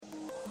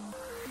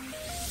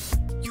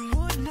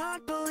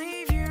not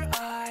believe your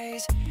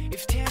eyes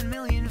if 10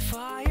 million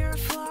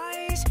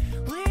fireflies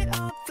lit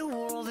up the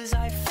world as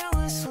I fell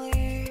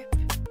asleep.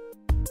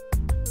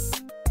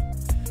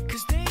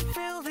 'Cause they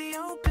fill the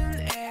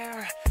open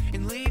air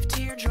and leave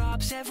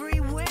teardrops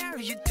everywhere.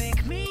 You'd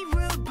think me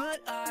rude, but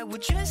I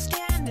would just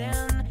stand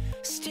and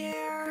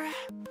stare.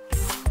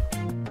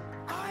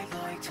 I'd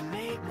like to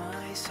make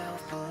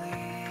myself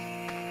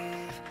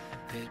believe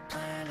that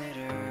planet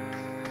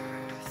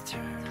Earth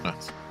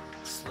turns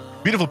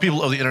slow. Beautiful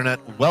people of the internet,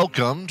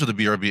 welcome to the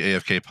BRB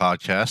AFK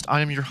podcast.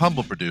 I am your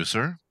humble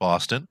producer,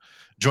 Boston.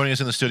 Joining us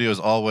in the studio as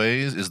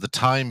always is the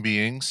time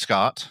being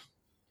Scott.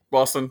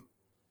 Boston,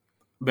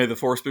 may the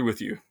force be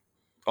with you,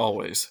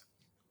 always.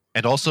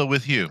 And also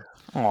with you.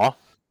 Aw.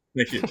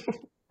 Thank you.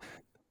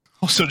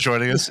 Also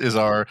joining us is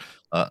our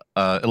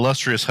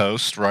illustrious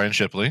host, Ryan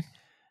Shipley.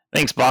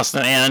 Thanks,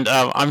 Boston. And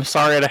I'm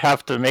sorry to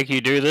have to make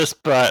you do this,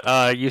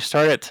 but you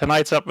started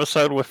tonight's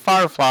episode with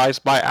Fireflies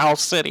by Owl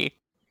City.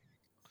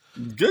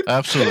 Good.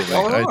 Absolutely.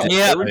 All right. I did.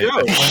 Yeah. There we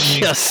go.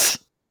 Yes.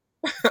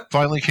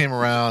 Finally came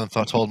around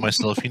and told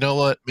myself, you know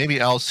what? Maybe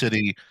Owl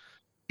City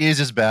is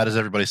as bad as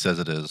everybody says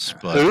it is.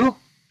 But Who?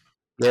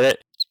 Get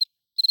it?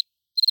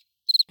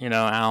 You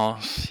know, Owl.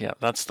 Yeah,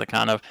 that's the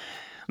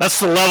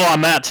level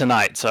I'm at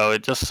tonight. So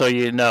just so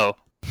you know.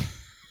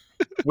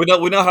 We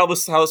know how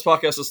this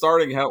podcast is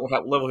starting, how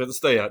level we have to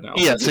stay at now.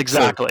 Yes,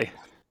 exactly. So,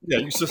 yeah,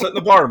 you're just setting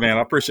the bar, man.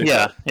 I appreciate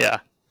that. Yeah.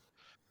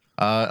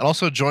 and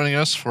also joining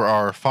us for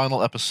our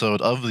final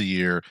episode of the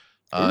year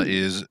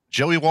is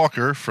Joey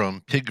Walker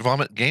from Pig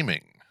Vomit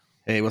Gaming.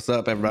 Hey, what's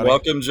up, everybody?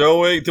 Welcome,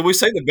 Joey. Did we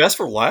say the best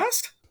for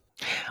last?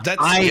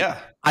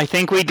 I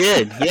think we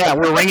did. Yeah,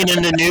 we're ringing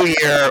in the new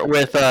year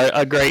with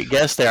a great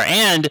guest there.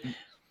 And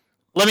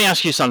let me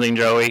ask you something,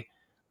 Joey.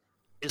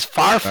 Is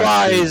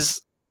Fireflies...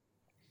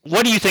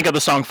 What do you think of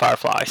the song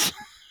Fireflies?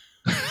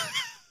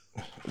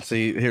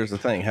 See, here's the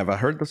thing. Have I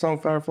heard the song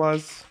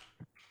Fireflies?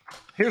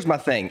 Here's my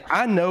thing.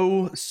 I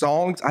know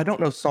songs. I don't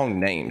know song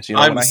names. You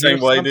know, I'm when the I hear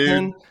same way,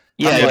 something, dude.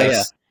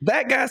 Yeah.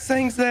 That guy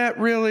sings that,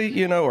 really?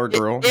 You know, or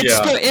girl?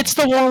 It's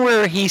the one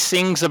where he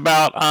sings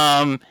about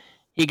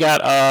he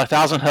got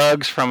 1,000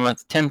 hugs from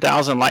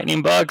 10,000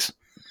 lightning bugs.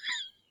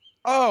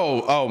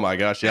 Oh my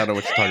gosh. Yeah, I know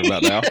what you're talking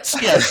about now.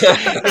 yes.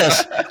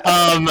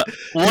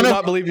 Do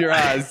not believe your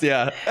eyes.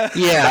 Yeah.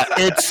 Yeah,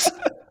 it's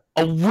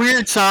a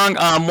weird song.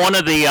 One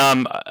of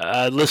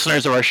the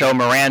listeners of our show,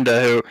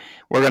 Miranda, who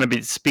we're going to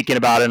be speaking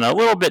about in a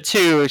little bit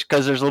too,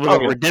 because there's a little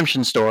bit of a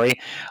redemption story.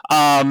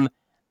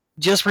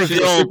 Just revealed.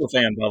 She's a super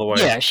fan, by the way.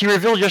 Yeah, she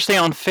revealed yesterday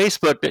on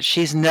Facebook that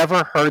she's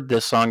never heard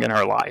this song in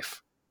her life.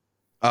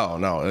 Oh,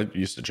 no. I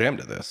used to jam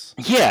to this.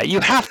 Yeah,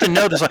 you have to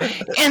know this song.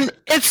 And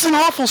it's an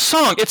awful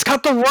song. It's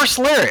got the worst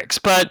lyrics,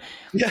 but...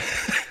 Yeah.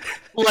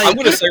 I'm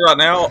going to say right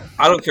now,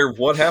 I don't care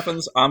what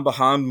happens. I'm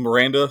behind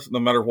Miranda no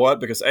matter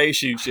what, because A,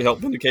 she helped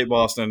vindicate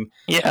Boston.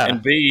 Yeah.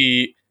 And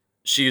B,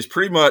 she's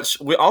pretty much...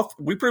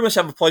 We pretty much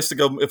have a place to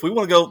go. If we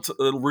want to go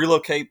to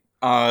relocate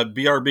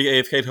BRB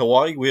AFK to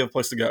Hawaii, we have a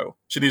place to go.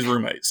 She needs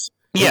roommates.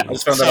 Yeah. I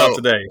just found that out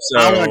today. So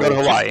I want to go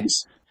to Hawaii.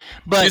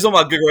 But she's on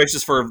my good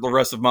graces for the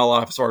rest of my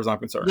life, as far as I'm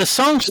concerned. the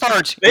song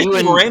starts...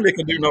 Miranda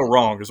can do no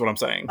wrong, is what I'm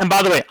saying. And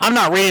by the way, I'm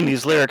not reading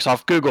these lyrics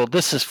off Google.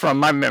 This is from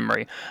my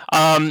memory.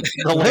 The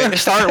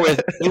lyrics start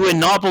with, "You would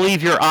not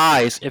believe your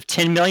eyes if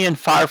 10 million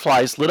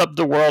fireflies lit up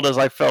the world as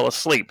I fell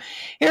asleep."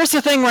 Here's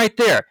the thing right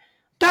there.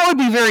 That would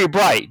be very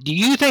bright. Do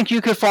you think you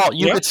could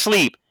could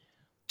sleep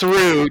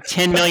through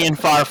 10 million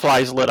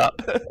fireflies lit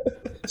up?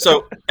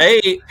 So,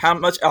 A, how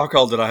much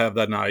alcohol did I have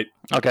that night?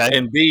 Okay.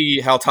 And B,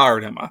 how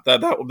tired am I?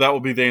 That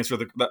would be the answer.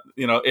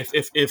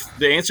 If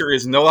the answer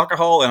is no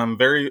alcohol and I'm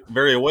very,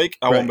 very awake,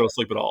 I won't go to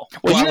sleep at all.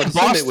 Well, you I in would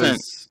assume Boston...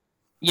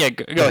 Yeah,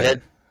 go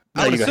ahead.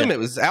 I would assume it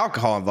was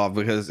alcohol involved,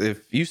 because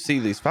if you see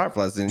these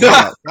fireflies and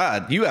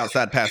you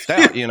outside passed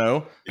out, you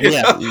know.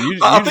 Yeah.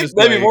 I think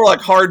maybe more like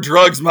hard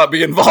drugs might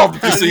be involved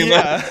if you're seeing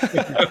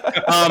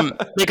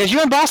that. Because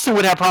you in Boston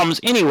would have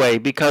problems anyway,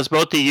 because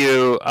both of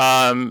you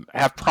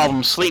have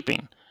problems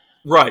sleeping.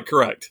 Right,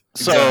 correct.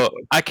 So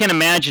Exactly. I can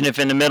imagine if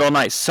in the middle of the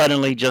night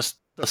suddenly just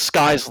the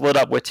sky's lit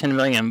up with 10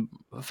 million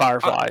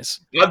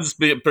fireflies. I'd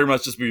pretty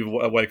much be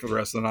awake for the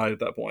rest of the night at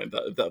that point,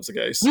 if that was the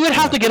case. You would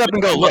have to get up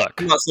and go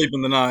look. I'm not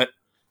sleeping the night.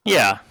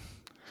 Yeah.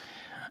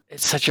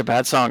 It's such a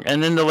bad song.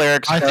 And then the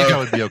lyrics I go, think I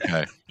would be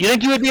okay. You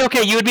think you would be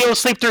okay? You would be able to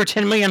sleep through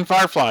 10 million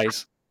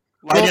fireflies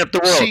lighting up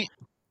the world. See,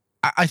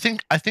 I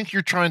think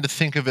you're trying to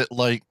think of it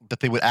like that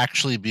they would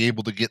actually be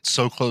able to get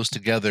so close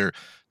together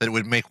that it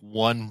would make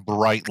one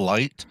bright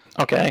light.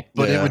 Okay.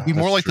 But it Yeah, would be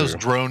more that's like those true.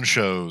 drone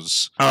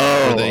shows.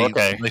 Oh, where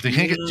okay. Like they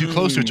can't get too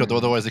close to each other,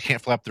 otherwise they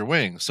can't flap their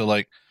wings. So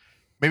like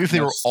maybe if they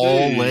were Let's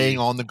all see. laying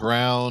on the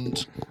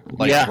ground,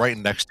 like Yeah. right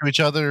next to each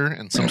other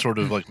in some sort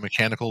of like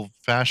mechanical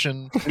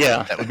fashion,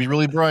 Yeah. that would be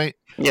really bright.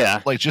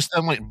 Yeah. Like just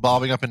them like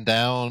bobbing up and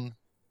down.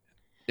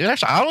 It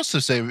actually, I would also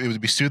say it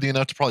would be soothing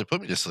enough to probably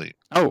put me to sleep.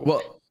 Oh,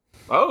 Well,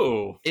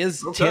 Oh.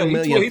 is Okay. 10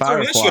 million He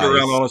turned his shit around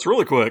on fireflies... us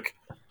really quick.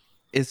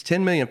 Is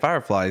 10 million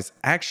fireflies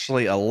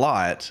actually a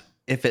lot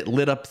if it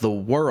lit up the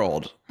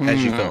world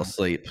as you fell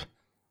asleep?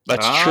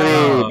 That's Ah.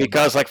 true,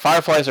 because like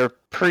fireflies are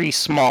pretty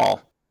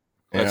small.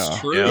 That's Yeah.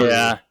 true.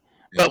 Yeah.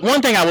 But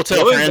one thing I will tell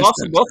you, Well, for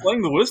Boston instance, both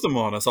laying the wisdom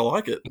on us. I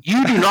like it.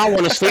 you do not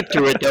want to sleep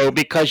through it, though,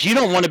 because you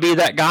don't want to be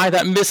that guy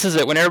that misses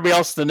it when everybody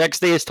else the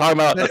next day is talking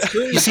about,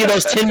 you see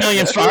those 10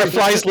 million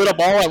fireflies lit up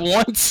all at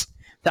once?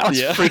 That was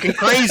Yeah. freaking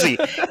crazy.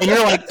 And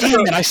you're like, damn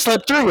it, I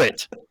slept through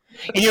it.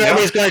 And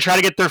everybody's going to try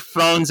to get their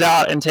phones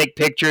out and take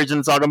pictures, and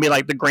it's all going to be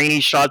like the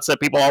grainy shots that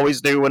people always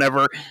do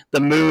whenever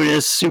the moon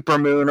is super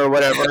moon or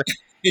whatever.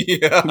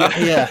 Yeah.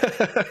 Yeah.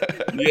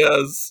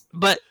 Yes.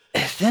 But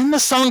then the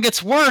song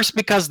gets worse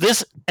because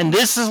this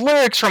is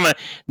lyrics from a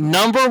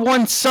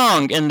 #1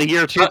 song in the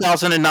year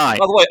 2009.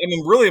 By the way,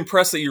 I'm really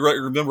impressed that you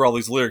remember all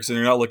these lyrics and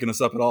you're not looking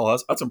this up at all.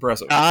 That's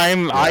impressive. I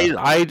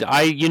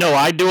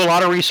do a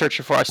lot of research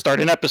before I start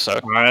an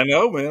episode. I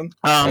know, man.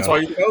 That's why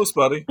you're the host,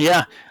 buddy.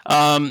 Yeah,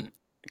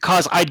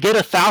 because I'd get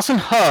 1,000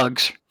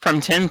 hugs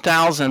from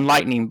 10,000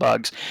 lightning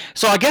bugs.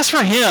 So I guess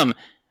for him,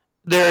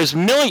 there's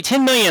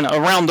 10 million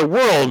around the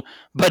world,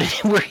 but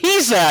where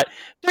he's at,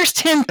 there's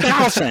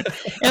 10,000.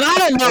 And I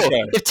don't know,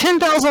 Okay. if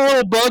 10,000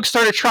 little bugs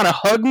started trying to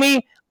hug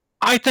me,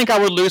 I think I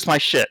would lose my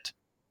shit.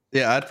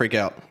 Yeah, I'd freak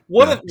out.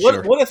 What Yeah,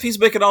 if what if he's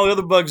making all the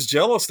other bugs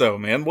jealous though,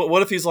 man?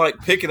 What if he's like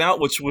picking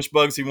out which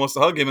bugs he wants to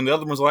hug him, and the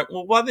other one's like,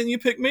 well, why didn't you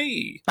pick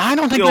me? I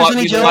don't think You know, there's like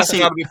any he's the last jealousy.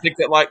 guy to be picked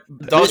at like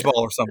dodgeball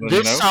or something. This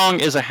You know? song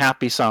is a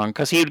happy song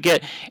because he'd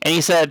get, and he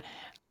said,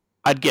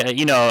 I'd get,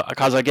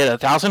 because I get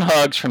 1,000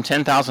 hugs from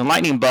 10,000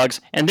 lightning bugs.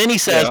 And then he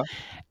says,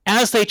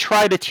 as they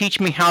try to teach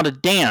me how to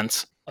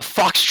dance, a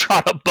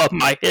foxtrot above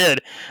my head,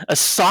 a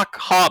sock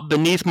hop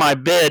beneath my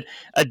bed,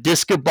 a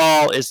disco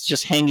ball is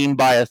just hanging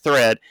by a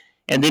thread.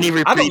 And then he I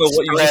don't know repeats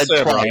what you thread just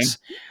said, twice.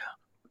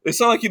 It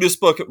sounded like you just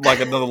spoke like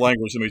another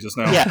language to me just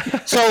now. Yeah.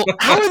 So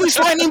how are these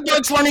lightning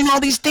bugs learning all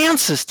these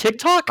dances?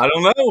 TikTok? I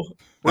don't know.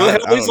 Where the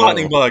hell I are these don't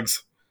lightning know.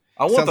 bugs?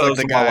 I want Sounds like those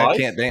the in my guy life.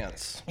 can't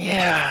dance.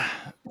 Yeah.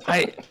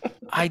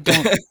 I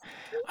don't.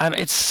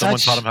 It's Someone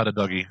such. taught him how to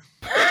Dougie.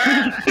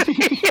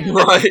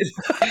 Right.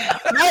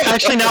 I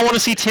actually now want to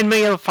see 10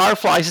 million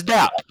fireflies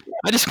dap.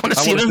 I just want to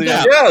I see wanna them see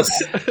dap.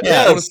 Yes. I want to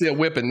Yes. see a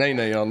whip and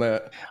nay on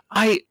that.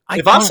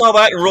 If I saw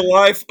that in real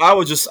life, I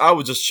would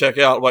just check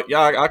out. Like,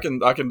 yeah, I can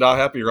die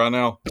happy right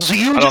now. So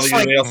you're I don't just think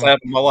like, anything else happened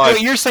in my what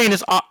life. you're saying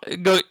is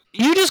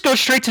you just go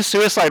straight to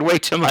suicide way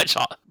too much,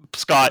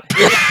 Scott.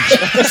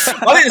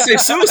 I didn't say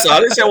suicide. I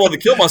didn't say I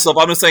wanted to kill myself.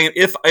 I'm just saying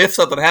if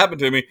something happened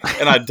to me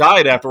and I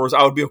died afterwards,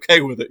 I would be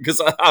okay with it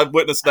because I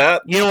witnessed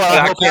that. You know what And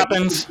I hope can't-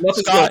 happens,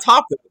 Nothing's going to Scott,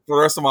 top it for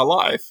the rest of my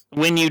life.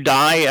 when you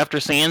die after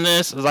seeing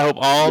this, is I hope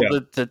all Yeah.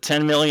 the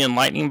 10 million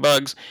lightning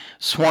bugs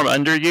swarm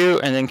under you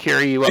and then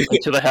carry you up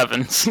into the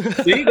heavens. See,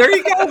 there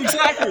you go.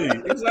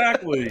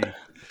 Exactly.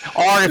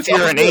 Or if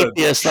you're an Good.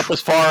 atheist, up as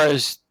far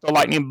as the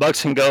lightning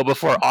bugs can go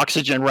before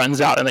oxygen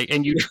runs out,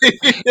 and your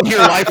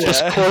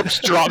lifeless corpse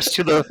drops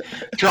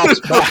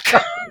back.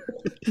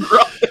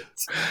 Right.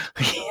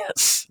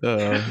 Yes,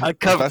 I I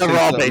cover If I see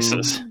all something-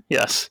 bases.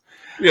 Yes.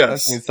 Yes.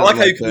 I've seen I like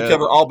how you something can like that.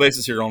 cover all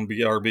bases here on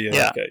BRB.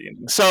 Yeah. Okay, you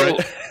know. So,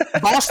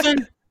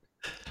 Boston,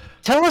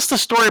 tell us the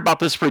story about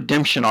this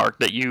redemption arc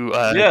that you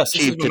Yes,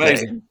 this is achieved today.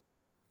 amazing.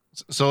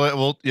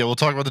 So we'll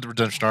talk about the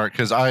redemption arc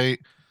because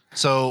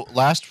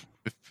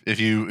if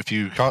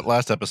you caught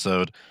last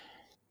episode,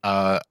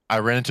 I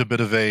ran into a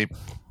bit of an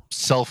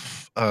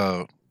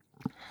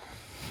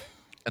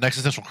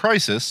existential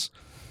crisis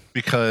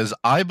because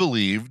I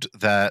believed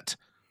that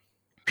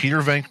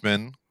Peter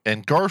Venkman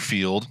and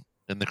Garfield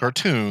in the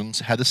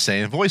cartoons had the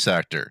same voice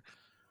actor,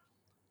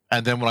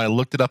 and then when I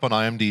looked it up on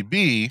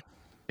IMDb,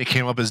 it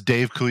came up as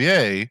Dave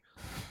Coulier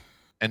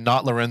and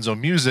not Lorenzo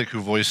Music, who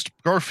voiced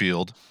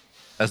Garfield,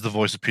 as the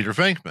voice of Peter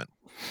Venkman.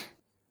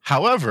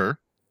 However,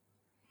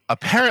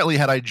 apparently,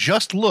 had I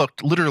just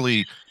looked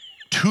literally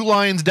 2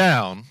 lines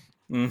down,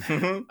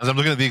 Mhm. as I'm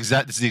looking at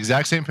it's the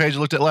exact same page I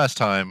looked at last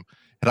time,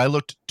 had I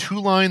looked 2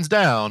 lines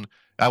down,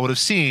 I would have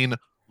seen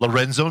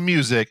Lorenzo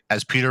Music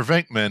as Peter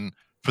Venkman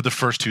for the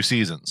first 2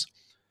 seasons.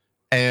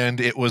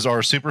 And it was our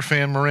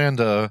superfan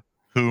Miranda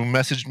who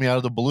messaged me out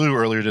of the blue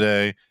earlier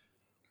today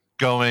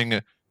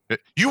going,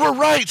 you were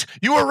right.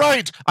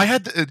 I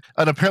had and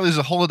apparently there's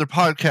a whole other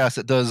podcast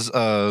that does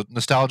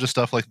nostalgia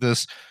stuff like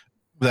this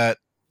that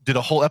did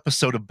a whole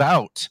episode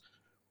about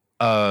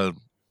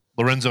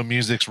Lorenzo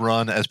Music's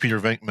run as Peter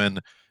Venkman,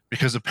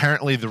 because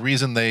apparently the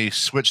reason they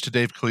switched to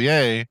Dave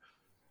Coulier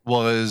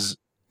was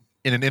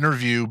in an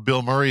interview,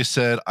 Bill Murray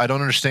said, I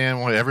don't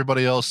understand why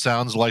everybody else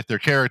sounds like their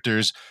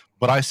characters,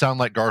 but I sound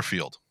like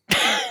Garfield.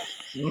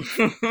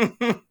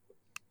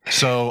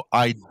 So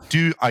I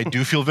do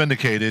feel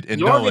vindicated in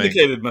You are knowing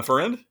vindicated, my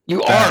friend.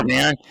 You are,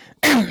 man.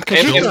 'Cause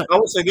And you I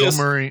will say Bill this.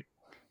 Murray.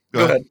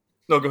 Go ahead.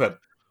 No, go ahead.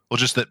 Well,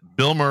 just that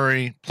Bill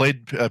Murray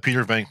played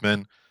Peter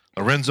Venkman,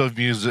 Lorenzo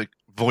Music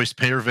voiced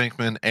Peter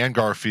Venkman and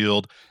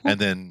Garfield, and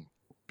then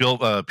Bill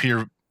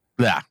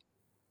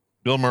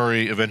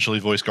Murray eventually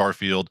voiced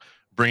Garfield,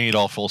 bringing it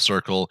all full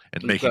circle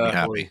and making me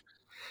Exactly. happy.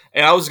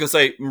 And I was gonna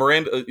say,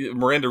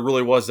 Miranda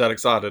really was that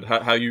excited.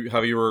 How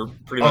you were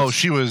pretty much. Oh,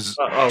 she was.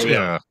 Oh,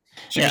 yeah.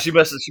 She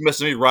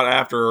messaged me right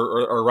after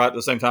or right at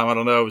the same time. I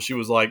don't know. She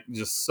was like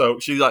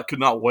she like could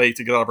not wait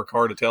to get out of her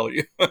car to tell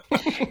you. And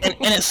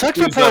it sucked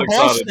He for was poor that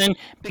excited. Boston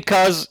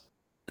because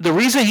the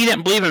reason he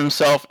didn't believe in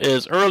himself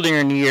is earlier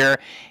in the year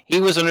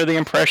he was under the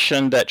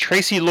impression that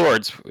Tracy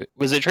Lords,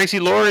 was it Tracy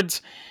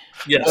Lords,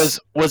 Yes.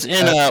 was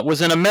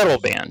in a metal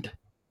band.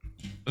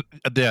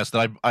 Yes,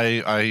 that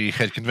I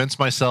had convinced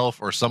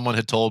myself, or someone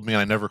had told me,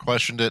 and I never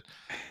questioned it,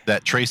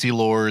 that Tracy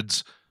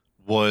Lords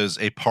was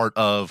a part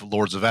of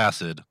Lords of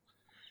Acid,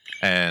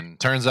 and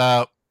turns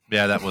out,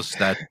 yeah, that was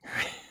that.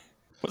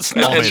 Was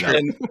And, not made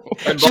and, up.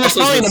 and She was Boston's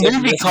probably in been a second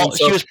movie guessing called.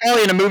 She himself. was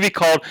probably in a movie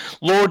called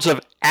Lords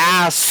of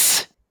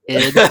Ass.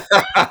 That's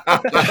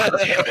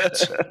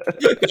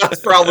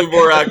probably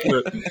more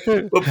accurate.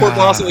 But poor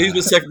Boston, he's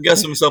been second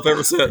guessing himself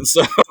ever since.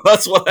 So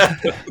that's what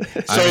happened.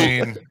 I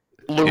mean,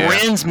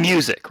 Lorenz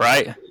Music,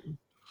 right?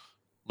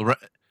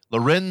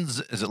 Lorenz,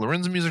 is it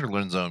Lorenz Music or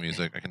Lorenzo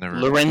Music? I can never.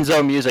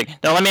 Lorenzo Music.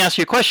 Now let me ask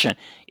you a question: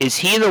 is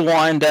he the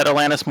one that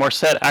Alanis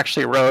Morissette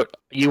actually wrote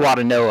 "You Ought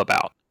to Know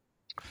About"?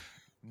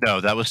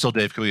 No, that was still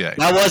Dave Coulier.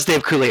 That was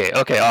Dave Coulier.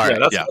 Okay, all right.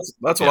 Yeah,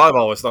 that's what Yeah. I've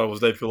always thought it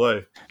was Dave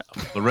Coulier.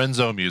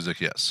 Lorenzo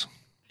Music, yes.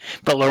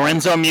 But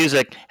Lorenzo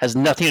Music has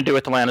nothing to do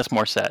with Alanis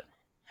Morissette.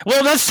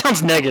 Well, that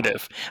sounds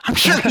negative. I'm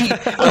sure they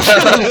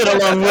would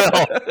along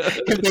well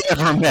if they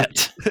ever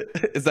met.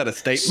 Is that a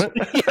statement?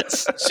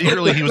 Yes.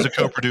 Secretly, he was a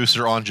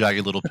co-producer on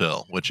Jagged Little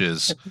Pill, which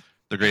is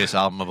the greatest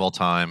album of all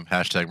time.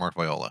 # Mark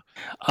Viola.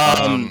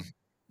 I love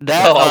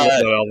that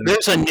album.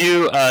 there's a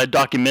new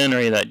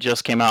documentary that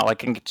just came out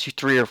like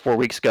 3 or 4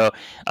 weeks ago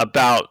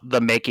about the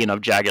making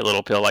of Jagged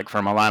Little Pill, like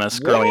from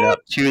Alanis growing up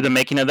to the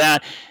making of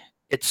that.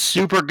 It's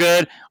super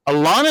good.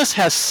 Alanis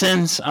has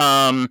since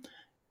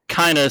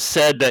kind of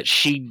said that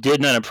she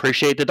did not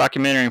appreciate the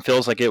documentary and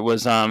feels like it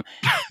was I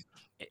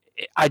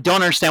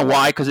don't understand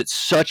why, because it's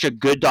such a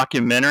good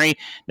documentary.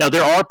 Now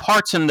there are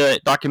parts in the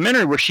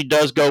documentary where she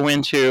does go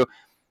into,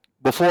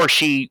 before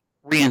she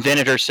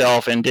reinvented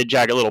herself and did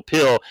Jagged Little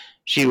Pill,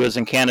 she was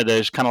in Canada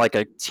as kind of like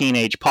a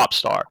teenage pop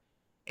star,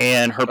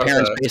 and her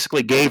parents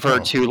basically gave her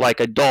to like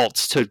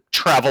adults to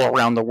travel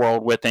around the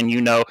world with, and you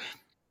know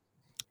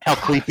how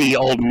creepy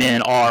old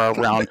men are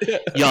around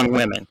young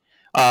women.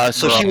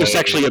 So she was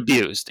sexually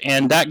abused,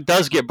 and that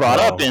does get brought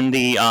up in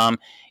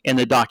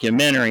the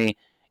documentary.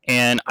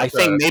 And I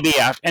think maybe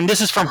after, and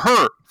this is from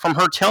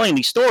her telling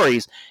these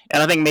stories,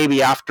 and I think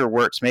maybe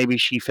afterwards, maybe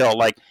she felt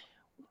like,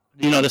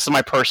 you know, this is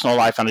my personal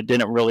life, and I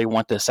didn't really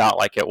want this out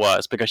like it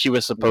was, because she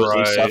was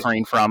supposedly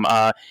suffering from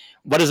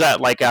what is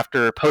that, like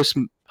after post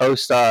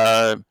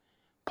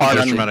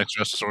Post-traumatic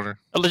stress disorder.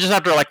 Just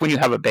after, like, when you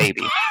have a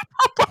baby.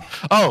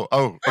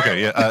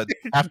 Okay, yeah.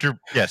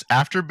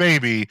 After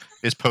baby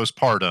is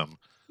postpartum.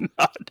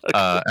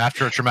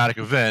 After a traumatic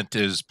event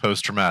is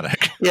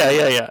post-traumatic.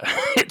 Yeah.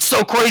 It's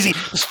so crazy.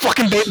 This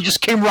fucking baby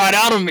just came right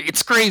out of me.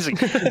 It's crazy.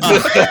 I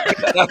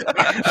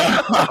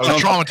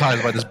was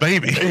traumatized by this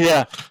baby.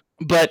 Yeah,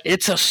 but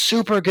it's a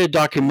super good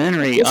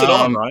documentary. What's it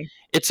on, Ryan?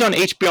 It's on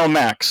HBO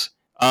Max.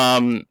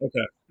 Okay.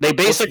 They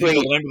basically,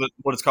 What's the name of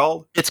what it's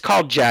called? It's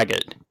called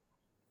Jagged.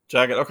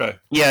 Jagged. Okay.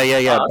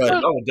 Yeah. But I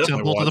will definitely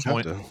Simple to watch the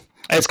point.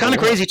 It's kind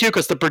of crazy too,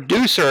 because the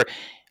producer,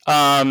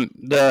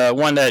 the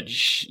one that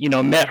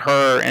met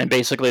her, and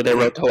basically they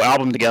wrote the whole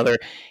album together.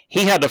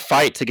 He had to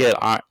fight to get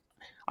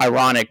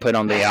Ironic put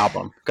on the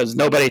album, because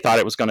nobody thought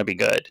it was going to be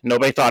good.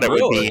 Nobody thought it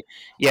would be.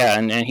 Yeah,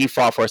 and he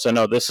fought for it. So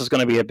no, this is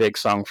going to be a big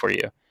song for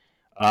you.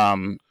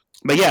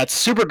 But yeah, it's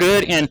super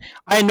good. And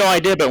I had no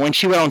idea, but when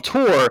she went on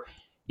tour,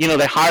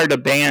 they hired a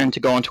band to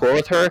go on tour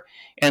with her,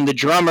 and the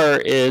drummer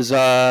is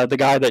the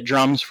guy that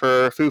drums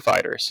for Foo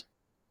Fighters.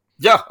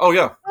 Yeah. Oh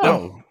yeah.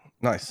 Oh,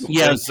 nice.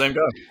 Yeah, Yeah, it's the same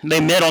guy. they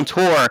met on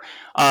tour.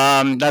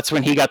 That's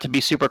when he got to be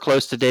super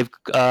close to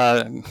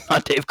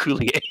not Dave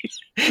Coulier.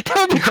 That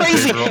would be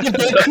crazy if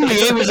Dave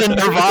Coulier was in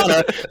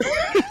Nirvana.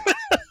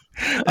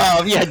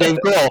 Yeah, Dave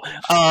Grohl.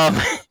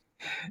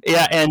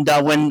 Yeah, and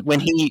when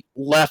he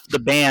left the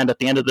band at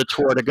the end of the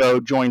tour to go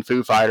join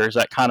Foo Fighters,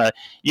 that kind of,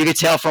 you could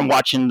tell from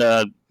watching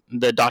the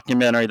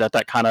documentary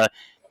that kind of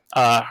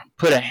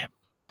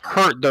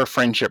hurt their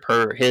friendship,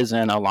 his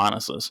and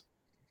Alanis's.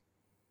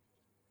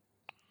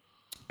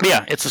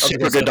 Yeah, it's a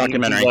super good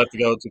documentary. He left to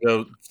go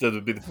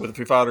to be with the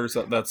Foo Fighters.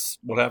 That's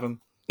what happened.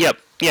 Yep.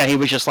 Yeah, he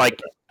was just like,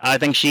 I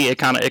think it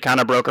kind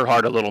of broke her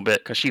heart a little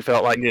bit, because she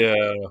felt like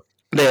they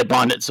had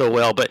bonded so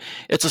well. But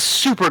it's a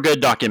super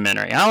good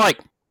documentary. I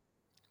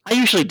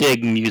usually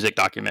dig music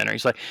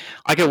documentaries. Like,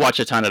 I could watch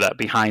a ton of that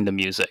behind the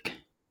music.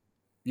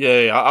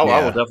 Yeah. I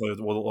will definitely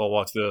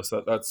watch this.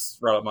 That's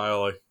right up my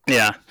alley.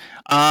 Yeah.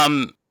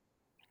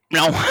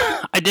 Now,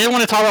 I did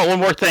want to talk about one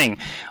more thing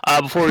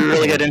before we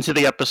really get into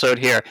the episode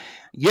here.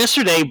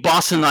 Yesterday,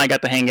 Boston and I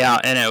got to hang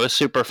out, and it was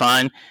super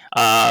fun.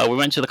 We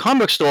went to the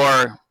comic book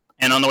store,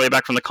 and on the way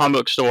back from the comic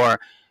book store,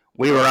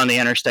 we were on the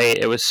interstate.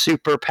 It was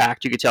super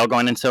packed, you could tell,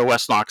 going into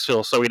West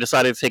Knoxville. So we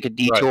decided to take a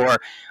detour.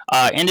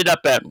 Right. Ended up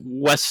at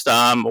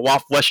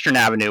Western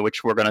Avenue,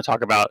 which we're going to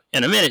talk about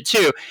in a minute,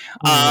 too.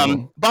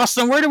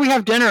 Boston, where do we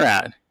have dinner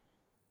at?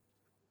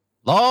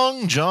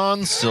 Long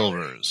John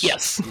Silver's.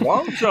 Yes.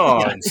 Long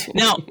Johns.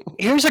 Now,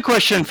 here's a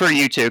question for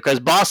you two,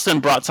 because Boston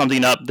brought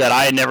something up that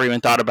I had never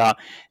even thought about.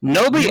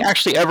 Nobody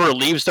actually ever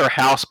leaves their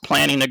house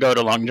planning to go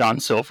to Long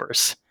John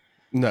Silver's.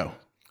 No.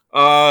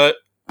 That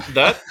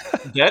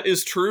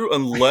is true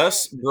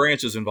unless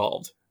Branch is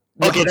involved.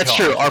 Okay, that's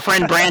true. Our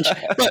friend Branch,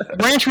 but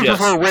Branch would Yes.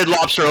 prefer Red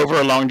Lobster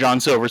over Long John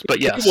Silver's, but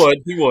yes.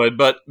 He would.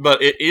 But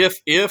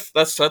if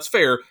that's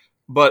fair.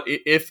 But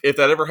if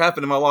that ever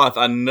happened in my life,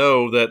 I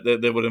know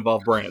that would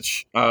involve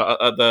Branch,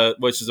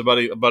 which is a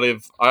buddy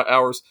of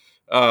ours.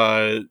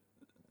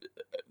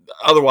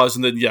 Otherwise,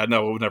 and then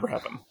no, it would never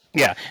happen.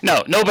 Yeah,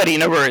 nobody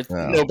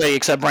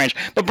except Branch.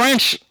 But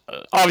Branch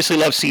obviously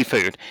loves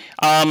seafood.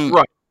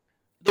 Right.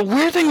 The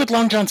weird thing with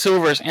Long John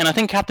Silver's, and I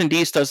think Captain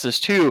D's does this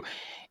too,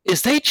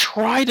 is they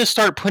try to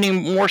start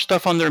putting more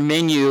stuff on their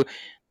menu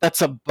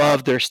that's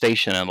above their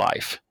station in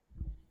life.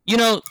 You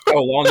know,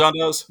 Long John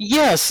does.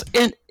 yes,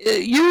 and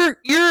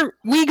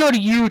we go to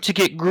you to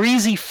get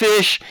greasy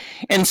fish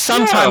and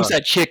sometimes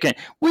that chicken.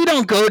 We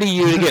don't go to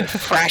you to get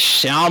fresh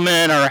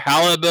salmon or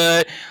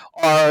halibut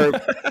or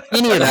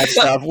any of that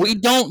stuff. We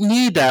don't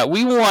need that.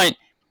 We want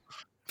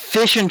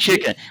fish and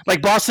chicken.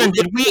 Like Boston,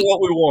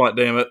 What we want?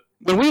 Damn it!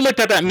 when we looked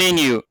at that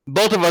menu,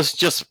 both of us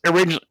just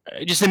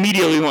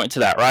immediately went to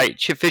that, right?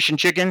 Fish and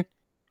chicken.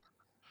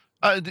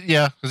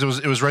 Yeah, because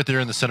it was right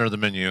there in the center of the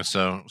menu,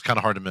 so it was kind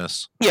of hard to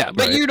miss. Yeah,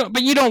 but Right.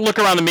 you don't look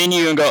around the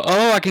menu and go,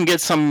 oh, I can get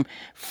some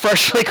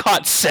freshly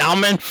caught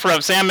salmon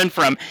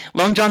from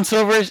Long John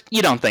Silver's.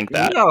 You don't think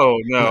that? No.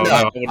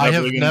 I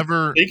have even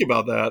never think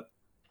about that.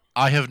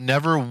 I have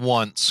never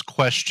once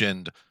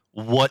questioned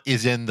what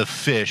is in the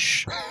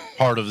fish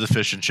part of the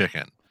fish and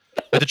chicken.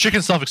 Like, the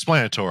chicken's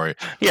self-explanatory.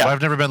 Yeah. But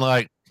I've never been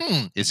like,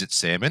 is it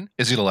salmon?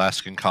 Is it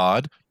Alaskan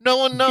cod? No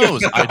one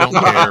knows. I don't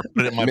care.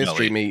 Put it in my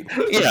Mystery belly. meat.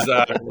 Yeah.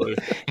 Exactly.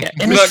 Yeah.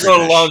 We're And not it's-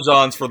 going to Long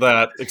John's for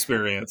that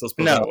experience. Let's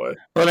put it No. that way.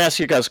 Let me ask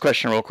you guys a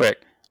question real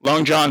quick.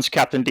 Long John's,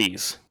 Captain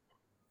D's.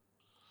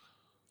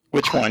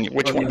 Which one do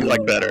you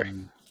like better?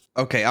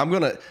 Okay, I'm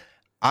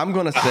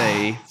gonna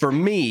say for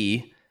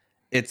me,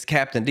 it's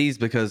Captain D's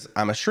because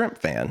I'm a shrimp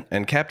fan,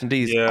 and Captain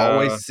D's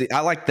Yeah. I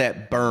like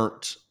that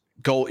burnt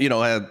gold. You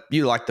know,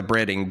 you like the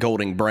breading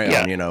golden brown.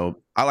 Yeah. You know,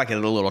 I like it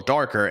a little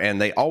darker,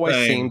 and they always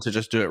Same. seem to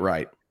just do it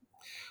right.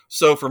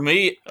 So for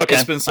me, Okay,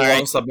 it's been so all long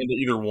right. since I've been to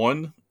either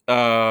one.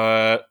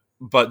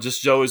 But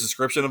just Joey's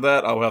description of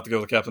that, I would have to go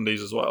with Captain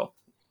D's as well.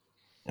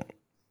 'Cause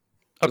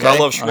Okay. I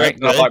love all shrimp, right,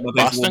 and I good. like my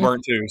things a Boston? little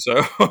burnt too.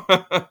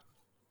 So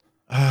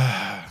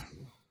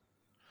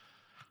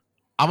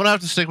I'm gonna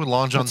have to stick with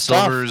Long John It's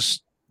tough.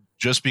 Silver's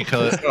just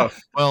because. tough.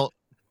 Well,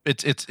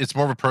 it's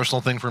more of a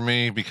personal thing for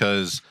me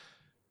because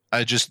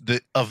I just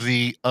of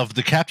the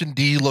Captain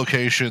D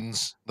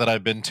locations that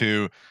I've been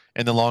to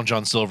and the Long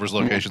John Silver's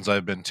locations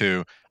I've been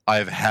to,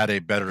 I've had a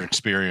better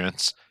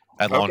experience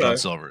at Long John Okay.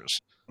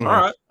 Silver's. All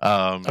right.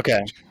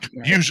 Okay,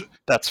 Usually,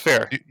 that's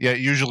fair. yeah,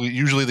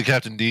 usually the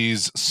Captain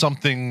D's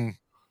something's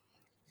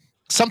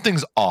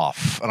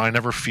off, and I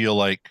never feel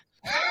like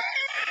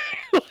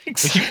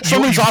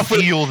Something's you off with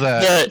feel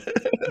that.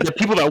 the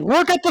people that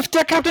work at the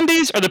Captain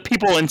D's or the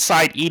people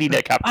inside eating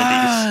at Captain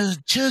D's.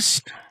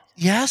 Just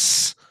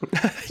yes.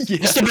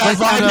 Just a bad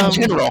vibe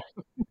in general.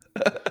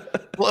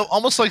 Well,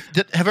 almost like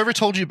have I ever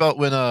told you about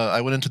when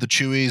I went into the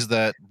Chewies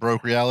that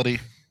broke reality?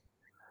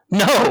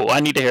 No,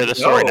 I need to hear the No,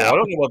 story I now.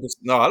 don't know about this.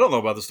 No, I don't know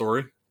about the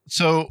story.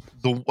 So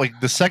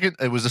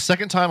it was the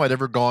second time I'd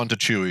ever gone to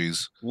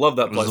Chewies. Love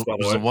that It was, place, by it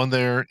the was way. the one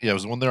there. Yeah, it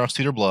was the one there off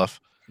Cedar Bluff.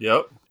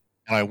 Yep.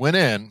 And I went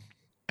in,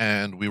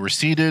 and we were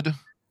seated, and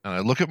I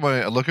look at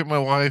my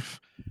wife,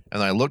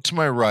 and I look to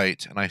my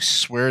right, and I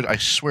swear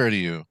to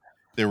you,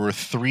 there were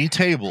 3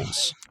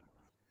 tables,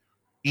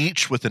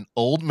 each with an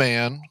old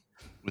man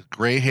with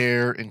gray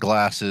hair and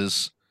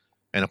glasses,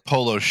 and a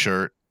polo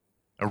shirt,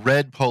 a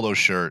red polo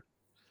shirt,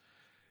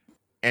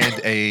 and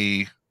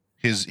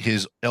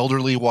his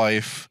elderly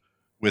wife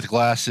with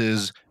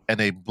glasses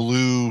and a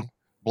blue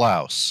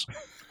blouse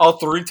All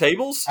 3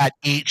 tables? at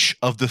each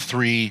of the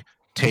 3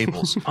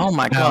 tables. Oh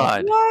my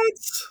god.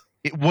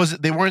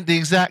 What? They weren't the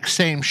exact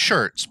same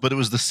shirts, but it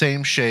was the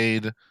same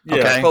shade, Yeah,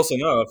 Okay. close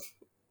enough.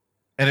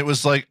 and it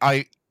was like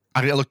I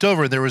looked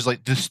over and there was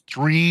like just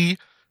 3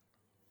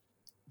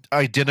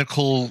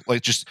 identical,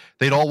 like just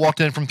they'd all walked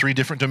in from 3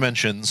 different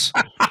dimensions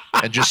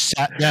and just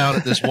sat down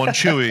at this one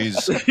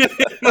Chewy's, and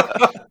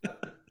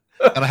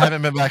I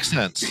haven't been back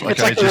since. Like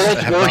It's like the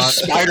world's worst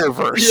Spider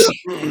Verse.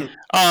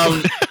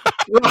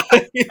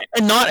 Right.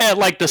 And not at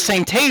like the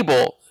same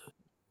table.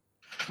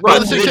 Right.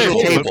 the same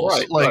individual table, tables.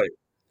 Right. like- right.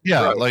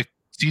 yeah, Right. like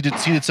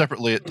seated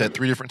separately at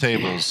 3 different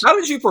tables. How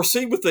did you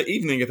proceed with the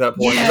evening at that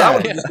point? 'Cause Yeah. I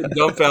would have just been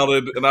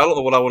dumbfounded, and I don't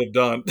know what I would have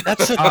done.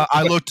 That's a,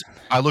 I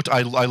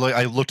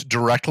looked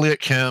directly at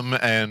Kim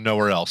and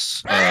nowhere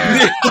else. Like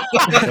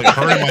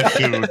her and my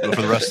food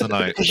for the rest of the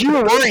night. because you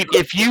were worried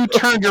if you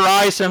turned your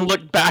eyes and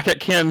looked back at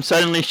Kim,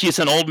 suddenly she's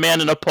an old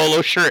man in a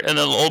polo shirt and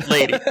an old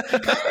lady.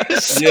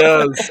 Yes.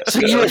 So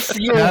you were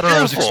That or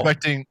I was fearful.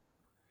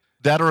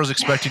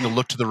 expecting to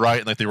look to the right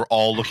and like they were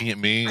all looking at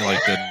me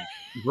like then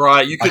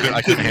Right, you could, I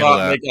you couldn't could handle not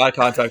that. make eye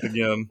contact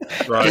again.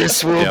 Right.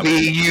 This will Yep.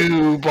 be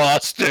you,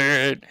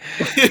 bastard.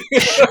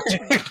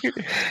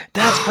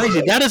 That's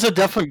crazy. That is a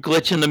definite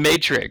glitch in the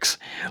Matrix.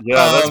 Yeah,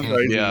 that's Um,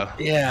 crazy. Yeah.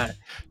 Yeah.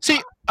 See,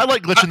 I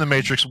like Glitch in the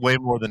Matrix way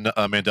more than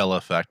Mandela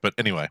Effect, but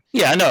anyway.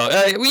 Yeah, no.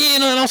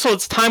 And also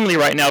it's timely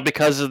right now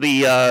because of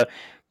the.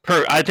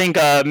 I think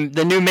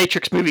the new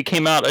Matrix movie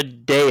came out a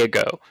day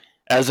ago,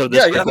 as of this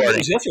Yeah, I think it recording.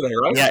 was yesterday,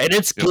 right? Yeah, and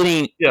it's Yep.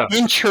 getting Yeah.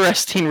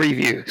 interesting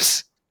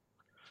reviews.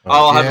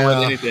 Oh, I haven't read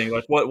Yeah. anything.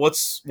 Like,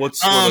 what's what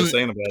are they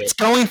saying about It's it?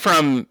 going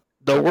from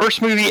the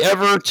worst movie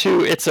ever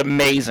to it's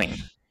amazing,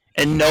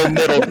 and no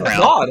middle ground.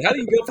 God, how do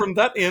you go from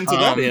that end to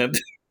that end?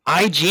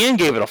 IGN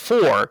gave it a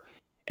 4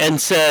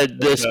 and said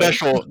the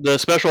Okay.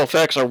 special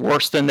effects are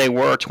worse than they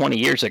were 20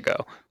 years ago.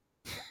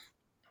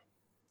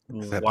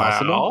 Is that Wow.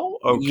 possible?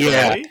 Okay.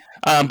 Yeah.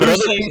 But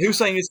Who's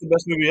saying it's the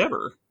best movie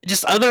ever?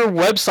 just other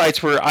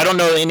websites were, I don't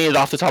know any of it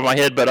off the top of my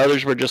head, but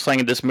others were just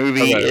saying this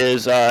movie Okay.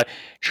 is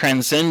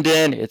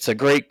transcendent. It's a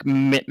great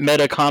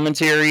meta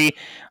commentary.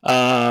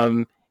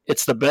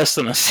 It's the best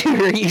in the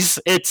series.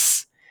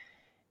 It's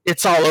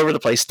all over the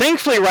place.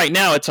 Thankfully, right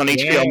now it's on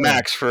HBO Yeah.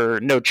 Max for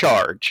no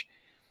charge.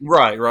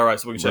 Right.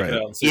 So we can check Right.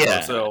 it out and see it for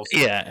ourselves.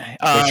 Yeah.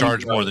 They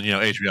charge more than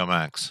HBO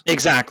Max.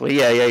 Exactly.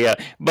 Yeah.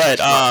 But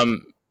Right.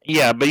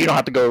 but you don't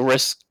have to go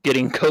risk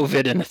getting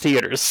COVID in the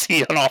theater to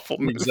see an awful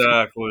movie.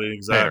 Exactly.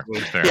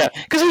 Fair. Yeah,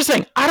 because here's the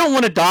thing: I don't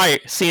want to die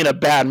seeing a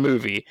bad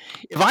movie.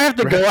 If I have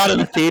to go out in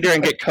the theater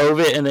and get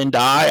COVID and then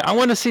die, I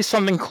want to see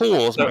something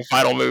cool as my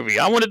final movie.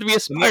 I want it to be a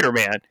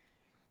Spider-Man.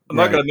 I'm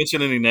not Right. going to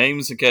mention any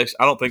names in case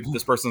I don't think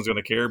this person's going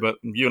to care, but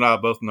you and I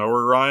both know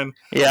her, Ryan.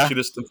 Yeah. She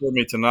just informed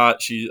me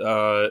tonight. She did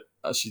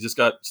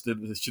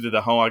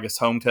a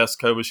home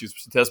test COVID. She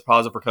tested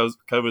positive for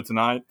COVID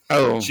tonight.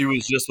 Oh, She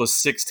was just with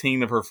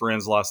 16 of her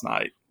friends last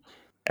night.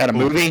 at a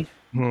movie.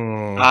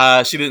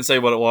 She didn't say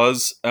what it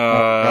was.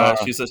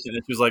 She said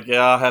she was like,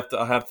 "Yeah, I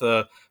have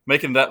to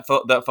making that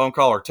phone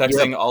call or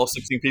texting all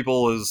 16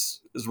 people is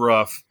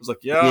rough." I was like,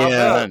 "Yeah, I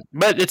Yeah, bet."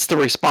 but it's the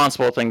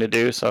responsible thing to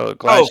do. So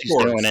glad of she's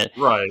course, doing it.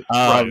 right,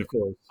 of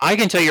course." I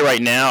can tell you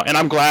right now, and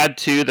I'm glad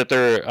too that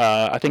they're.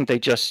 I think they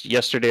just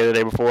yesterday or the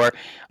day before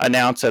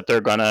announced that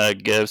they're gonna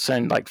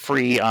send like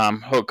free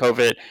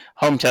COVID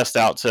home test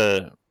out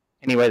to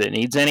anybody that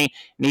needs one.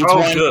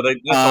 Good. That's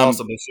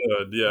awesome. They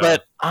should. Yeah.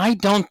 But I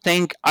don't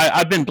think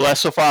I've been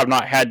blessed so far. I've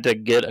not had to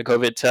get a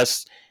COVID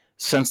test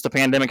since the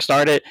pandemic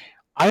started.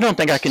 I don't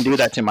think I can do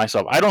that to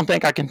myself. I don't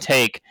think I can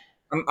take.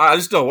 I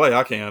just no way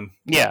I can.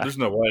 Yeah, There's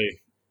no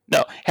way.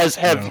 no.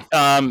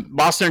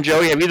 Boston or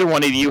Joey? Have either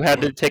one of you had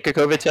to take a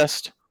COVID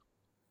test?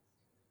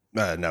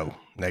 No,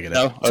 negative.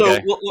 No. So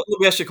Okay. let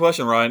me ask you a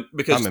question, Ryan.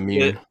 Because I'm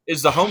immune.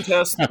 is the home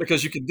test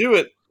because you can do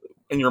it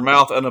in your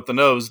mouth and up the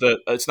nose that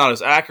it's not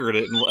as accurate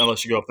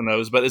unless you go up the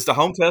nose. But is the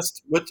home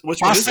test which one is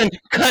Boston, it?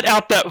 cut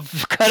out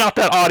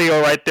that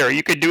audio right there.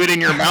 You could do it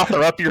in your mouth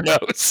or up your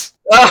nose.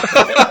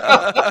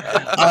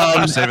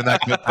 I'm saving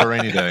that clip for a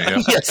rainy day.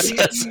 Yeah. Yes.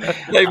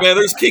 Hey man,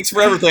 there's kinks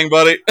for everything,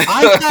 buddy.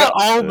 I thought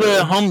all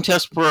the home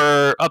tests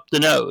were up the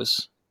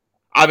nose.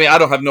 I mean, I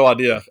don't have no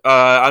idea.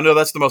 I know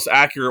that's the most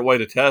accurate way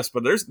to test,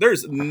 but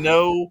there's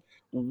no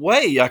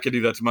way I could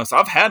do that to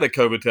myself. I've had a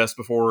COVID test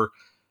before.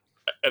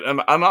 And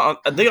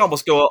they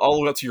almost go all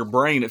the way up to your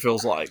brain. It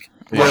feels like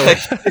Really?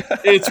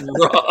 it's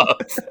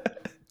rough.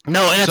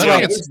 No, and So it's I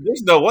like, think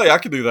There's no way I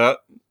could do that.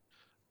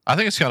 I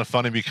think it's kind of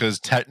funny because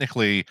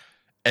technically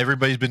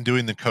everybody's been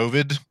doing the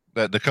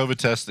COVID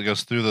test that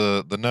goes through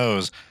the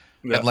nose,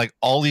 Yeah. and like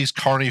all these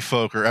carny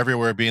folk are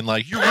everywhere being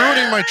like, "You're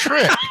ruining my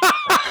trick."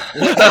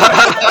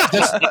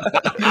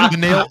 The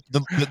nail,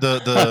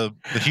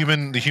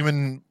 the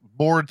human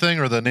board thing,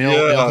 or the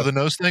nail to the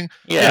nose thing.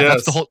 yeah.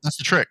 Yes. That's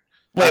the trick.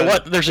 Wait,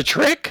 what? There's a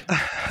trick?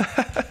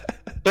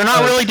 They're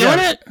not really doing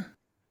it?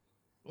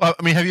 Well,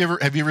 I mean, have you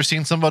ever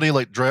seen somebody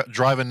like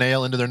drive a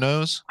nail into their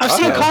nose? I've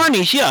seen have.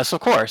 carnies, yes, of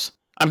course.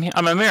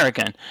 I'm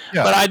American,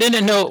 Yeah. but I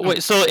didn't know.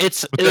 Wait, so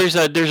there's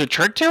a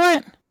trick to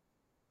it.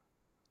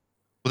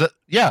 Well,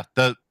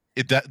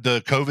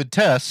 the COVID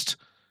test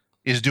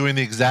is doing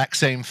the exact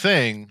same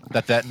thing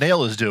that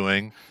nail is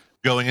doing,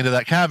 going into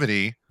that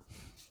cavity,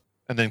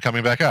 and then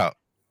coming back out.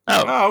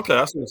 Oh, Oh, okay.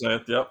 I see what you're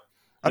saying. Yep.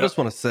 I just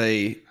want to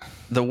say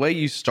the way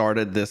you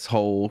started this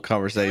whole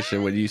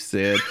conversation when you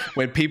said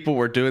when people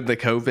were doing the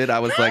COVID, I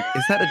was like,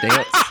 is that a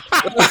dance?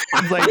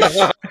 I was like,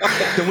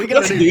 can we get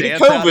Let's a do new the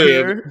dance out COVID.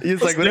 here?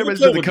 He's Let's like, do whenever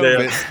the it's the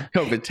COVID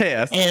COVID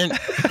test. and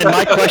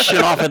my question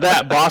off of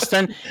that,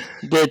 Boston,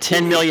 did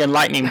 10 million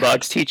lightning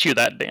bugs teach you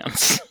that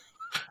dance?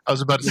 I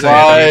was about to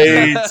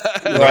say,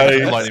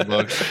 Right. lightning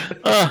bugs.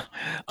 I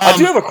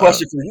do have a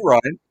question for you,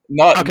 Ryan.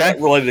 Not Okay.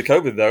 related to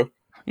COVID though.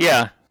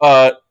 Yeah.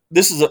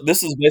 This is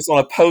based on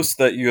a post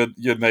that you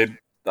had made.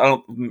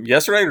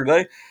 Yesterday or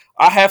today.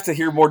 I have to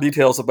hear more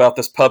details about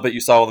this pub that you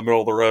saw in the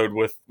middle of the road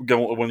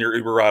when your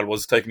Uber ride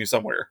was taking you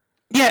somewhere.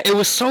 Yeah, it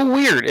was so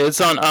weird.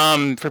 It's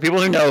on for people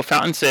who know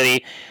Fountain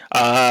City.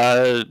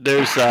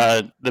 There's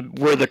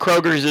where the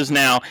Kroger's is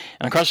now,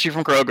 and across the street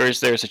from Kroger's,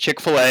 there's a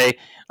Chick-fil-A,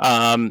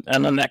 and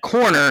on that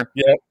corner,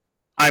 Yep.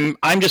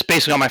 I'm just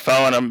basically on my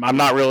phone. I'm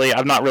not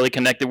really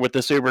connected with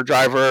this Uber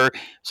driver,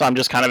 so I'm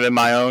just kind of in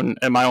my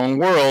own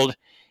world.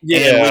 And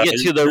we get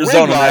to the you're red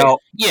zoning light. out.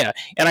 Yeah,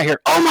 and I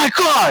hear, "Oh my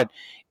god!"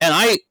 And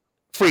I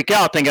freak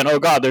out, thinking, "Oh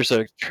god, there's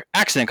a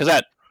accident,"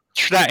 because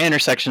that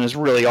intersection is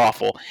really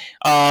awful.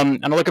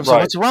 And I look up, so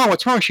Right. what's wrong?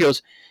 What's wrong? She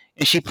goes,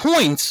 and she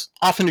points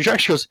off in the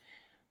direction. She goes,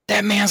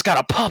 "That man's got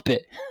a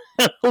puppet."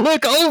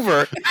 Look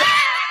over,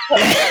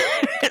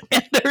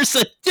 and there's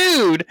a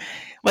dude,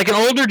 like an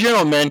older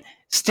gentleman,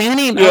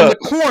 standing on the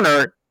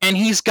corner, and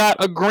he's got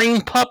a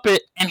green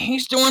puppet, and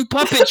he's doing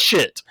puppet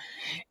shit.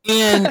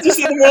 And Just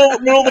in the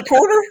middle of the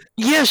corner?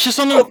 yeah, it's just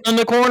on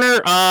the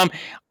corner. I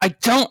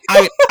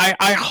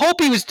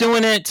hope he was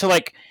doing it to,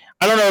 like,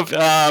 I don't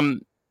know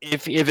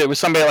if it was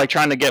somebody like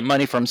trying to get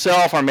money for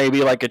himself or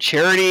maybe like a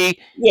charity.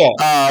 Yeah.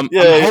 I'm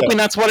hoping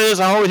that's what it is.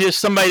 I hope it's just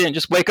somebody didn't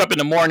just wake up in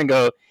the morning and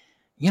go,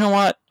 you know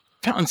what,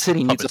 Fountain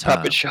City needs Puppet a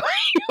puppet time. show.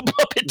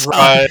 Puppet time.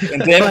 Right.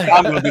 And then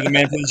I'm going to be the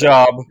man for the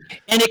job.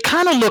 And it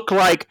kind of looked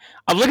like,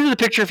 I've looked at the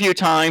picture a few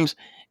times.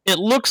 It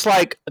looks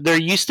like there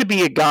used to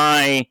be a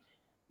guy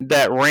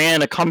that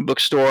ran a comic book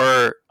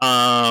store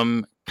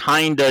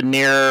kind of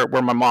near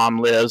where my mom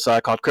lives,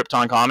 called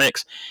Krypton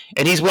Comics.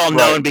 And he's well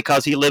known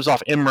because he lives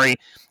off Emory,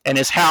 and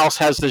his house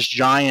has this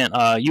giant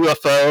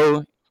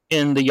UFO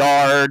in the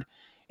yard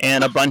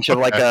and a bunch of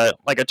like a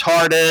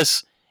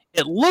TARDIS.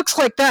 It looks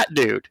like that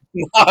dude.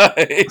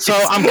 Nice. So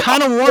I'm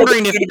kind of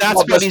wondering if that's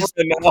what he's...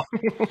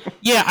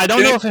 Yeah, I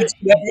don't know if it's...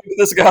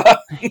 this guy.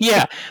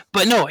 Yeah,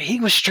 but no, he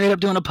was straight up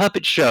doing a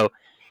puppet show.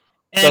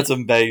 And That's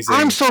amazing.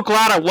 I'm so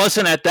glad I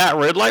wasn't at that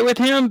red light with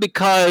him,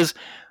 because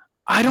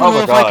I don't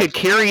know if I could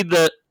carry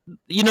the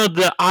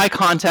eye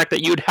contact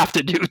that you'd have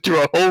to do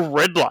through a whole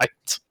red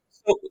light.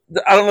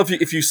 I don't know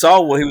if you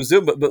saw what he was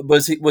doing, but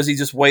was he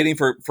just waiting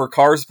for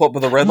cars to pull up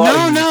with a red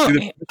light? No.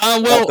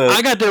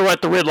 I got there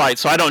at the red light,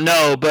 so I don't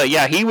know. But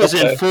yeah, he was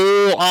in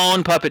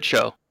full-on puppet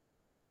show.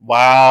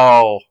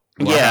 Wow.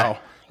 Yeah.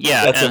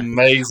 That's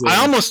amazing. I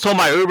almost told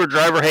my Uber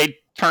driver, "Hey,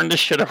 turn this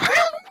shit around.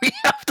 We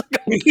have to go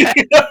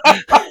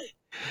back."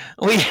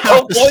 We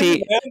have to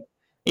see.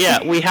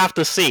 Yeah, we have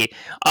to see.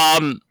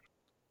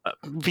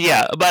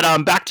 Yeah,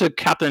 but back to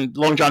Captain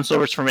Long John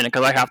Silver's for a minute,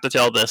 because I have to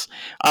tell this.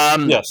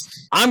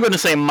 Yes. I'm going to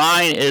say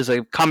mine is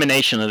a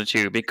combination of the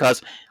two,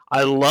 because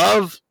I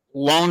love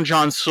Long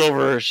John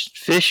Silver's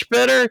fish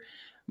better,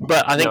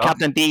 but I think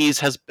Captain D's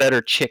has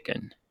better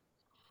chicken.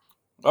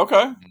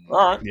 Okay.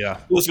 All right. Yeah.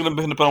 It's going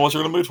to depend on what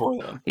you're going to mood for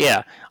then.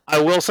 Yeah. I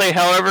will say,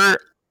 however,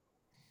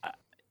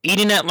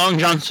 eating at Long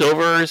John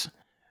Silver's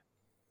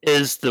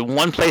is the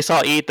one place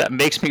I'll eat that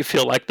makes me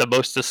feel like the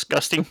most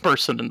disgusting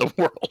person in the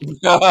world.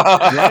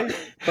 Right?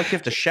 Like you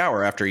have to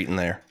shower after eating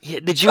there. Yeah,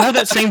 did you have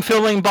that same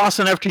feeling,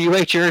 Boston, after you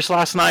ate yours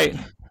last night?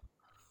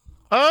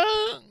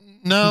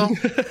 No.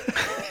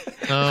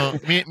 No.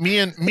 Me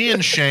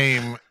and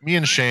Shame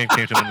came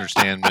to an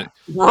understanding.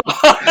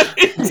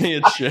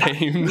 It's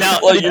shame.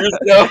 Now, Like years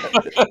ago.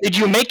 did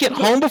you make it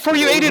home before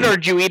you ate it, or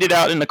did you eat it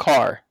out in the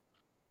car?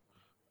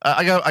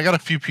 I got a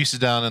few pieces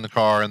down in the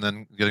car and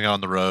then getting out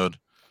on the road.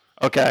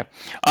 Okay.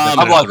 I'm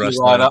finish like the rest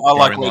you, of right? the I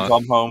like driving when I lot.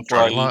 come home.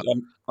 Driving lot.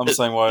 I'm the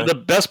same way. The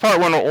best part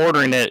when we're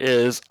ordering it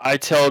is I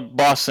tell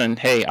Boston,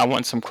 "Hey, I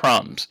want some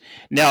crumbs."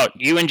 Now,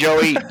 you and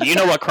Joey, do you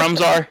know what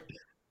crumbs are?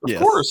 Of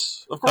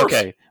course.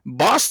 Okay.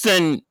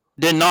 Boston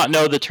did not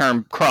know the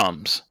term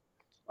crumbs.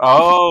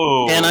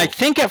 Oh. And I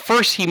think at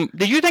first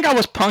did you think I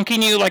was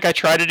punking you like I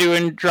try to do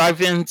in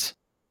drive-ins?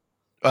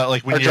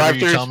 Like Or whenever you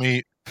drive-thrus? tell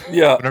me,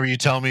 Yeah. whenever you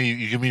tell me,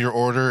 you give me your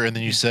order and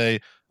then you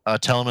say,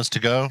 "Tell him it's to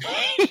go."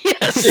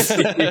 Yes.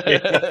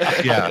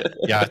 Yeah.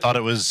 I thought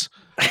it was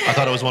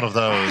one of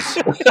those.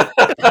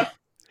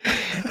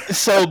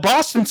 So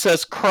Boston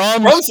says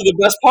crumbs. Crumbs are the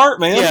best part,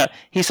 man. Yeah,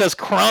 he says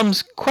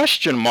crumbs ?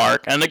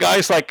 And the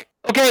guy's like,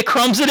 "Okay,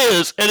 crumbs it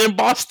is." And then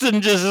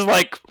Boston just is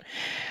like,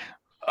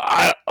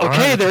 "Okay, All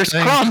right, there's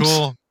thanks, crumbs."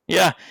 Cool.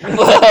 Yeah.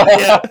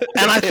 Yeah.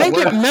 And I think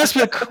it messed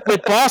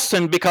with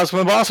Boston, because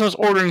when Boston was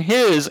ordering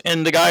his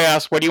and the guy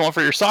asked, "What do you want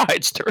for your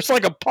sides?" there was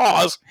like a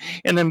pause,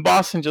 and then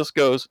Boston just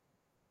goes,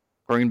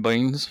 "Green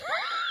beans."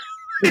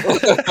 And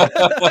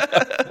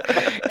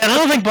I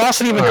don't think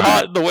Boston even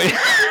caught the way.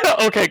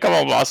 Okay, come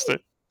on, Boston.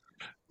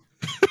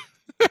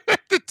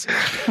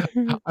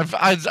 I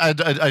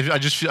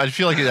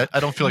feel like I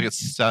don't feel like it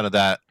sounded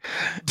that.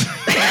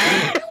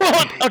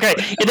 Well, okay,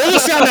 it doesn't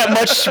sound that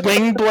much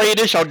swing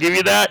blade-ish, I'll give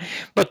you that.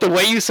 But the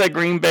way you said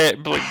green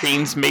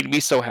beans made me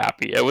so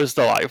happy. It was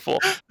delightful.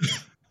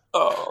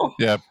 Oh.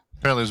 Yeah,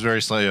 apparently it was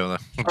very slow on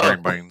the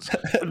green beans.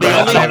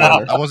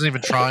 The I wasn't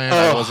even trying.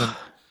 I wasn't.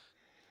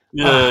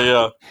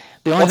 Yeah.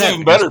 The only That's thing,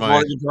 even better That's than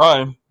what you're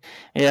trying.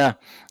 yeah,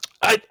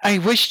 I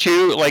wish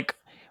too. Like,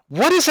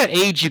 what is that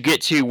age you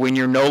get to when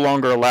you're no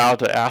longer allowed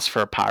to ask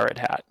for a pirate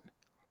hat?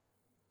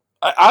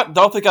 I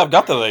don't think I've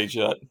got that age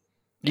yet.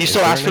 You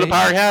still ask for the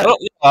pirate hat?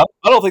 I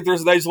don't think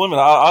there's an age limit.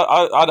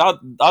 I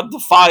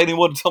defy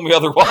anyone to tell me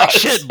otherwise.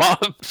 Shit,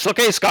 Bob. It's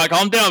okay, Scott.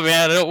 Calm down,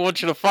 man. I don't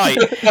want you to fight.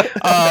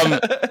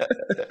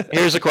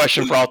 Here's a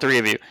question for all three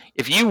of you.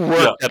 If you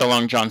worked at a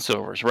Long John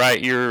Silver's,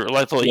 right?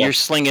 You're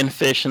slinging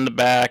fish in the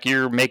back.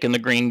 You're making the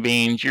green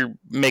beans. You're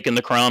making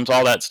the crumbs.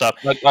 All that stuff.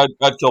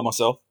 I'd kill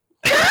myself.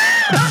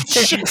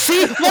 See,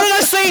 what did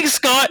I say,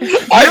 Scott?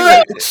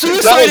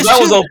 Suicide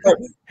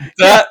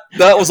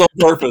that was on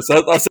purpose.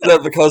 I said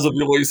that because of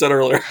what you said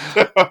earlier.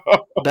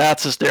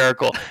 That's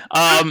hysterical.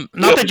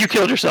 Not that you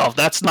killed yourself.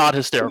 That's not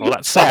hysterical.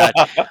 That's sad.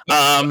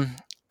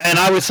 And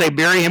I would say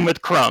bury him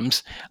with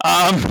crumbs.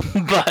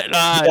 But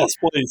yes,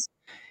 please.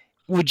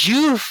 Would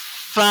you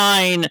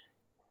find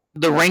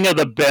the ring of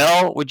the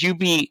bell? Would you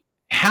be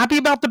happy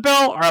about the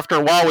bell, or after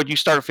a while would you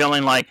start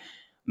feeling like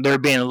they're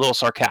being a little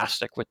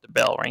sarcastic with the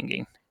bell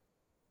ringing?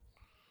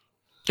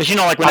 Because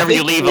like whenever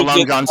you leave a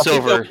Long John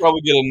Silver, I think they'll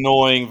probably get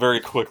annoying very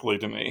quickly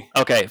to me.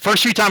 Okay,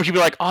 first few times you'd be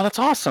like, "Oh, that's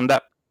awesome!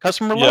 That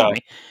customer loved me."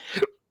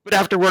 But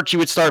afterwards, you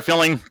would start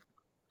feeling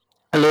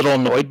a little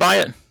annoyed by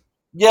it.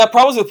 Yeah,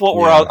 probably to the point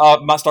where I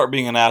might start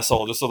being an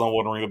asshole just so they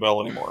wouldn't ring the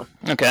bell anymore.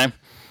 Okay.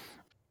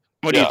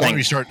 What do you think?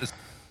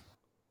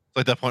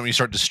 Like that point when you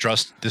start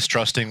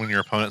distrusting when your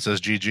opponent says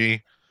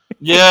GG.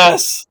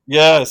 Yes,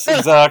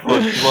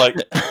 exactly. Like,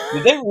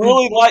 did they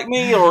really like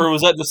me, or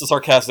was that just a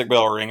sarcastic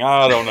bell ring?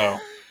 I don't know.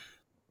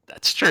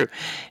 That's true.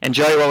 And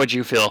Joey, what would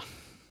you feel?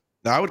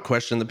 I would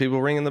question the people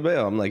ringing the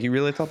bell. I'm like, you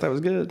really thought that was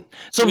good?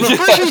 So the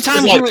first few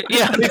times you would, me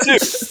too.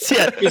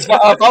 If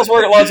I was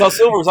working at Long John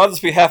Silver's, I'd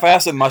just be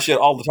half-assing my shit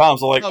all the time.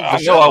 So I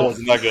know I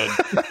wasn't that good.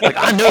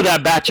 I know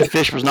that batch of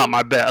fish was not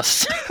my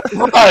best.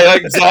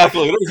 Right,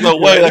 exactly. There's no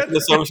way that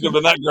the service could have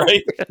been that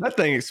great. That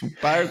thing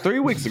expired 3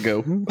 weeks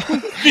ago.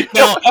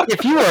 Now,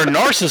 if you were a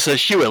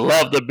narcissist, you would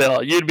love the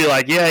bell. You'd be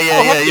like,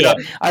 yeah.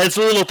 It's a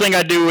little thing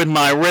I do with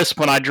my wrist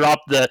when I drop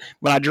the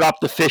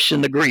fish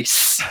in the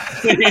grease.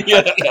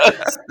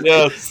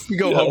 Yes. You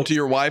go home to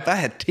your wife. I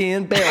had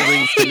 10 bell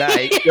rings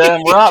tonight.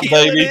 Damn right,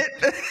 baby.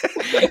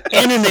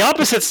 And in the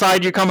opposite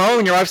side, you come home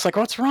and your wife's like,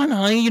 "What's wrong,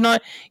 honey? You're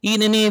not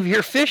eating any of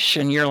your fish."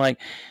 And you're like,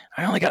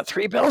 "I only got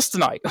 3 bells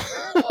tonight."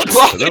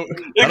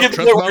 It gets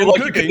to where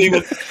you couldn't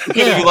even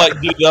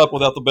dig up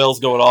without the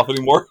bells going off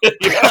anymore.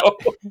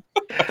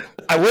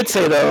 I would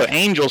say though,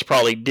 angels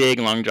probably dig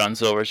Long John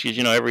Silver's because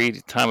every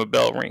time a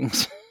bell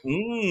rings.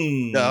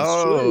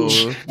 Oh,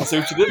 I see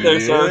what you did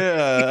there, sir.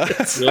 Yeah.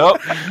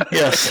 Yep.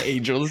 Yes.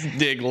 Angels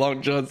dig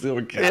Long John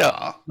Silver.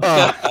 Yeah.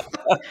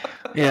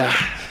 Yeah.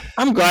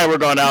 I'm glad we're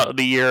going out of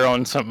the year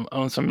on some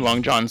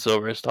Long John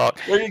Silver's talk.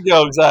 There you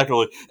go,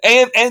 exactly.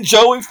 And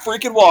Joey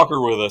freaking Walker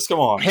with us.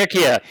 Come on. Heck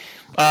yeah.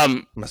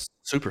 I'm a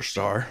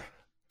superstar.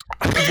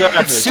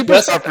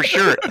 Superstar for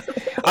sure.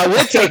 I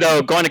would say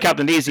though, going to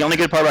Captain D's, the only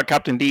good part about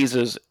Captain D's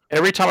is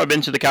every time I've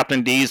been to the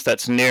Captain D's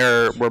that's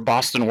near where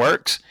Boston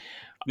works.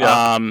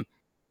 Yeah.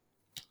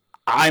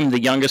 I'm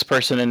the youngest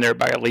person in there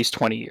by at least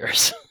 20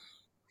 years.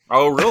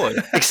 Oh, really?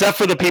 Except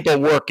for the people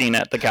working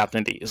at the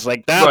Captain D's.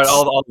 Like that's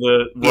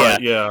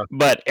yeah.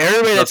 But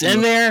everybody that's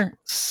in there,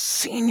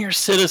 senior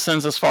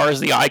citizens as far as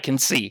the eye can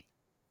see.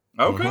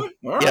 Okay. All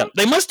right. Yeah.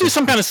 They must do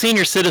some kind of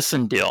senior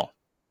citizen deal.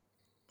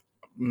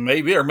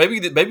 Maybe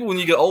when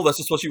you get old, that's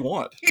just what you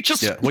want.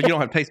 Well, you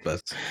don't have taste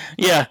buds.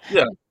 Yeah.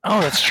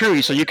 Oh, that's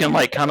true. So you can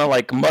kind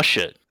of mush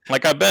it.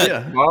 Like I bet.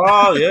 Yeah.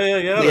 Oh, yeah. There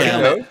you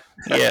go.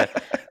 Yeah.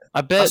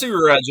 I bet. I see where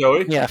you're at,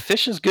 Joey. Yeah,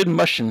 fish is good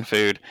mushing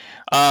food.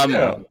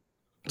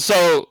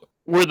 So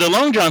where the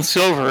Long John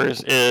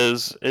Silver's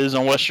is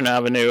on Western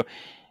Avenue,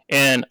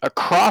 and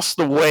across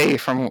the way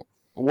from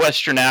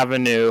Western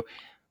Avenue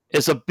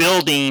is a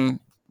building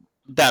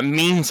that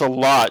means a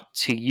lot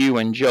to you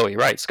and Joey,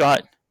 right,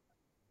 Scott?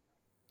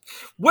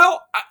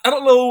 Well, I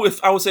don't know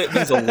if I would say it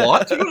means a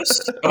lot to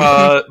us,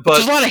 but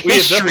there's a lot of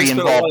history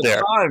involved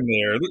there. Time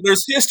there.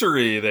 There's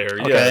history there,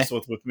 yes,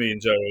 with me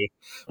and Joey.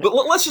 But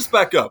let's just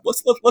back up.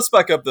 Let's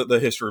back up the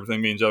history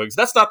between me and Joey, because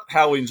that's not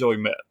how we and Joey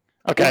met.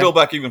 Okay. We'll go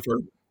back even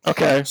further.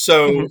 Okay.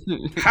 So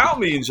how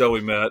me and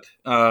Joey met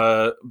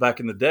back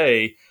in the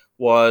day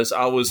was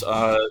I was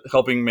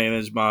helping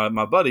manage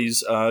my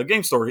buddy's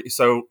game store.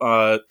 So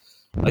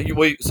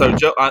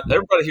Joe,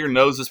 everybody here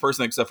knows this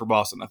person except for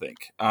Boston, I think.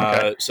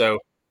 Okay. So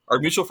our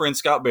mutual friend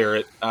Scott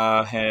Barrett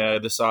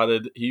had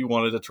decided he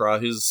wanted to try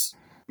his,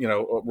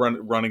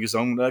 running his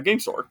own game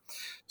store.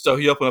 So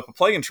he opened up a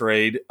play and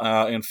trade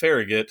in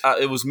Farragut.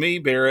 It was me,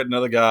 Barrett,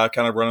 another guy,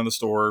 kind of running the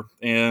store,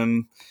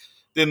 and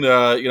then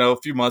a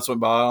few months went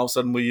by. All of a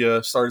sudden,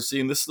 we started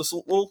seeing this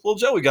little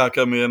Joey guy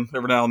come in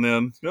every now and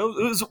then.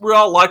 We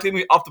all liked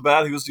him off the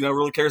bat. He was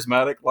really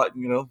charismatic,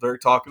 very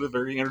talkative,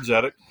 very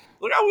energetic.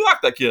 We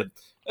liked that kid,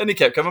 and he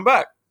kept coming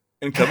back.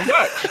 And coming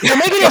back. Well,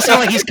 maybe it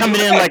sound like he's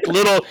coming in like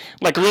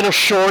little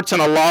shorts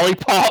and a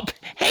lollipop.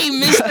 Hey,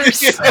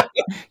 mister.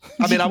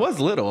 I mean, I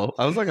was little.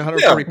 I was like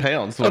 140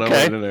 pounds when I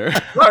went in there.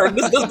 Right.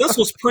 This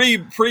was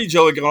pre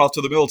Joey going off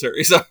to the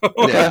military. So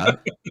yeah.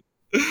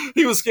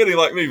 He was skinny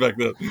like me back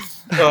then.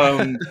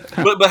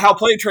 But how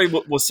Play and Trade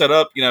was set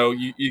up,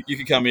 you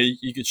could come in,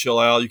 you could chill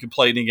out, you could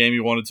play any game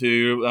you wanted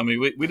to. I mean,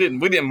 we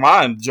didn't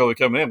mind Joey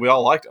coming in. We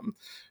all liked him.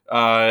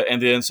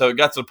 And then so it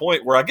got to the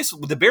point where I guess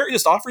did Barrett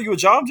just offer you a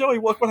job, Joey?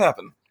 What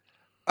happened?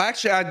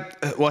 Actually,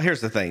 well, here's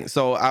the thing.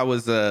 So I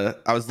was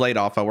laid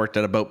off. I worked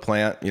at a boat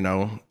plant.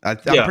 I'm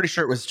pretty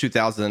sure it was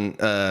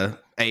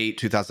 2008,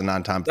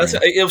 2009 time.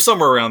 It was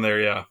somewhere around there.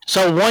 Yeah.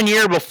 So 1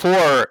 year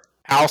before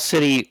Owl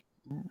City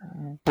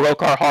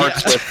broke our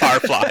hearts with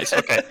Fireflies.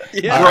 Okay.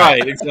 Yeah.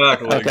 Right.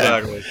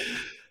 Exactly.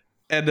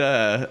 And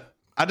I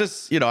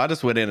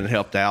just went in and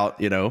helped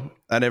out.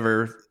 I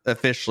never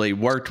officially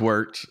worked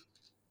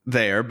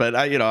there, but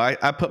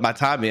I put my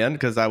time in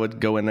because I would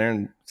go in there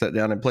and sit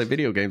down and play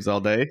video games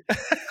all day.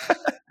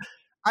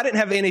 I didn't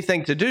have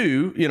anything to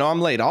do. I'm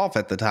laid off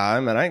at the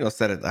time, and I ain't gonna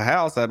sit at the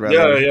house. I'd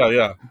rather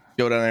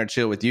go down there and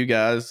chill with you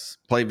guys,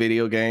 play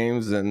video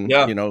games, and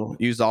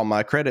use all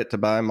my credit to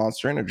buy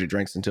Monster Energy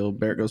drinks until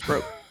Barrett goes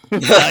broke.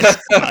 Nice.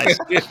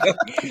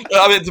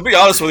 I mean, to be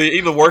honest with you,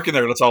 even working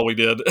there, that's all we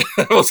did.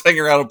 was hang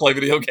around and play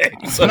video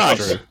games. So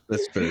Nice.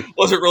 That's true.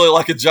 wasn't really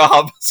like a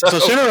job. So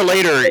sooner or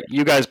later,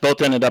 you guys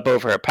both ended up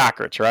over at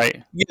Packard's,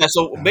 right? Yeah,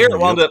 so Barrett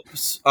wound up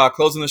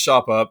closing the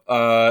shop up,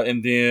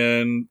 and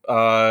then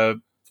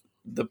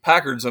the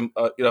Packards,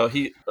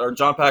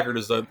 John Packard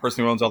is the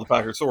person who owns all the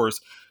Packard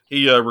stores.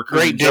 He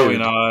recruited Joey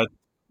and I.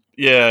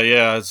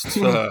 Yeah.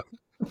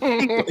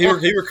 He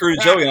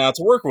recruited Joey and I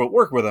to work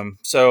with him.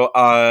 So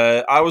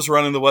I was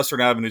running the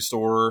Western Avenue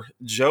store.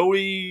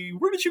 Joey,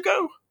 where did you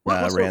go?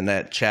 I ran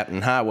that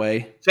Chapman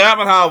Highway.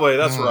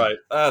 That's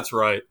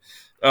right.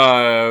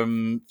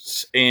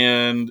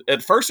 And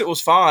at first it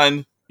was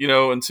fine,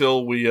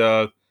 until we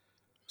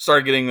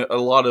started getting a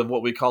lot of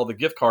what we call the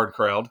gift card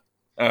crowd,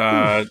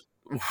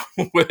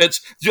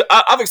 which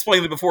I've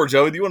explained it before.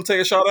 Joey, do you want to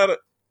take a shot at it?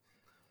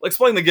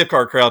 Explain the gift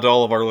card crowd to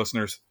all of our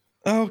listeners.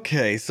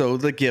 Okay, so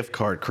the gift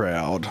card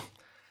crowd.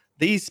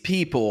 These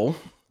people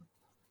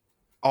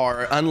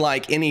are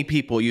unlike any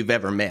people you've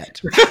ever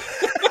met.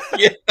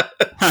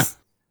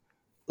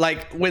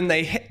 Like when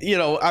they,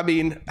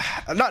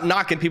 I'm not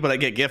knocking people that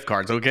get gift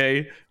cards,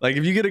 okay? Like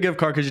if you get a gift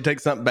card because you take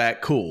something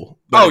back, cool.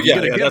 But if you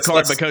get a gift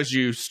card because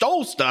you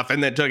stole stuff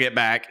and then took it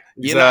back,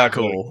 you're not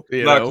cool.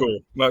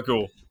 Not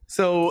cool.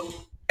 So,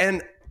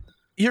 and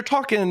you're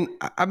talking,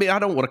 I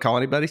don't want to call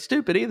anybody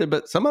stupid either,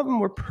 but some of them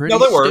were pretty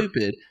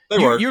stupid.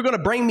 You're going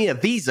to bring me a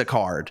Visa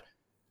card,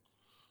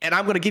 and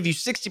I'm going to give you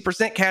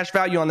 60% cash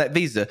value on that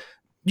Visa.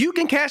 You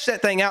can cash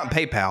that thing out in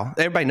PayPal.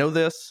 Everybody know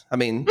this?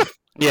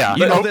 Yeah.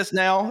 You know this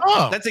now?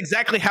 Oh. That's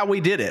exactly how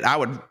we did it. I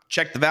would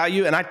check the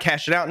value, and I'd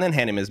cash it out and then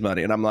hand him his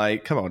money. And I'm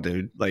like, come on,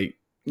 dude.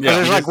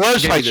 There's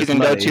websites you can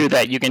go to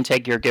that you can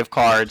take your gift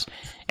cards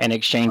and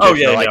exchange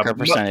it for a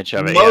percentage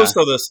of it. Most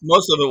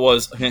of it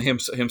was him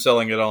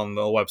selling it on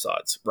the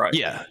websites, right?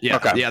 Yeah.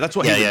 Okay. Yeah, that's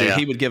what he would do.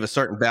 He would give a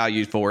certain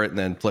value for it and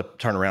then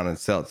turn around and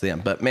sell it to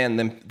them. But man,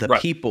 the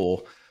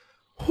people,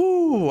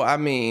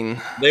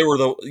 they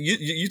were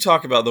you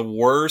talk about the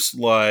worst,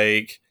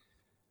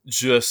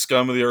 just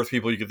scum of the earth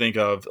people you could think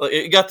of.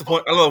 It got to the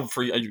point. I don't know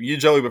for you,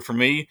 Joey, but for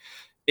me,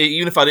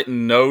 even if I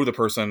didn't know the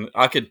person,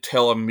 I could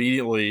tell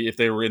immediately if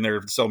they were in there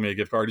to sell me a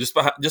gift card just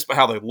by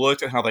how they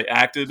looked and how they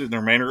acted and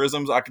their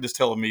mannerisms. I could just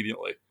tell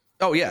immediately.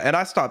 Oh yeah, and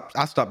I stopped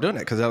doing it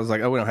because I was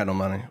like, we don't have no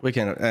money. We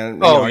can't.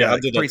 And I got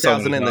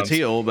 3,000 in the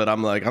till, but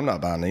I'm like, I'm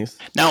not buying these.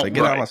 Now,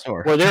 get out of my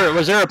store.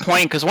 Was there a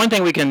point? Because one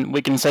thing we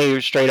can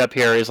say straight up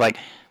here is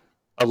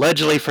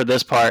allegedly for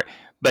this part,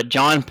 but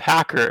John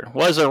Packard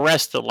was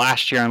arrested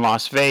last year in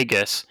Las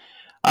Vegas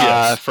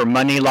for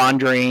money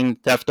laundering,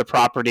 theft of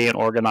property, and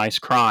organized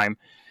crime.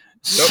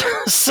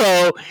 Yep.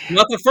 So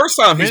not the first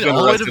time he's been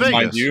arrested,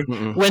 mind you.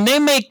 When they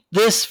make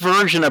this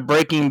version of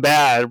Breaking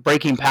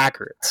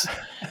Packards,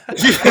 who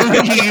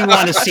do you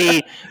want to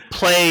see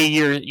play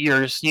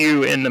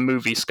you in the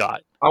movie,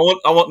 Scott? I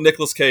want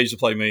Nicolas Cage to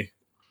play me.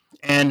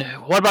 And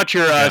what about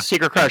your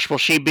secret crush? Will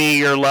she be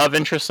your love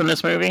interest in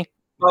this movie?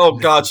 Oh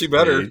God, she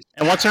better.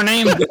 And what's her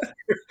name?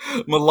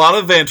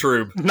 Milana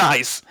Vantrube.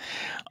 Nice.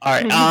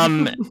 All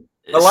right.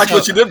 I like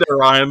what you did there,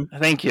 Ryan.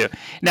 Thank you.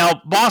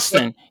 Now,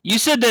 Boston, you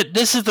said that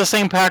this is the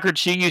same Packard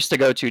you used to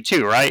go to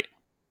too, right?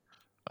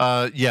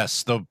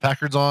 Yes, the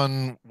Packard's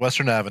on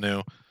Western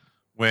Avenue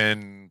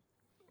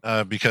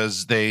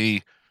because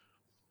they...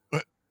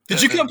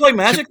 Did you come play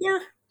Magic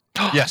there?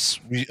 Yes.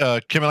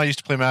 Kim and I used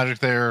to play Magic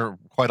there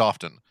quite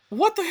often.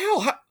 What the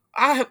hell?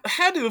 I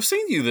had to have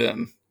seen you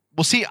then.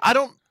 Well, see, I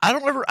don't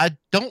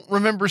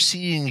remember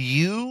seeing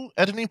you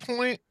at any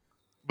point,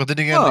 but then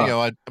again,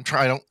 I'm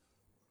trying.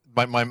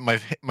 My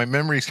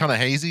memory is kind of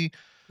hazy.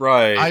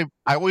 Right.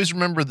 I always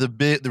remember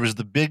there was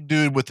the big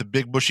dude with the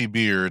big bushy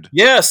beard.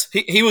 Yes,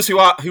 he's pretty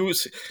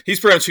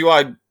much who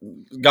I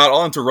got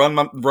on to run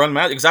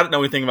Magic because I didn't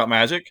know anything about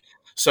Magic.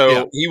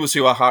 So he was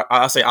who I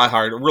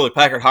hired. Really,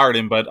 Packard hired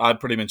him, but I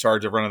put him in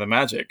charge of running the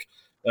Magic.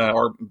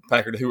 Or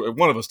Packard, who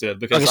one of us did.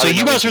 Because so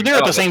you guys were there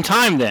at the same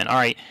time then. All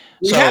right.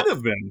 We had to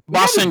have been.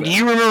 Boston, do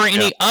you remember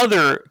any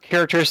other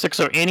characteristics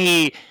of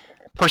any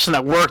person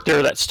that worked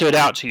there that stood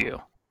out to you?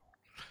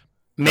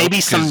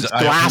 Maybe some 'Cause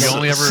glasses. we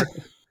only ever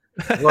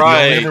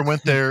Right.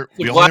 went there.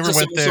 The We only ever glasses,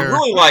 went some there.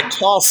 really like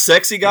tall,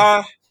 sexy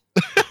guy.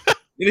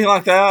 Anything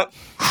like that?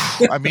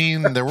 I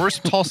mean, there were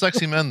some tall,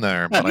 sexy men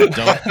there, but I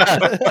don't.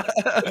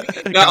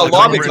 Now, a I lot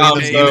don't of remember times,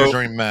 anything either though,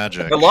 during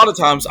Magic. a lot of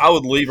times I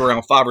would leave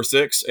around 5 or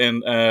 6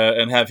 and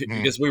have Mhm.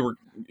 because we were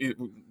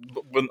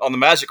when, on the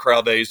Magic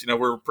crowd days. You know,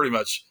 we were pretty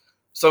much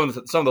some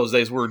of those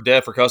days we were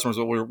dead for customers,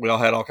 but we all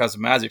had all kinds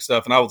of Magic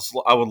stuff, and I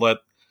would let.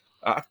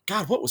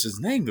 God, what was his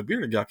name? The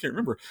bearded guy, I can't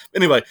remember.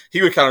 Anyway,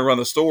 he would kind of run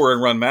the store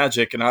and run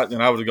Magic, and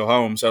I would go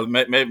home. So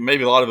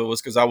maybe a lot of it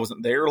was because I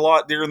wasn't there a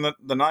lot during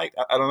the night.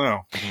 I don't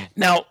know.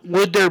 Now,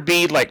 would there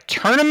be like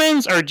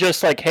tournaments or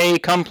just like, hey,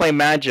 come play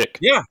Magic?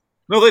 Yeah,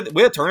 no,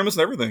 we had tournaments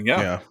and everything.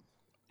 Yeah.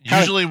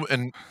 Usually,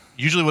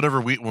 whenever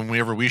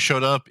we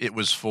showed up, it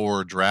was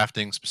for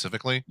drafting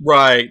specifically.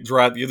 Right.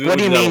 Draft. What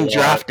do you mean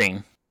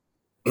drafting?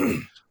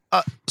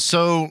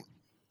 So,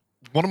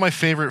 one of my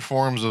favorite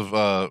forms of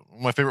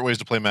my favorite ways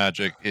to play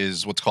Magic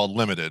is what's called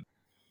limited,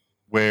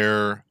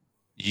 where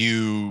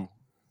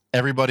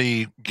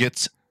everybody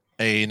gets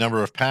a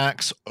number of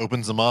packs,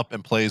 opens them up,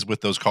 and plays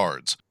with those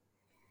cards.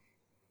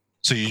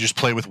 So you just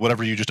play with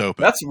whatever you just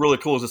opened. That's really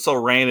cool. It's so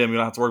random. You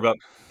don't have to worry about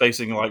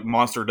facing like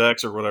monster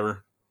decks or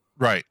whatever.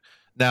 Right.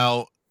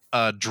 Now,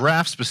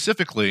 draft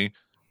specifically,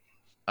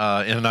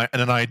 in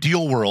an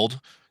ideal world,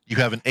 you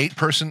have an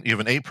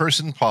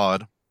 8-person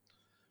pod.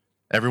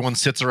 Everyone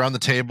sits around the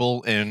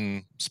table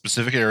in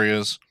specific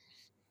areas,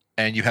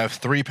 and you have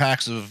 3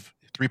 packs of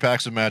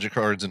Magic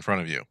cards in front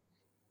of you.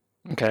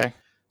 Okay.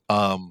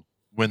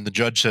 When the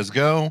judge says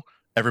go,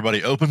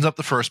 everybody opens up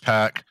the first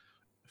pack,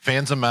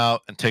 fans them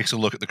out, and takes a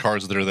look at the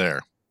cards that are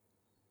there.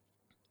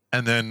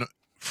 And then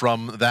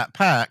from that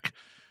pack,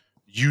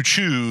 you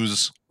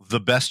choose the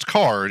best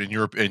card in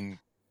your opinion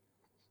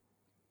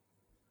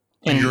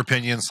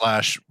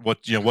 /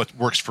 what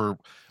works for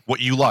what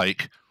you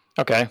like.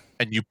 Okay.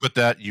 And you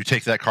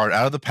take that card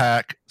out of the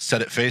pack,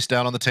 set it face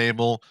down on the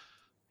table,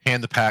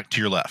 hand the pack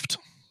to your left.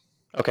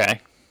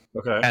 Okay.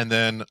 And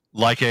then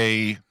like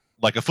a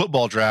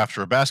football draft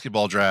or a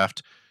basketball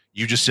draft,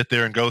 you just sit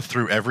there and go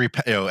through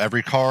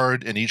every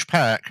card in each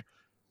pack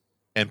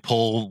and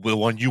pull the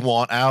one you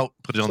want out,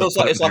 put it on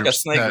So it's like a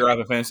snake pack.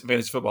 draft of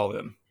fantasy football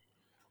then.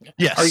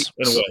 Yes.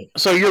 In a way.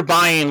 So you're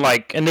buying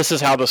and this is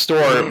how the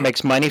store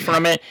makes money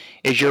from it,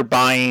 is you're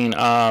buying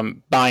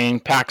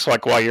packs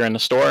like while you're in the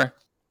store?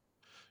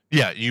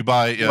 Yeah, you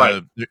buy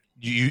Right.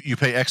 you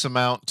pay X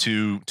amount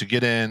to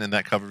get in, and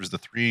that covers the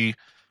 3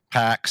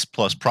 packs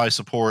plus prize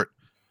support,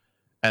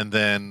 and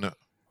then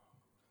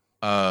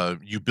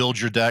you build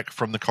your deck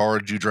from the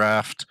cards you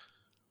draft,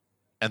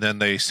 and then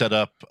they set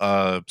up.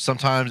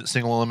 Sometimes it's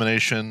single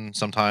elimination,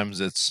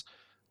 sometimes it's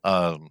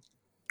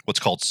what's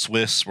called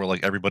Swiss, where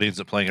like everybody ends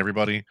up playing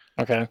everybody.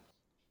 Okay.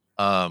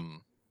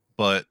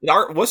 But In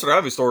our Western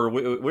Avenue store,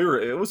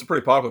 it was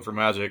pretty popular for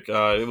Magic.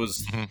 It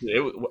was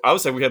I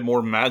would say we had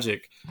more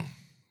Magic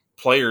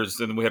players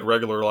than we had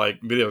regular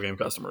like video game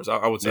customers.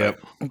 I would say.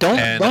 Yep.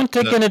 Don't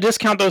take into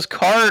discount those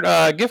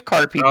gift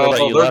card people that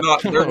you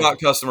left. They're not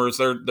customers.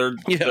 They're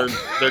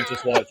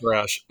just white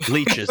trash.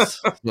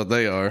 Leeches. That's what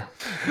they are.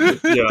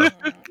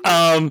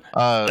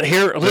 Yeah.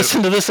 Here,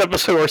 listen to this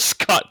episode where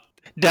Scott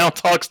down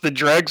talks the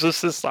dregs of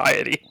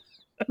society.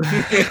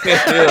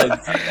 Yeah.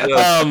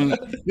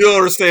 You'll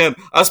understand.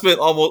 I spent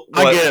almost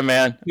I get it,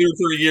 man. 2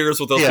 or 3 years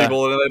with those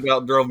people, and they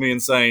about drove me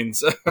insane.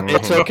 So.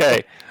 It's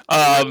okay.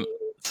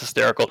 It's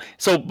hysterical.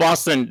 So,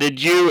 Boston, did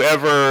you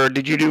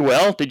do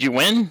well? Did you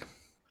win?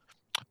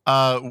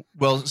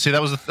 Well, see,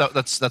 that's one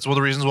of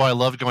the reasons why I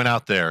loved going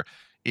out there.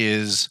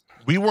 Is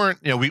we weren't,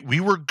 we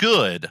were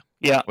good.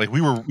 Yeah. Like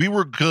we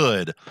were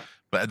good,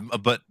 but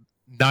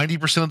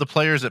 90% of the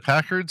players at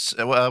Packard's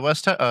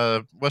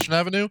Western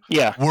Avenue,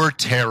 were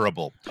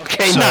terrible.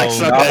 Okay, so,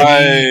 nice.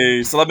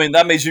 Okay. So I mean,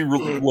 that made you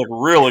look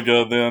really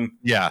good then.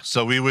 Yeah.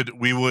 So we would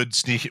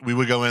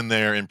go in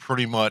there and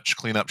pretty much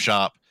clean up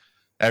shop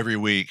every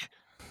week,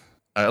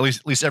 at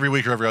least every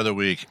week or every other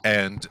week.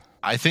 And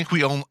I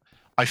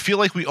feel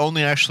like we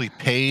only actually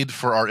paid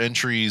for our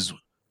entries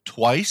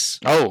twice.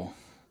 Oh.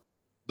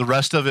 The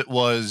rest of it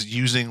was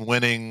using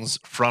winnings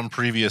from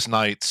previous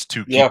nights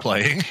to keep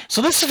playing.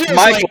 So this feels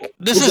Michael, like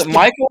this is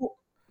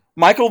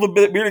Michael, the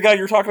bearded guy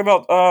you're talking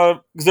about.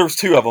 Because there was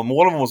 2 of them.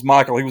 One of them was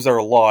Michael. He was there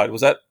a lot. Was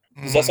that?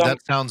 Does that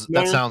sound?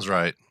 That sounds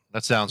right.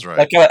 That sounds right.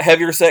 That kind of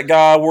heavier set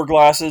guy, wore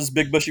glasses,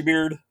 big bushy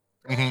beard.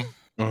 Mm-hmm.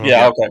 Uh-huh.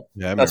 Yeah. Okay.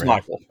 Yeah, That's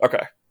Michael.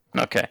 Okay.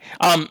 Okay.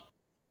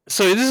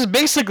 So this is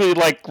basically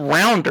like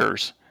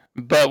Rounders,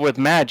 but with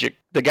Magic,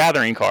 the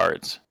Gathering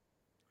cards,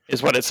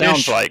 is what it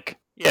sounds like.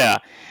 Yeah.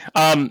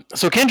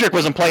 So Kendrick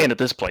wasn't playing at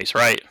this place,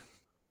 right?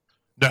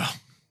 No.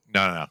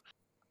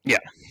 Yeah.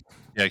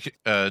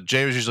 Yeah.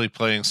 Jay was usually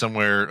playing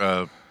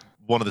somewhere,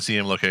 one of the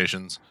CM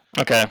locations.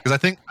 Okay. Because I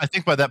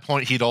think by that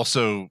point he'd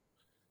also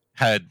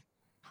had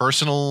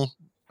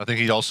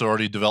he'd also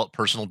already developed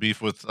personal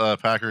beef with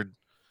Packard.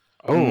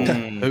 Oh,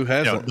 who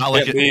hasn't? Not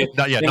like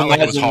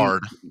it was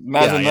hard.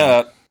 Imagine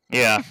that.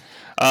 Yeah.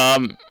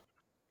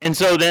 And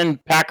so then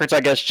Packard's,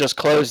 I guess, just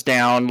closed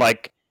down.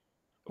 Like,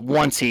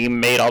 once he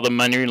made all the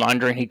money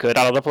laundering he could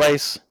out of the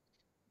place.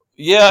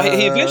 Yeah,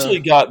 he eventually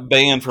got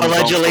banned from his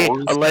own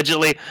stores.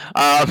 Allegedly.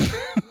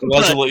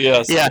 Allegedly,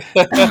 yes. Yeah.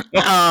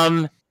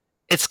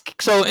 It's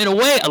so in a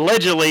way,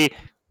 allegedly,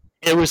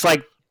 it was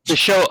like the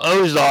show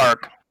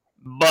Ozark,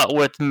 but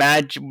with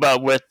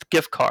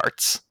gift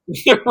cards.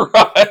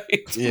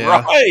 Right.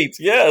 Yeah. Right.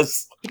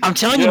 Yes. I'm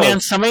telling you, man,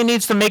 somebody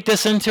needs to make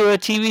this into a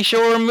TV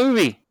show or a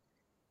movie.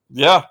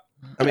 Yeah.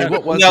 I mean,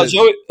 what was Now, it?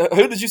 Joey,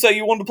 who did you say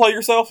you wanted to play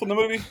yourself in the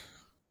movie?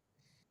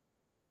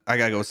 I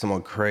gotta go with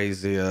someone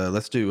crazy.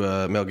 Let's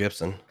do Mel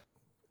Gibson.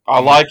 I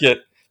like it.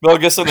 Mel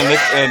Gibson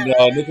and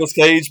Nicolas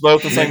Cage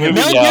both the same movie.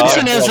 Mel Yeah,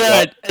 Gibson I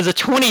like as a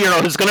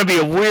 20-year-old is going to be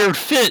a weird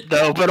fit,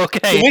 though. But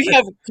okay, Can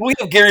we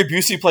have Gary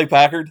Busey play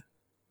Packard?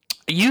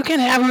 you can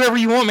have whoever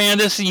you want, man.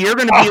 You're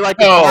going to be like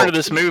a part of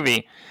this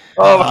movie.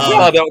 Oh my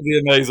god, that would be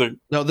amazing.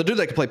 No, the dude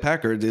that can play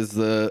Packard is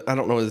I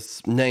don't know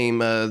his name,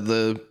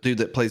 the dude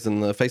that plays in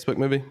the Facebook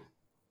movie.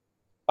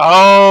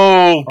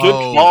 Oh, good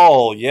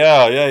call.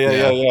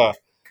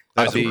 Yeah.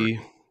 That'd be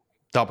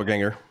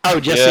Doppelganger. Oh,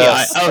 Jesse.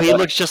 Yes. He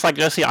looks just like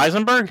Jesse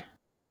Eisenberg.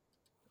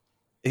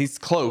 He's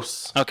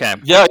close. Okay.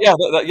 Yeah,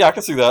 I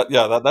can see that.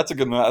 Yeah, that's a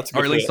good one. That's a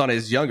good Or at least fit. on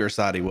his younger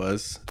side he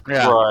was.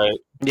 Yeah. Right.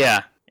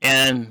 Yeah.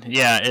 And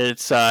yeah,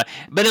 it's but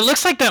it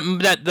looks like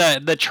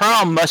that the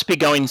trial must be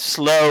going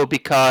slow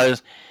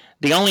because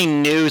the only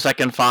news I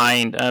can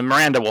find,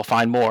 Miranda will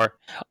find more,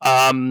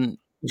 Right.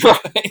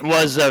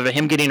 was of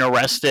him getting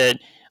arrested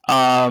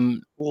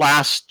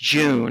last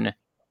June,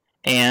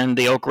 and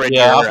the Oak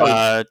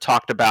Ridger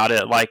talked about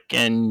it like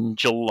in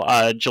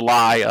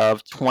July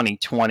of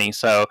 2020.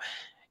 So,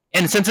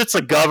 and since it's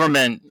a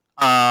government,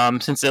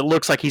 since it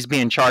looks like he's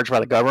being charged by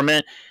the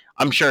government,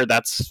 I'm sure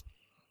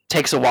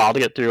takes a while to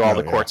get through all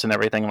the courts and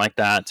everything like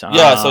that.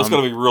 Yeah, so it's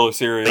going to be really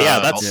serious. Yeah,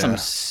 that's some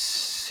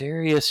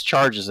serious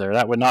charges there.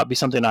 That would not be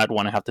something I'd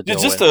want to have to deal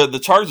just with. the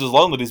charges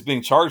alone that he's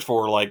being charged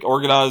for, like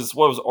organized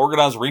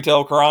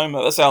retail crime.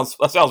 That sounds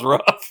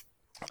rough.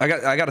 I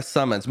got a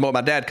summons.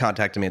 My dad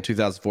contacted me in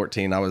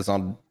 2014. I was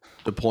on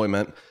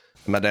deployment.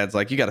 And my dad's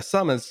like, "You got a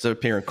summons to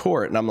appear in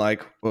court," and I'm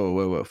like,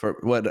 "Whoa! For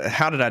what?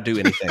 How did I do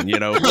anything? You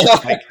know,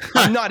 like,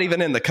 I'm not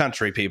even in the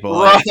country, people."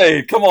 Right?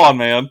 Like, Come on,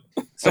 man.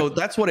 so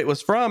that's what it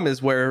was from.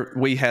 Is where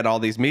we had all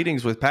these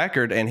meetings with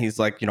Packard, and he's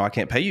like, "I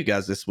can't pay you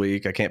guys this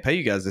week. I can't pay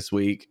you guys this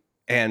week."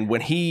 And when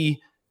he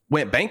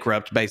went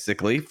bankrupt,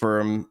 basically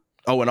from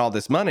owing all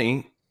this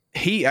money,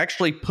 he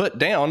actually put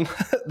down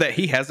that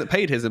he hasn't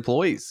paid his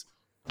employees.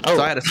 Oh.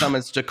 So I had a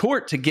summons to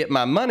court to get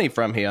my money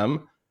from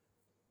him.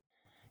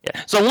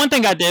 Yeah. So one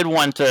thing I did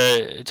want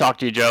to talk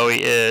to you,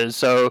 Joey, is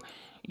so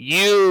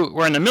you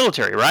were in the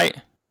military, right?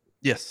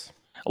 Yes.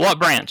 What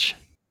branch?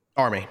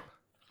 Army.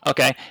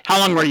 Okay. How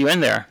long were you in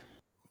there?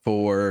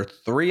 For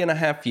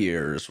 3.5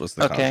 years was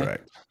the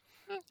contract.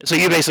 So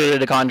you basically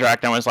did a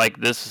contract and was like,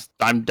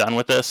 I'm done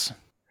with this?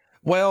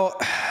 Well,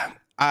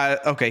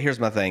 here's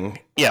my thing.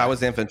 Yeah. I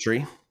was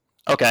infantry.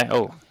 Okay.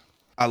 Oh.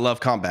 I love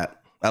combat.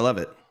 I love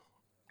it.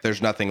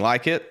 There's nothing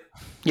like it.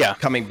 Yeah.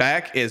 Coming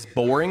back is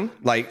boring.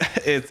 Like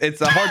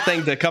it's a hard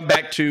thing to come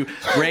back to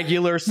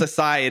regular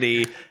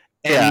society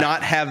and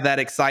not have that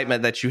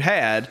excitement that you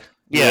had.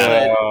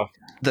 Yeah. But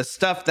the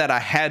stuff that I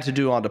had to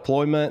do on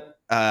deployment,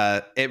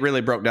 it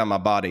really broke down my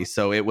body.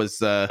 So it was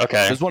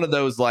it was one of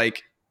those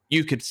like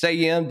you could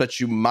stay in, but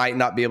you might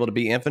not be able to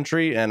be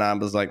infantry. And I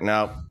was like,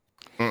 no.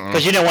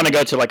 Because you didn't want to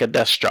go to like a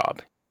desk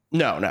job.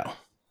 No.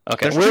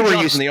 Okay. There's Where two were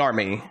you jobs in the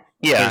Army?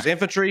 Yeah. There's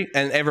infantry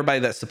and everybody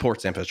that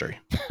supports infantry.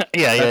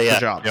 Yeah. The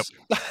jobs.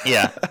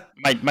 Yeah.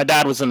 My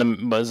dad was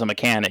a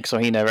mechanic, so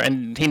he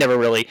never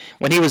really,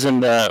 when he was in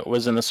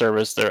the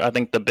service there, I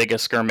think the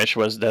biggest skirmish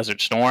was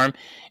Desert Storm,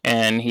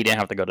 and he didn't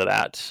have to go to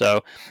that.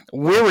 So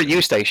where were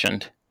you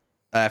stationed?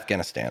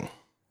 Afghanistan.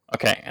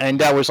 Okay. And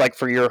that was like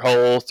for your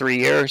whole 3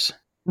 years?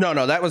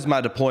 No, that was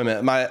my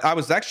deployment. I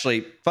was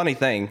actually, funny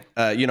thing,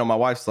 my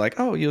wife's like,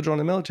 "Oh, you'll join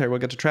the military, we'll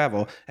get to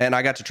travel." And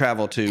I got to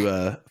travel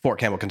to Fort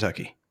Campbell,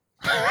 Kentucky.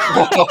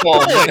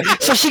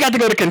 So she got to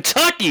go to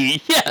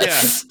Kentucky.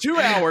 Yes. Yeah, 2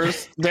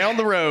 hours down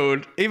the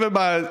road. Even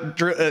my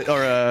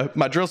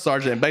drill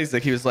sergeant in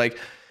basic, he was like,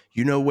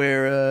 "You know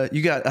where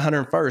you got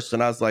 101st?"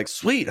 And I was like,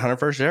 "Sweet,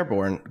 101st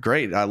Airborne,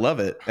 great, I love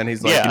it." And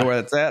he's like, "You know where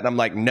that's at?" And I'm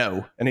like,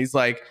 "No." And he's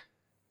like,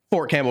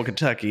 "Fort Campbell,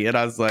 Kentucky." And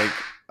I was like,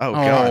 "Oh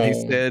God." He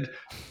said,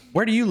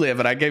 "Where do you live?"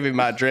 And I gave him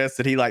my address,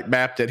 and he like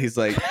mapped it. He's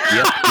like,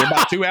 "Yep, you're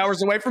about 2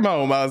 hours away from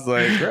home." I was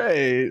like,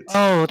 "Great."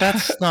 Oh, that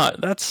sucks.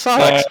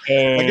 I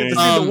get to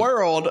see the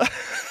world.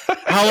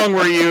 How long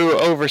were you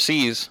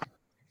overseas?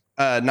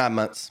 9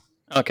 months.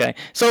 Okay.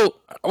 So,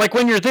 like,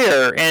 when you're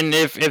there, and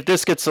if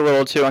this gets a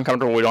little too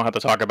uncomfortable, we don't have to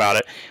talk about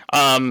it.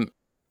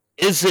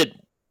 Is it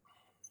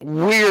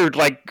weird,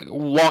 like,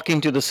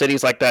 walking through the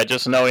cities like that,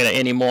 just knowing at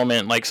any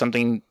moment, like,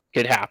 something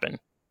could happen?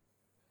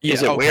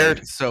 Is it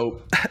weird?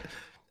 So,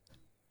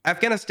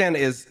 Afghanistan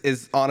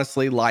is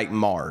honestly like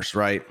Mars,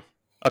 right?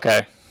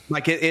 Okay.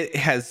 Like,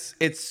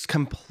 it's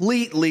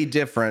completely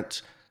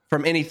different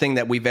from anything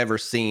that we've ever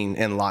seen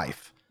in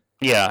life.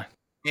 Yeah.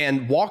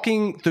 And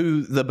walking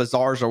through the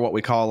bazaars, or what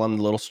we call them,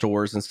 the little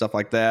stores and stuff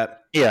like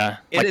that. Yeah,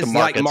 It is the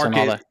like markets and all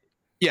market. that.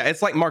 Yeah,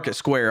 it's like Market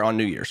Square on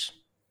New Year's.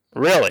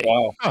 Really?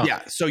 Wow. Huh.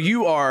 Yeah, so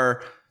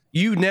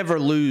you never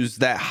lose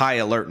that high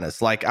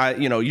alertness. Like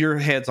your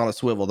head's on a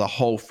swivel the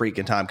whole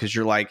freaking time because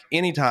you're like,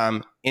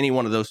 anytime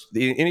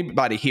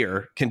anybody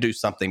here can do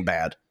something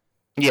bad.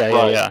 Yeah,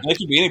 Right. yeah. And it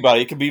could be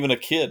anybody. It could be even a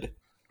kid.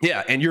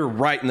 Yeah, and you're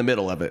right in the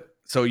middle of it.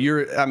 So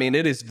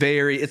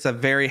it's a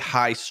very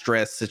high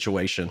stress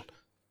situation.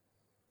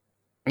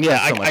 Yeah,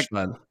 It's so much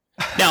fun.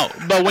 now,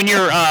 but when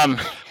you're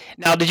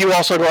now, did you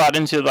also go out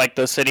into like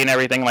the city and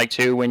everything like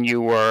too when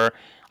you were,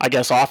 I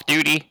guess, off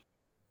duty?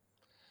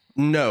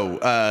 No.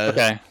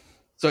 Okay.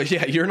 So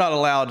yeah, you're not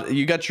allowed.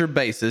 You got your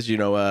bases.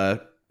 I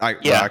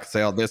can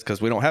say all this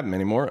because we don't have them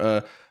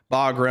anymore.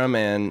 Bagram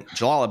and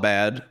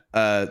Jalalabad.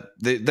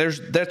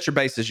 That's your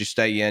bases you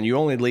stay in. You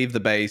only leave the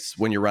base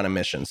when you're running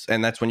missions,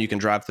 and that's when you can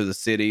drive through the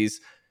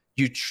cities.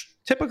 You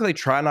typically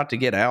try not to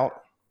get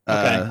out.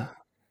 Okay.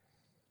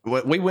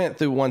 We went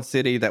through one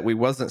city that we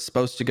wasn't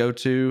supposed to go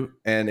to,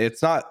 and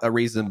it's not a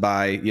reason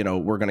by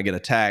we're going to get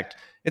attacked.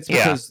 It's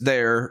because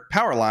their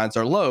power lines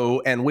are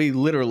low, and we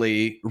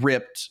literally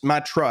ripped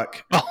my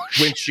truck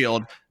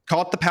windshield,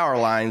 caught the power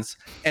lines,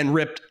 and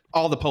ripped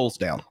all the poles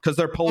down because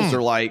their poles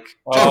are like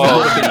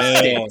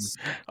Man.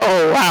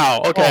 Oh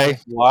wow. Okay.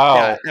 Wow.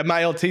 Yeah, and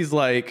my LT's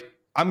like,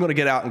 I'm going to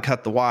get out and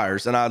cut the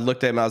wires. And I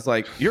looked at him, I was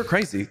like, you're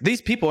crazy. These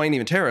people ain't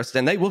even terrorists,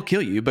 and they will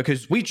kill you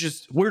because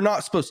we're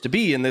not supposed to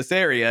be in this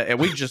area, and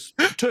we just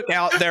took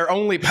out their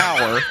only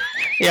power.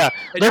 Yeah,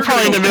 And they're you're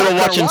probably in the gonna middle of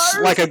cut watching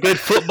their wires? like a good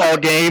football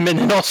game, and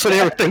then all of a sudden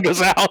everything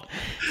goes out.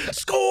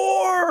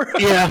 Score!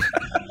 Yeah.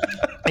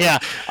 Yeah.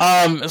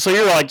 So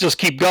you're like, just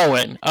keep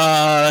going.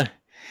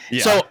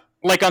 So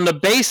like on the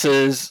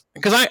bases,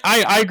 because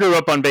I grew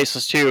up on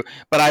bases too,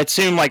 but I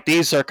assume like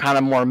these are kind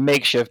of more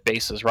makeshift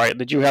bases, right?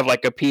 Did you have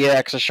like a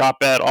PX, a shop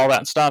bed, all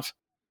that stuff?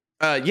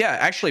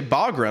 Actually,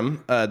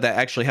 Bagram, that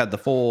actually had the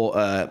full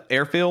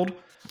airfield.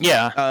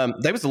 Yeah.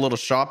 There was a little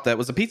shop that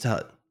was a Pizza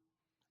Hut.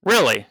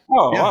 Really?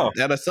 Oh, Yeah, wow.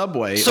 at a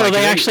Subway. So Like,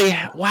 they actually,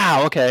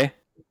 wow. Okay.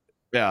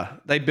 Yeah,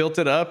 they built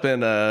it up,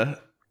 and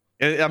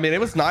it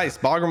was nice.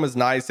 Bagram was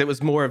nice. It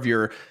was more of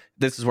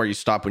this is where you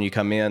stop when you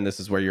come in. This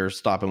is where you're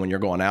stopping when you're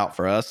going out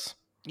for us.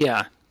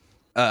 Yeah.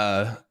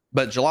 But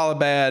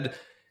Jalalabad,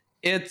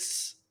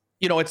 it's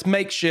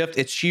makeshift.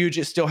 It's huge.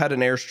 It still had an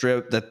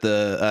airstrip that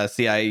the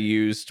CIA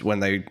used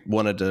when they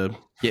wanted to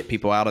get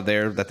people out of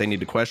there that they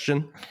need to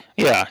question.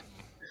 Yeah.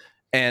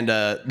 And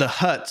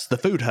the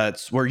food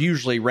huts were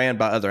usually ran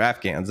by other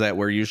Afghans that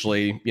were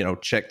usually,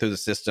 checked through the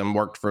system,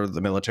 worked for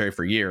the military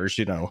for years,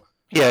 Yeah.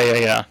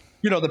 Yeah.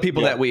 the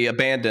people that we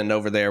abandoned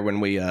over there when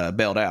we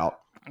bailed out.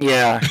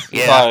 Yeah.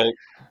 Yeah.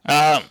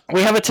 Right.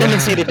 We have a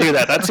tendency to do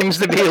that. That seems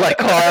to be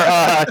like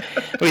our.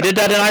 We did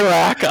that in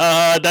Iraq.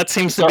 That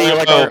seems to be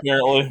like our.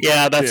 Apparently.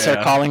 Yeah, that's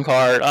our calling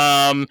card.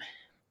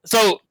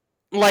 So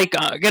like,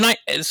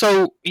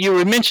 so you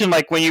would mention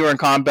like when you were in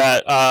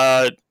combat,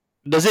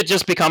 does it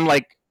just become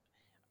like?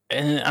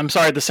 I'm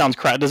sorry, this sounds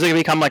crap. Does it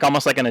become like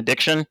almost like an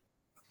addiction,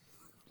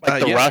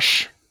 like the Yeah.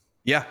 rush?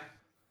 Yeah.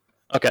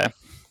 Okay.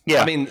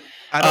 Yeah. I mean,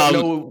 I don't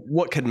know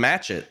what could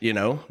match it,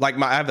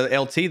 Like I have an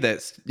LT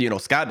that's,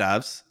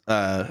 skydives,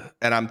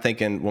 and I'm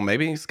thinking, well,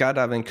 maybe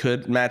skydiving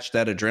could match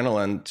that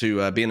adrenaline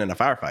to being in a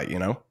firefight,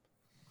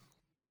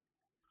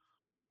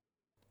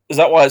 Is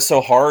that why it's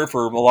so hard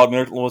for a lot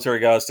of military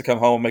guys to come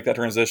home and make that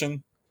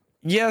transition?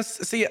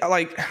 Yes. See,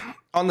 like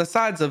on the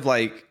sides of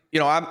like,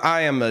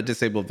 I am a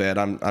disabled vet.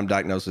 I'm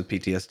diagnosed with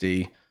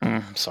PTSD.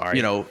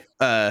 Sorry.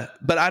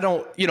 But I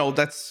don't,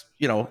 that's,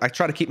 I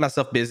try to keep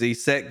myself busy,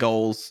 set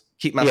goals,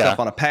 keep myself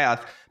on a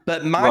path.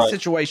 But my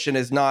situation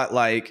is not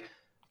like,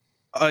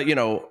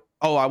 oh,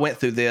 I went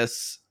through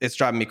this, it's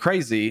driving me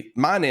crazy.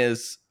 Mine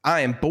is,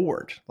 I am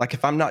bored. Like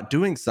if I'm not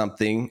doing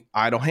something,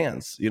 idle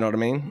hands. You know what I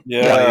mean?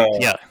 Yeah.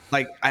 Yeah.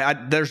 Like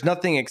there's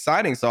nothing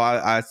exciting. So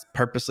I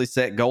purposely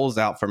set goals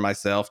out for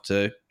myself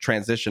to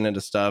transition into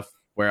stuff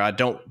where I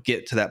don't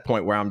get to that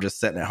point where I'm just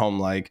sitting at home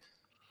like,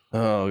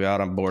 oh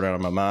God, I'm bored out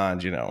of my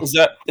mind, Is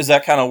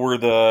that kind of where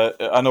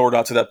I know we're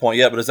not to that point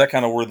yet, but is that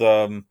kind of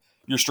where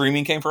your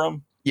streaming came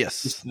from?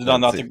 Yes.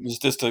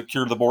 Just to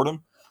cure the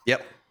boredom?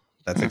 Yep.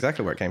 That's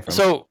exactly where it came from.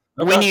 So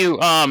when you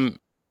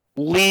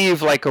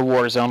leave like a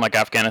war zone like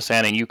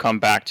Afghanistan and you come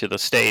back to the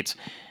States,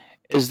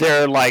 is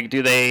there like,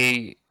 do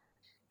they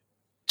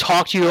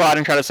talk to you a lot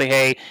and try to say,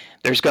 hey,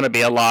 there's going to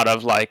be a lot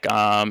of like,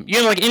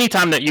 like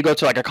anytime that you go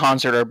to like a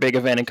concert or a big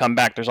event and come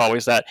back, there's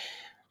always that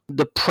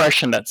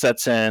depression that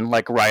sets in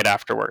like right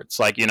afterwards,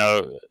 like,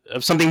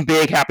 of something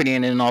big happening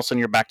and then all of a sudden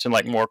you're back to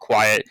like more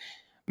quiet,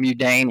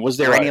 mundane. Was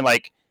there any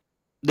like,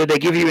 did they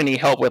give you any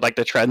help with like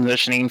the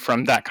transitioning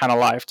from that kind of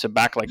life to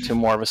back like to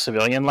more of a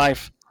civilian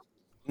life?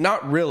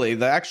 Not really.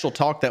 The actual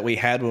talk that we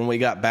had when we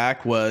got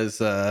back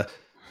was,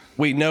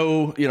 we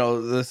know,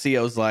 the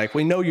CO's like,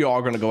 we know you're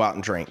all going to go out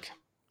and drink.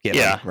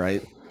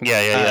 Right?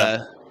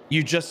 Yeah.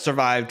 You just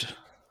survived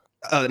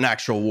an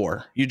actual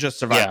war. You just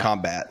survive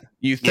combat.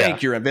 You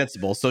think you're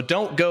invincible. So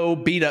don't go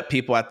beat up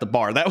people at the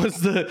bar. That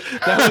was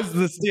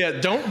the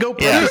don't go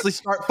purposely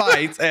start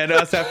fights and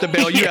us have to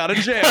bail you out of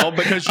jail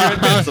because you're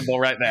invincible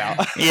right now.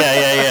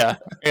 Yeah.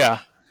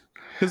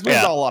 Because we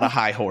saw a lot of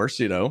high horse,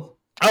 you know.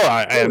 Oh,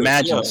 I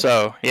imagine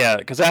so. Yeah,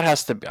 because that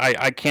has to be,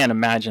 I can't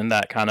imagine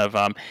that kind of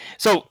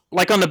so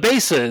like on the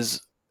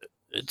bases,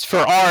 it's for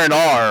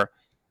R&R,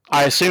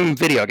 I assume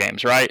video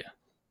games, right?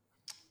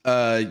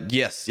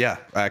 Yes, yeah.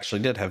 I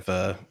actually did have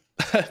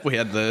we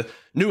had the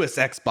newest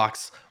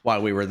Xbox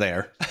while we were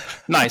there.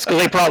 Nice,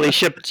 because they probably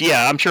shipped.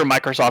 Yeah, I'm sure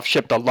Microsoft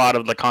shipped a lot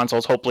of the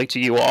consoles, hopefully to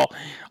you all.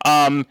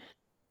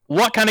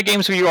 What kind of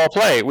games would you all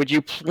play? Would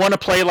you want to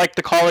play like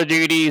the Call of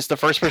Duties, the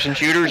first-person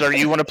shooters, or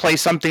you want to play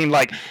something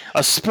like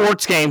a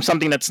sports game,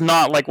 something that's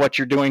not like what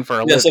you're doing for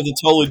a living? Something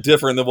totally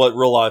different than what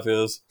real life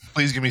is.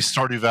 Please give me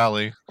Stardew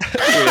Valley. We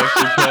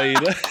actually played.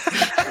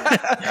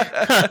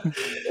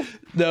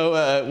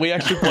 No, we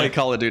actually played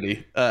Call of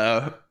Duty,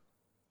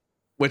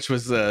 which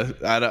was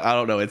I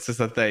don't know. It's just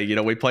a thing, you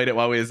know. We played it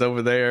while we was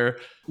over there.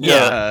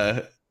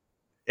 Yeah,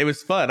 it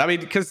was fun. I mean,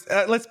 because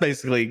let's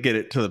basically get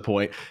it to the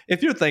point.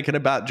 If you're thinking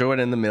about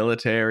joining the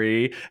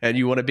military and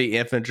you want to be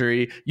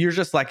infantry, you're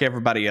just like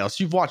everybody else.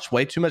 You've watched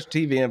way too much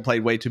TV and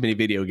played way too many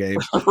video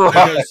games.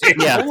 Right.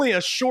 Only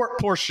a short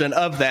portion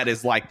of that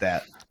is like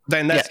that.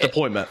 Then that's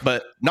deployment,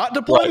 but not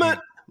deployment.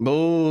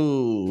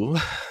 Ooh,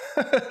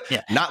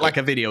 not like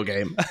a video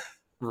game.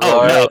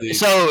 Oh no!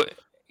 So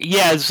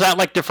is that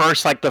like the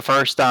first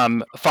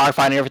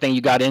firefighting and everything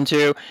you got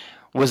into?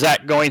 Was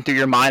that going through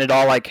your mind at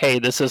all? Like, hey,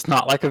 this is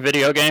not like a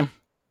video game.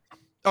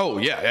 Oh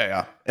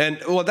yeah. And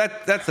well,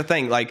 that's the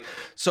thing. Like,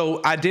 so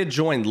I did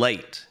join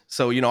late.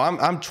 So you know,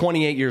 I'm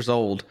 28 years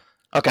old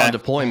on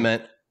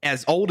deployment.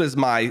 As old as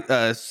my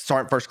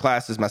sergeant first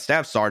class is my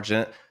staff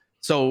sergeant.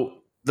 So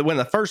when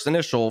the first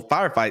initial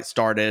firefight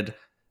started,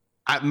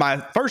 my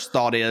first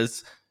thought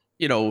is,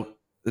 you know,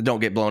 don't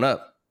get blown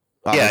up.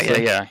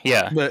 Obviously.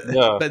 Yeah.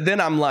 But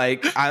then I'm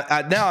like,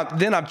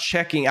 I'm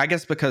checking, I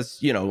guess because,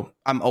 you know,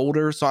 I'm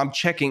older, so I'm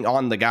checking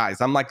on the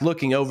guys. I'm like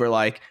looking over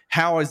like,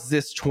 how is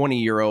this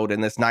 20-year-old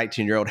and this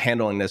 19-year-old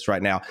handling this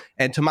right now?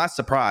 And to my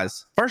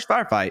surprise, first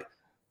firefight,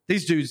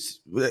 these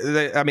dudes,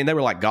 they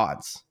were like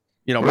gods.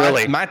 You know,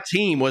 really? my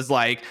team was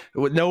like,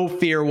 with no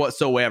fear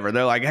whatsoever.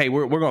 They're like, hey,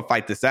 we're going to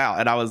fight this out.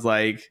 And I was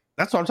like,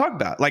 that's what I'm talking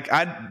about. Like,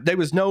 there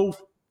was no,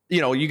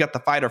 you know, you got the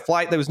fight or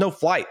flight. There was no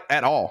flight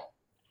at all.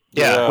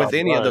 With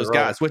any of those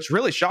guys, which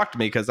really shocked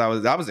me because I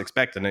was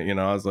expecting it. You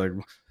know, I was like,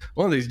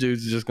 one of these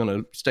dudes is just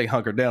gonna stay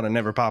hunkered down and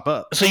never pop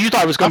up. So you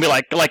thought it was gonna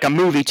be like a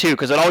movie too,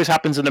 because it always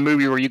happens in the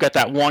movie where you got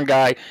that one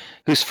guy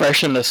who's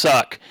fresh in the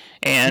suck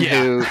and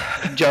who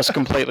just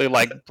completely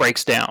like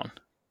breaks down.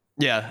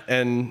 Yeah,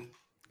 and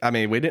I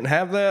mean, we didn't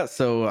have that,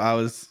 so I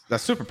was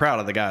super proud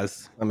of the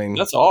guys. I mean,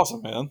 that's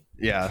awesome, man.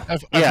 Yeah,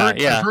 I've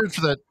heard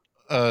for that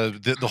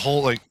the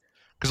whole like,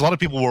 because a lot of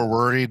people were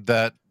worried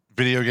that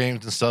video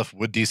games and stuff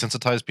would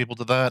desensitize people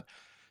to that,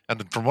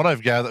 and from what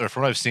I've gathered, or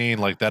from what I've seen,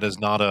 like that's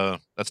not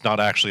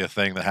actually a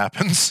thing that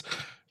happens.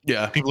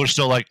 Yeah, people are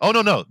still like, oh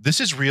no,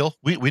 this is real.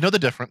 We know the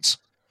difference.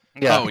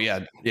 Yeah. Oh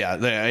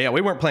yeah.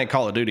 We weren't playing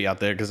Call of Duty out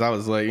there because I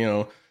was like,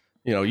 you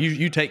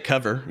you take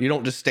cover. You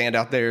don't just stand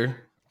out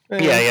there.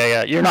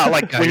 Yeah. You're not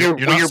like you're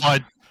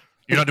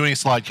not doing any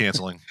slide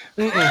canceling.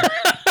 You're not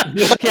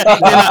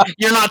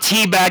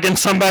teabagging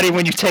somebody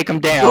when you take them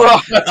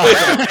down.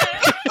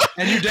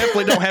 And you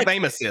definitely don't have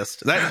aim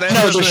assist. There's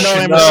no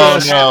aim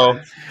assist.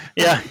 No.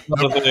 Yeah.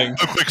 No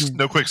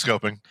quick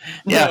scoping.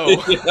 Yeah. No.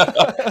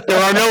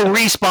 There are no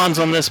respawns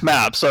on this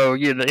map, so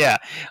yeah.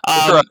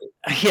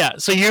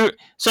 So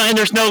and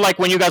there's no like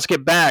when you guys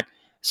get back.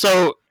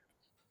 So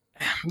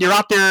you're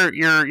out there,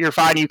 you're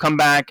fighting, you come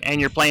back and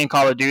you're playing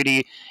Call of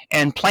Duty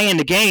and playing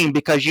the game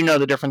because you know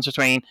the difference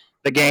between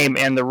the game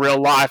and the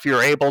real life.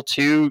 You're able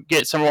to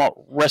get some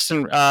rest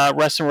and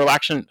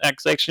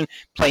relaxation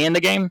playing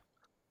the game.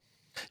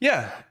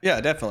 Yeah,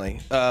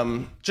 definitely.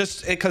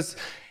 Just because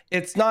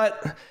it's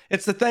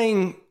the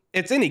thing.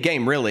 It's any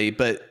game really,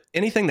 but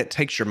anything that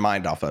takes your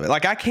mind off of it.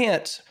 Like I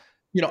can't,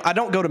 I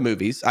don't go to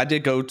movies. I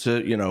did go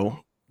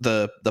to,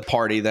 the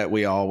party that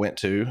we all went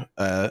to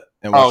and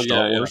watched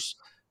Star Wars.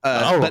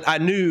 But I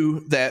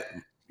knew that,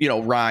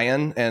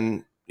 Ryan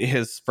and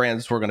his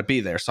friends were going to be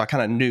there. So I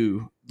kind of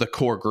knew the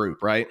core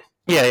group, right?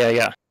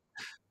 Yeah.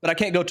 But I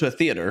can't go to a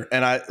theater.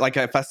 And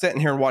if I sit in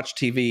here and watch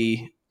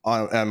TV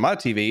on my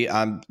TV,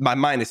 my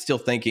mind is still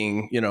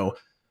thinking,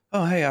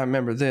 oh, hey, I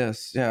remember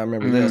this. Yeah, I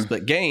remember this.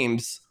 But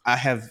games, I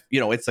have,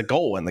 it's a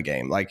goal in the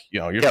game. Like,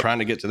 you're trying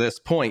to get to this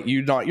point.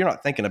 You're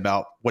not thinking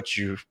about what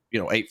you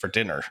ate for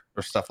dinner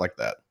or stuff like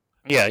that.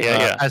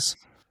 Yeah.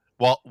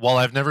 While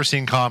I've never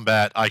seen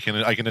combat, I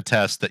can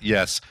attest that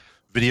yes,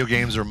 video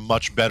games are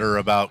much better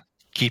about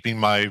keeping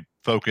my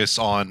focus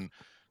on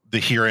the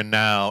here and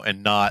now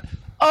and not,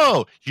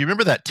 oh, you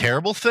remember that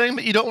terrible thing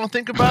that you don't want to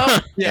think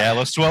about? Yeah,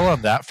 let's dwell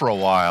on that for a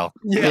while.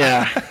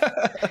 Yeah.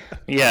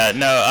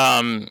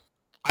 No,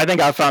 I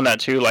think I found that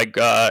too, like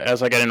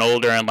as I getting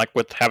older and like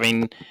with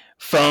having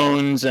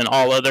phones and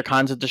all other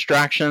kinds of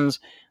distractions,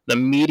 the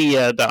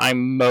media that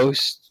I'm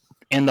most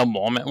in the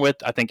moment with,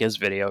 I think, is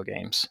video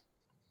games.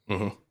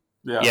 Mhm.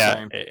 Yeah,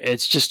 same.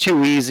 it's just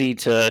too easy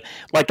to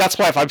like. That's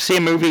why if I see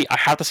a movie, I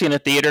have to see it in a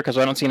theater, because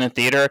if I don't see it in a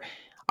theater,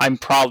 I'm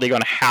probably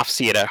going to half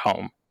see it at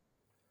home,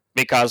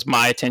 because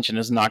my attention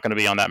is not going to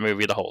be on that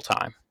movie the whole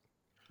time.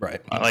 Right.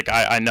 Like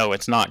I know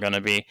it's not going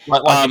to be.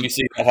 Like if you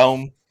see it at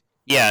home.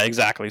 Yeah,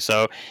 exactly.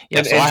 So yeah,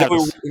 And, so I have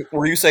Joey, to-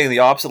 were you saying the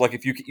opposite? Like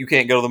if you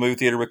can't go to the movie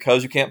theater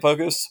because you can't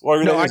focus while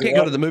you're No, there? I Is can't it go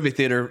right? to the movie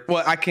theater.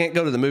 Well, I can't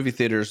go to the movie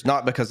theaters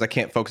not because I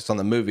can't focus on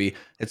the movie.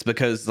 It's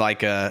because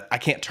like I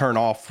can't turn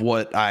off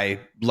what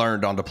I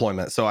learned on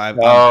deployment. So I'm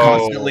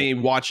constantly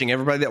watching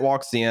everybody that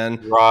walks in,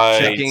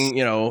 Right.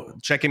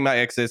 checking my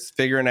exits,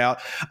 figuring out.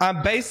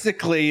 I'm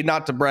basically,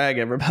 not to brag,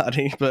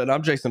 everybody, but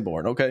I'm Jason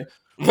Bourne. Okay.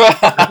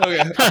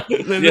 Yep.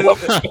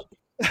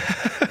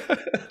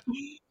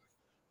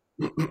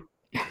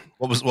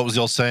 What was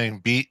y'all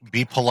saying? Be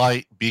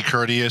polite, be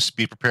courteous,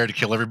 be prepared to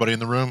kill everybody in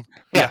the room.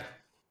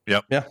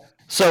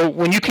 So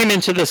when you came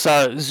into this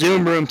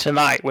Zoom room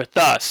tonight with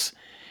us,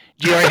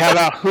 do you already have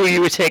out who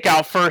you would take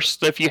out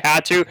first if you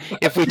had to,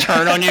 if we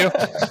turn on you?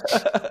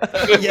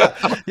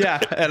 yeah.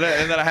 And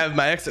then I have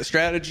my exit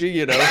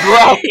strategy,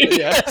 Right.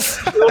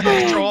 Yes.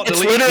 Control, It's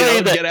delete,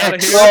 literally the get out of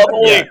X. here.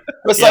 Well, wait,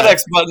 press that Yeah.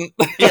 X button.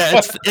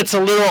 Yeah, it's a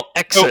little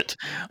exit.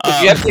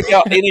 If you have to take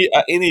out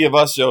any of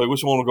us, Joey,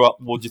 which one will go out?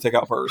 Would you take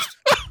out first?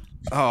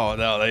 Oh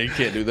no, you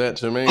can't do that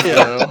to me.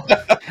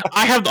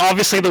 I have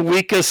obviously the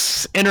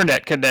weakest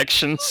internet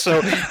connection,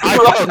 so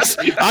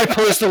I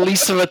pose the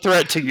least of a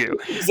threat to you.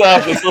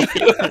 Exactly.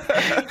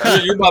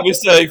 You might be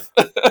safe.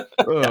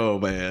 Oh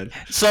man.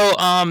 So,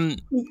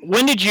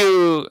 when did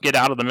you get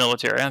out of the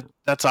military?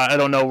 I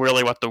don't know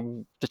really what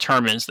the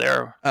term is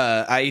there.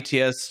 I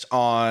ETS'd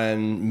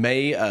on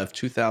May of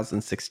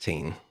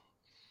 2016.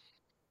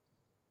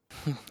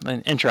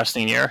 An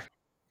interesting year.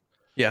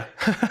 Yeah.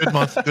 Good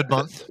month. Good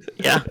month.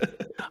 Yeah.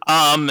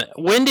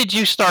 When did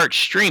you start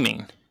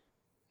streaming?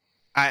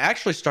 I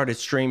actually started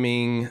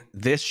streaming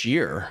this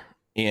year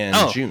in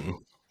Okay.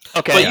 June.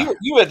 But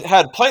you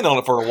had planned on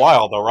it for a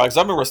while, though, right? Because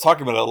I remember us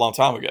talking about it a long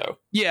time ago.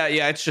 Yeah,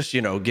 it's just,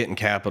 getting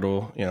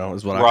capital,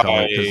 is what I call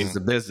it, because it's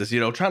a business.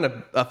 Trying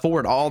to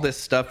afford all this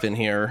stuff in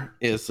here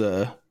is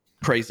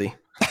crazy.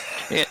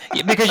 Yeah,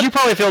 because you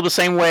probably feel the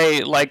same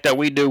way like that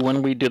we do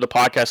when we do the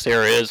podcast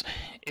here, is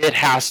it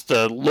has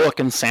to look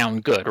and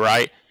sound good,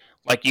 right?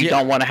 Like you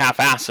don't want to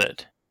half-ass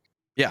it.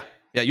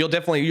 Yeah, you'll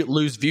definitely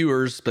lose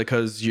viewers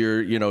because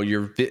your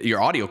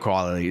audio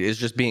quality is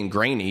just being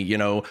grainy,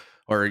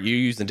 or you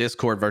using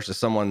Discord versus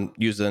someone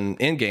using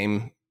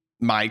in-game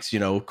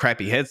mics,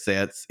 crappy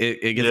headsets.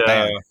 It gets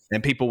bad,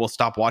 and people will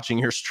stop watching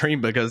your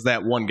stream because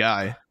that one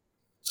guy.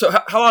 So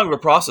how long of a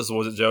process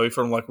was it, Joey,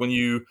 from like when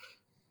you,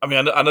 I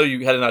mean, I know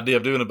you had an idea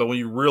of doing it, but when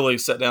you really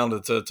sat down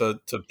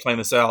to plan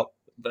this out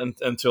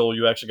until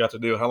you actually got to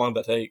do it, how long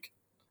did that take?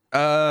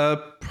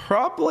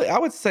 Probably, I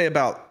would say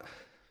about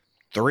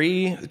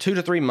 2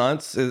 to 3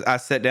 months. I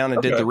sat down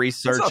and did the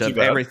research of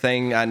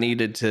everything I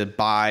needed to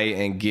buy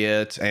and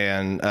get,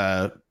 and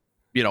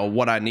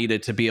what I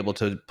needed to be able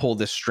to pull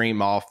this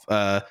stream off.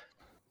 But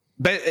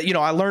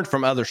I learned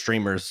from other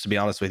streamers, to be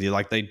honest with you,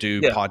 like they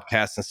do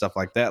podcasts and stuff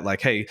like that.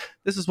 Like, hey,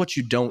 this is what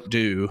you don't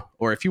do,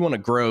 or if you want to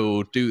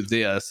grow, do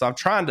this. So I'm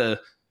trying to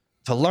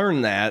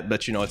learn that,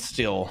 but it's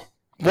still.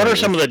 What are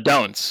some of the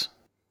don'ts?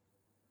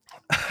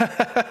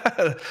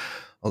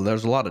 Well,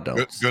 there's a lot of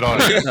don'ts. Good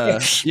audio.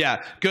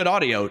 Good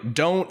audio.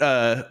 Don't.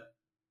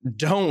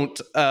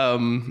 I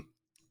mean,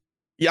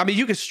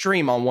 you can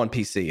stream on one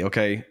PC,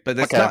 okay, but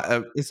that's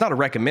it's not a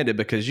recommended,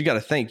 because you got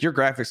to think your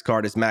graphics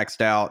card is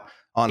maxed out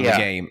on the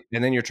game,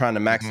 and then you're trying to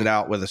max it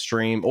out with a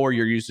stream, or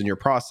you're using your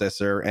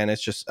processor, and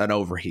it's just an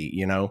overheat.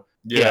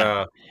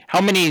 Yeah.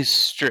 How many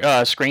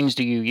screens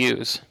do you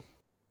use?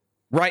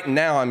 Right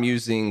now, I'm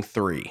using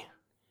 3.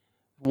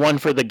 One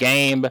for the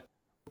game,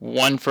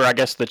 one for, I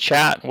guess, the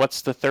chat.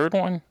 What's the third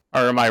one?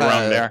 Or am I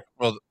wrong there?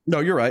 Well, No,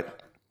 you're right.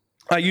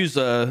 I use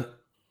a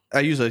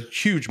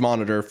huge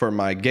monitor for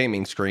my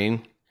gaming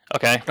screen.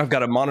 Okay. I've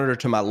got a monitor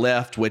to my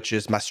left, which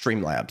is my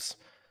Streamlabs.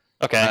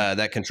 Okay.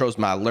 That controls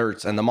my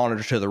alerts, and the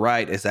monitor to the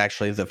right is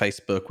actually the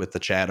Facebook with the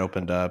chat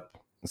opened up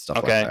and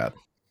stuff like that.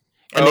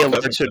 And the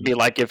alerts would be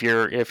like if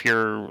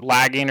you're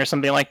lagging or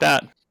something like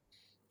that.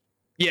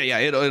 Yeah,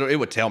 it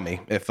would tell me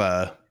if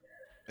I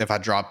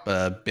drop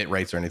bit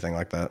rates or anything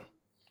like that.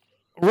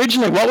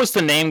 Originally, what was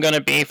the name going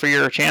to be for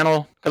your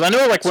channel? Because I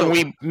know, like, when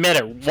we met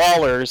at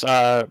Waller's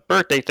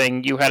birthday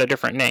thing, you had a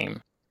different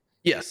name.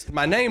 Yes,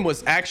 my name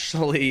was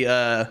actually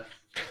my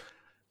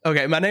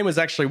name was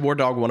actually War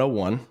Dog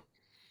 101.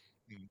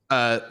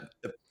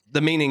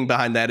 The meaning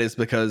behind that is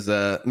because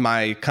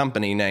my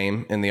company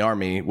name in the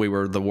Army, we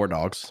were the War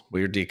Dogs.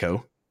 We were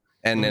DECO.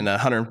 And then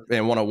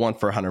 101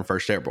 for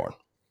 101st Airborne.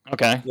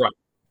 Okay. Right.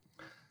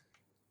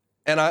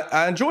 And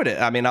I enjoyed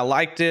it. I mean, I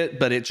liked it,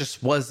 but it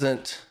just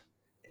wasn't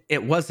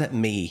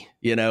me,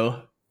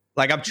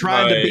 Like, I'm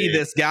trying to be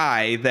this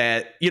guy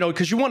that,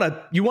 because you want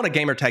a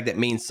gamer tag that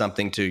means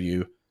something to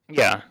you.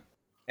 Yeah.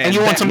 And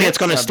you want something that's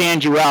going to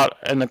stand you out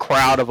in the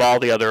crowd of all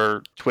the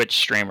other Twitch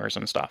streamers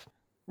and stuff.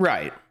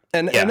 Right.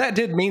 and Yeah. that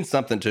did mean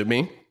something to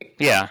me.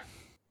 Yeah.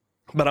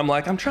 But I'm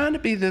like, I'm trying to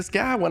be this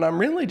guy when I'm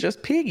really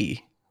just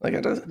Piggy. Like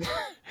I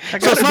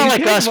So it's not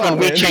like us when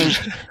we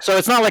changed. So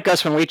it's not like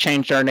us when we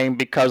changed our name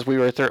because we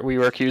were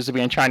accused of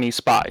being Chinese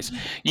spies.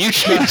 You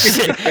changed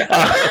it.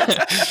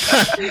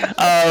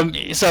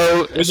 It's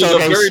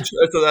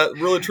a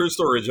really true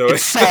story, Joey.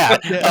 It's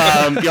sad. You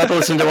have to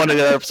listen to one of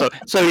the other episodes.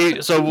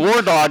 So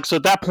War Dog. So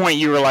at that point,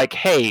 you were like,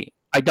 "Hey,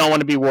 I don't want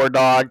to be War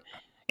Dog,"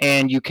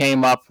 and you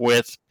came up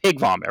with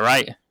Pig Vomit,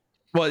 right?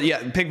 Well,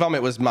 yeah, Pig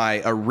Vomit was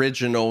my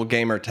original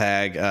gamer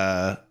tag,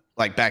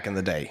 like back in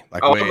the day.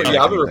 Like I back in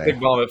remember the day. Pig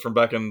Vomit from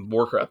back in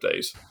Warcraft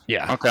days.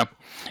 Yeah. Okay.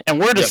 And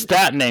where does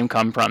that name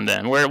come from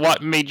then?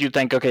 What made you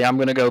think, okay, I'm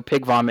going to go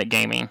Pig Vomit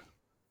Gaming?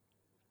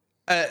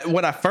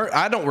 When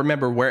I don't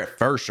remember where it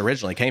first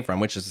originally came from,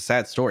 which is a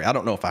sad story. I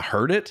don't know if I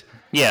heard it.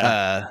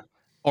 Yeah.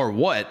 Or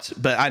what,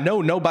 but I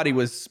know nobody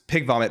was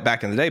Pig Vomit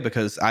back in the day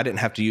because I didn't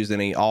have to use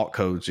any alt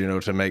codes,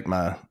 to make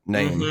my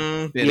name.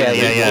 Mhm.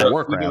 Yeah.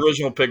 Warcraft. The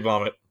original Pig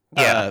Vomit.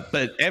 Yeah.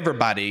 But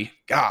everybody,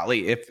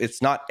 golly, if it's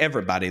not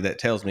everybody that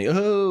tells me,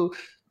 oh,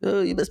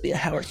 you must be a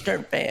Howard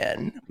Stern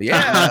fan.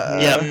 Yeah.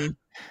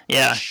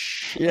 Yeah.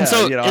 Yeah.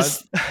 So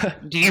I-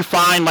 do you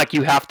find like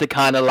you have to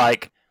kind of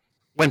like,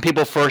 when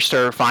people first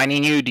are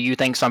finding you, do you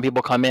think some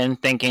people come in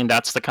thinking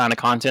that's the kind of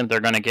content they're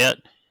going to get?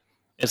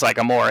 It's like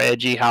a more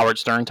edgy Howard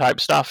Stern type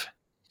stuff?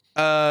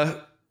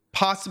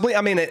 Possibly.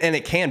 I mean, and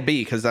it can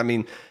be because I'm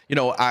going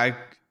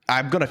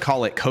to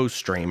call it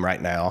co-stream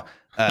right now.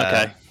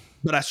 Okay.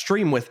 But I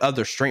stream with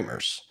other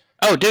streamers.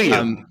 Oh, do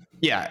you?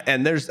 Yeah.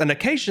 And there's an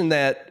occasion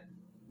that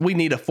we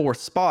need a fourth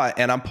spot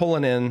and I'm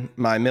pulling in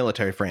my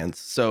military friends.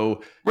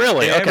 So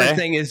Really? Okay.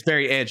 everything is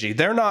very edgy.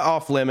 They're not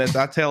off limits.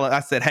 I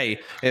said, hey,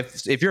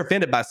 if you're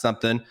offended by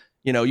something,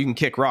 you can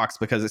kick rocks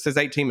because it says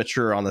 18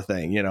 mature on the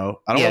thing. I don't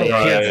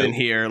want kids in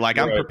here. Like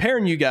I'm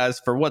preparing you guys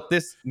for what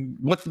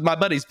my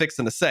buddy's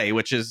fixing to say,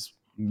 which is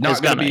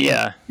not going to be.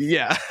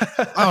 Yeah.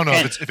 I don't know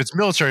if it's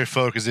military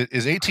folk. Is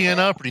 18 and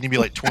up, or do you need to be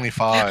like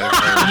 25?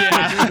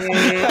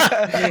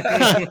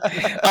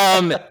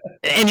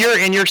 And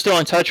you're still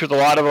in touch with a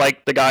lot of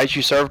like the guys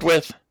you served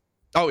with?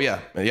 Oh yeah,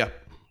 definitely.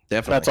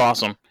 That's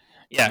awesome.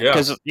 Yeah,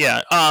 because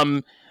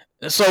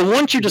so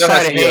once you That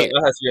decided, hey,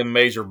 has to be a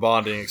major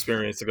bonding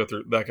experience to go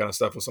through that kind of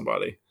stuff with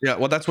somebody. Yeah,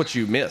 well, that's what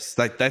you miss.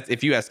 Like that,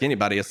 if you ask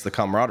anybody, it's the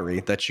camaraderie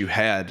that you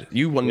had.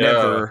 You will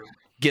never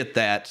get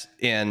that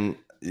in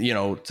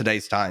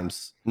today's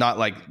times. Not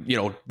like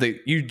do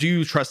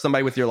you trust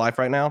somebody with your life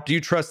right now? Do you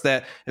trust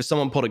that if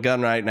someone pulled a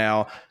gun right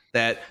now,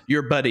 that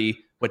your buddy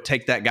would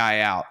take that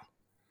guy out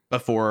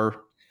before?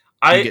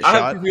 I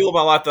have people in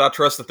my life that I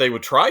trust that they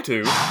would try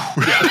to.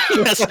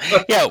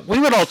 We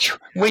would all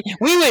we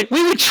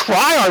would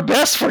try our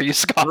best for you,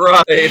 Scott.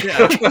 Right.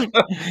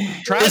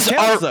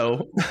 Try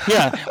though.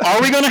 Yeah.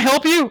 Are we going to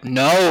help you?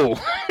 No.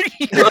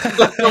 We're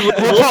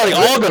probably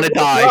all going to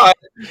die.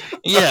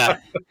 Yeah.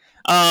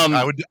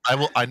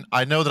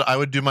 I know that I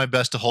would do my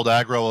best to hold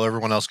aggro while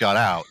everyone else got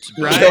out.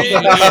 Right?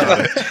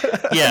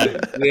 Yeah.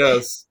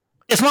 Yes.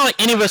 It's not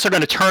like any of us are going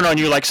to turn on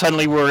you like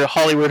suddenly we're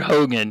Hollywood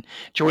Hogan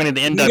joining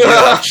the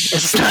NWO.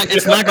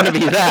 It's not going to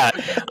be that.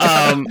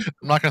 I'm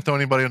not going to throw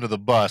anybody under the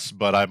bus,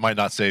 but I might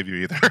not save you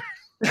either.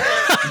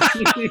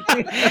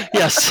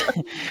 Yes.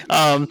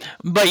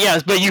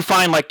 But you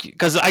find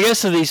because I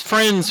guess of these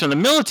friends from the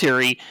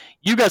military,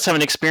 you guys have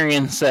an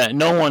experience that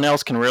no one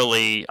else can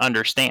really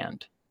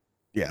understand.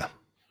 Yeah.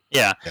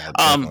 Yeah.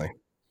 Definitely.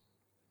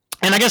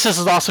 And I guess this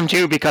is awesome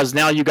too because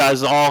now you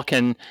guys all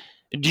can.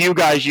 Do you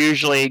guys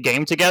usually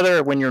game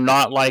together when you're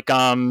not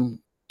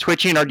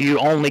twitching, or do you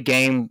only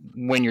game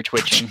when you're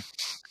twitching?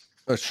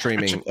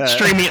 Streaming.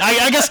 Streaming.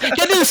 I guess that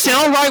didn't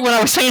sound right when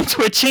I was saying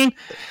twitching.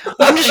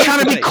 I'm just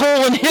trying to be cool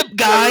and hip,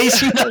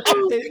 guys.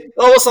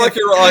 Almost like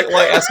you're like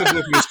asking if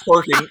he was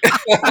twerking.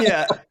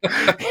 Yeah.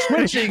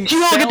 Twitching.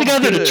 You all get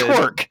together to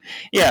twerk.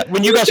 Yeah.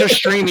 When you guys are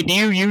streaming, do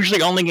you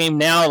usually only game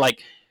now,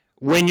 like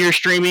when you're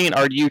streaming,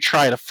 or do you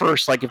try to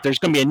first, like if there's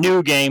going to be a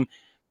new game,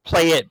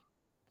 play it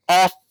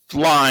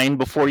offline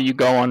before you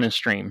go on and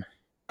stream?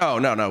 Oh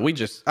no, I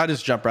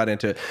just jump right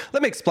into it.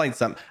 Let me explain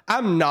something.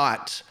 I'm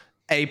not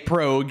a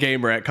pro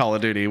gamer at Call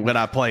of Duty when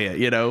I play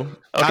it, Okay.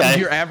 I'm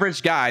your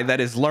average guy that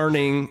is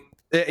learning.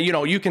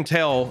 You can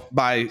tell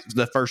by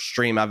the first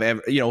stream I've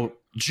ever,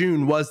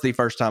 June was the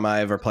first time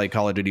I ever played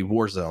Call of Duty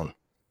Warzone.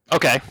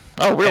 Okay.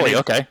 Oh, really?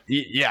 Okay.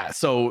 Yeah.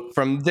 So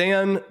from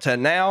then to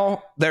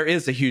now, there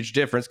is a huge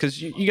difference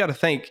because you got to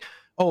think,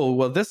 oh,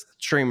 well, this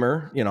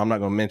streamer, I'm not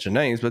going to mention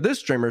names, but this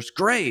streamer's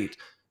great.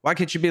 Why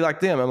can't you be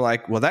like them? I'm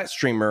like, well, that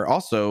streamer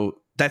also,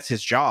 that's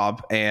his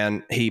job,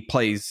 and he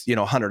plays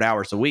 100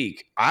 hours a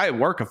week. I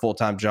work a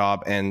full-time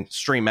job and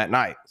stream at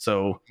night,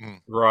 so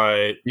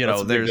right,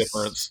 there's a big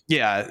difference.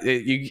 Yeah,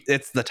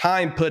 it's the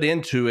time put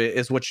into it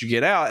is what you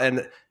get out,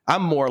 and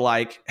I'm more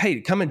like,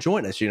 hey, come and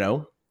join us.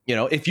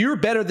 If you're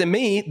better than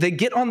me, then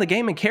get on the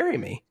game and carry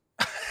me.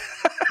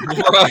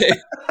 Right.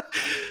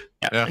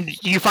 Yeah.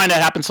 Do you find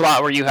that happens a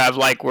lot where you have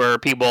where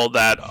people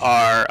that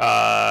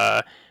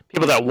are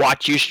people that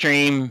watch you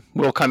stream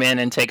will come in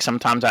and take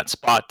sometimes that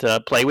spot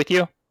to play with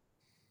you?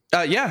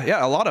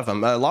 Yeah, a lot of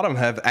them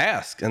have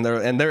asked, and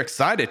they're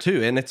excited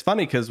too. And it's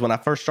funny because when I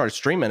first started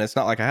streaming, it's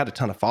not like I had a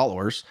ton of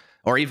followers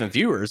or even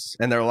viewers,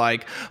 and they're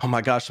like, "Oh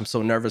my gosh, I'm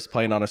so nervous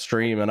playing on a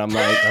stream," and I'm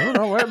like, "Oh,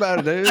 don't worry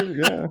about it, dude.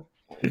 Yeah,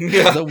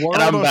 Yeah. the world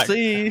I'm will back.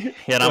 see."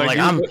 Yeah, and I'm like,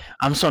 you-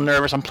 I'm so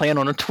nervous. I'm playing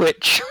on a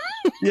Twitch.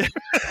 Yeah.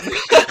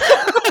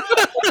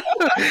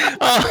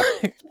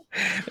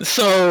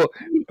 So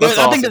That's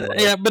I think awesome, though.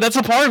 yeah, but that's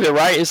a part of it,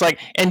 right? It's like,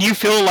 and you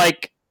feel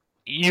like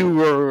you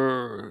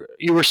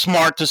were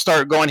smart to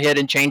start going ahead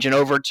and changing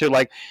over to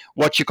like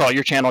what you call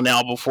your channel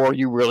now before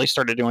you really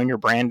started doing your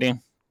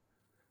branding.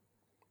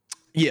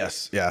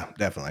 Yes, yeah,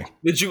 definitely.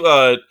 Did you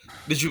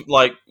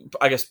like,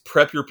 I guess,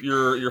 prep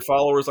your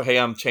followers? Like, hey,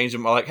 I'm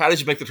changing. Like, how did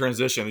you make the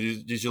transition?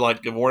 Did you like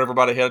warn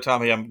everybody ahead of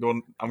time? Hey, I'm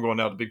going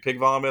now to Big Pig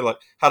Vomit. Like,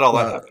 how did all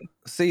that happen?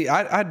 See,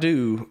 I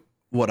do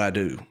what I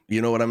do.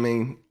 You know what I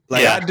mean?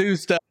 Like Yeah. I do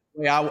stuff.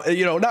 The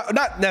way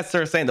not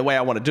necessarily saying the way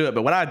I want to do it,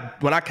 but when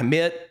I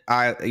commit,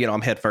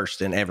 I'm head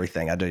first in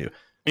everything I do.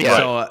 Yeah.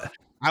 So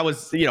I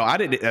was,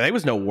 there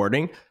was no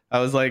warning. I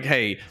was like,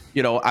 hey,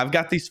 I've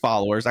got these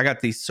followers. I got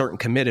these certain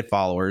committed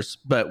followers.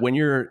 But when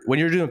you're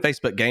doing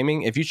Facebook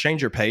gaming, if you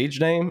change your page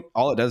name,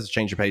 all it does is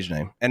change your page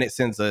name, and it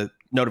sends a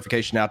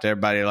notification out to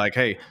everybody like,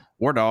 hey,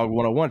 War Dog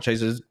 101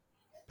 changes his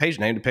page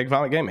name to Pig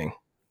Vomit Gaming.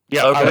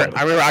 Yeah, Okay.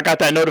 I remember I got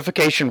that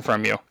notification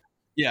from you.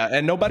 Yeah,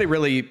 and nobody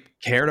really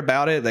cared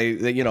about it. They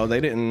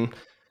didn't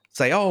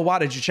say, "Oh, why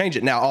did you change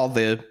it?" Now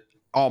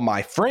all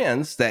my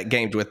friends that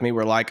gamed with me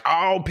were like,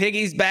 "Oh,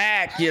 Piggy's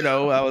back!"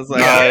 I was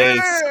like, Nice.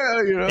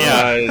 "Yeah."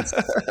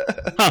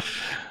 Nice.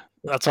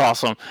 That's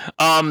awesome.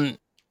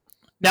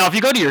 Now if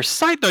you go to your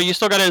site though, you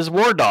still got it as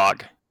War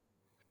Dog.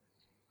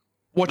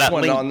 Which That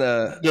one link- on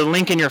the? The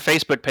link in your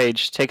Facebook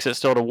page takes it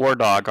still to War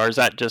Dog, or is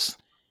that just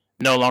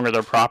no longer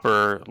the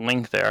proper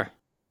link there?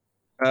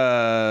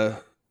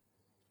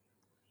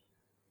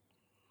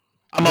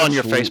 I'm on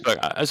your Which link?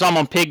 Facebook. So I'm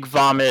on Pig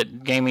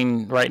Vomit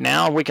Gaming right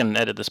now. We can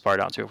edit this part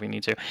out too if we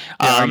need to.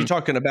 Are you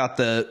talking about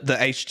the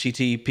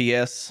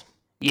HTTPS?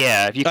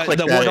 Yeah, if you click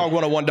The that,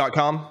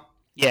 WarDog101.com?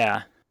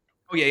 yeah,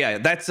 Oh yeah.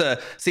 That's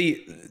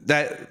see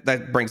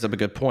that brings up a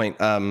good point.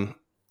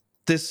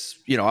 This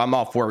I'm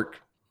off work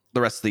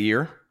the rest of the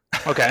year.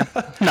 okay,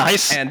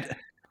 nice. and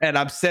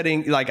I'm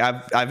setting like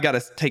I've got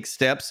to take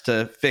steps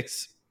to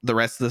fix the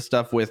rest of the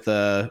stuff with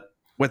the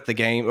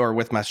game or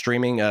with my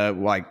streaming,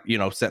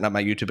 setting up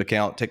my YouTube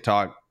account,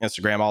 TikTok,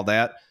 Instagram, all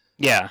that.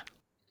 Yeah,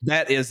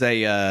 That is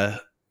I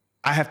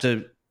have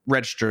to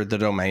register the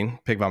domain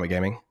Pig Vomit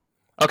Gaming.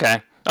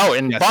 okay. Oh,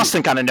 and Yeah,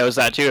 Boston kind of knows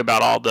that too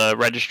about all the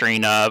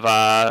registering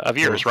of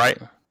yours, right?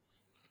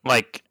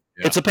 Like,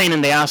 Yeah. it's a pain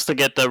in the ass to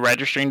get the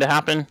registering to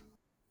happen.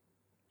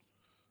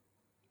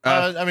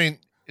 I mean,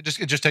 it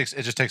just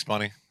takes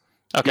money.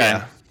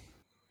 Okay.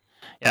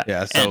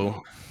 Yeah.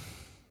 So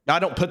I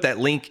don't put that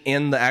link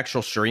in the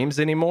actual streams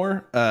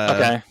anymore.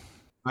 Okay.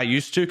 I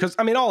used to, because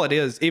all it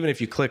is, even if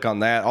you click on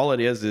that, all it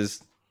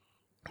is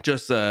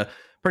just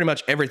pretty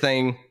much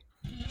everything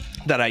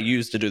that I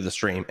use to do the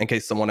stream. In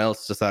case someone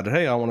else decided,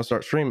 hey, I want to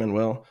start streaming.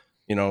 Well,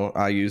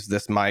 I use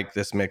this mic,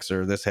 this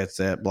mixer, this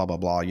headset, blah blah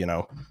blah.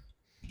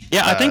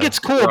 Yeah, I think it's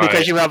cool right.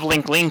 because you have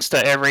links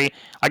to every.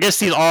 I guess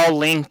these all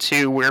link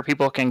to where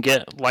people can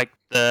get like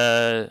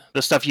the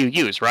stuff you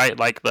use, right?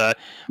 Like for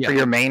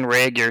your main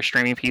rig, your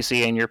streaming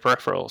PC, and your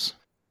peripherals.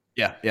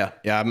 Yeah.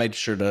 I made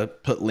sure to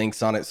put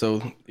links on it, so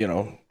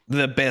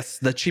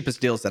the cheapest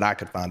deals that I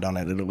could find on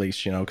it, at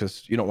least,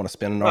 because you don't want to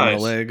spend an arm and a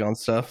Nice. leg on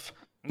stuff.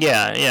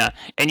 Yeah,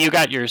 and you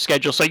got your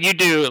schedule. So you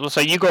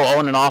go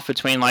on and off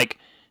between like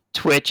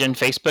Twitch and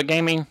Facebook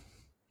gaming.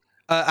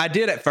 I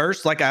did at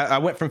first. Like I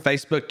went from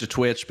Facebook to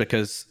Twitch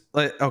because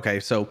I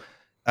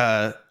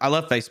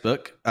love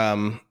Facebook.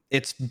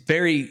 It's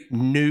very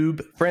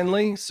noob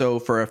friendly. So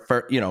for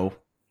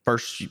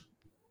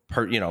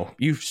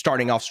you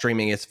starting off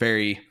streaming, it's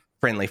very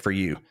friendly for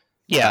you.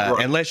 Yeah,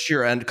 Unless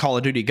you're a Call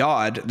of Duty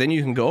god, then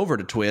you can go over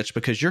to Twitch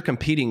because you're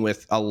competing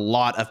with a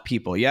lot of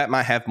people. Yeah, it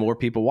might have more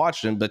people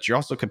watching, but you're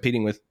also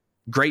competing with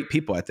great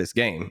people at this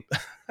game.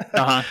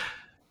 uh-huh.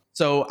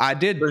 So I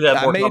did. Does it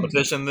have more I made,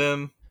 competition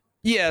then?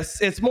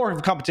 Yes, it's more of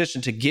a competition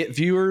to get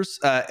viewers,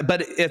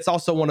 but it's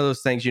also one of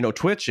those things.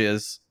 Twitch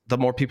is the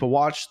more people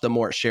watch, the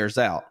more it shares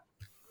out.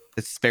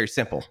 It's very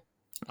simple.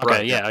 Okay,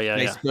 Right. yeah.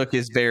 Facebook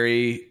is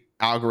very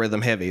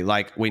algorithm heavy.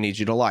 Like, we need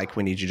you to like,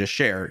 we need you to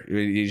share,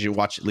 we need you to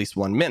watch at least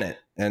 1 minute,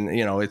 and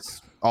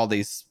it's all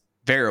these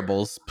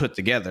variables put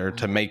together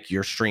to make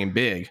your stream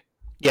big.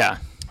 Yeah.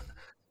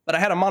 But I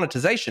had a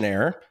monetization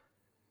error.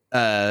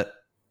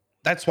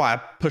 That's why I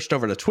pushed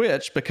over to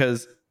Twitch,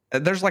 because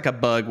there's like a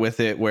bug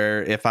with it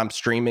where if I'm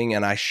streaming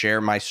and I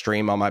share my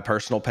stream on my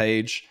personal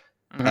page,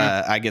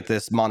 Mhm. I get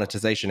this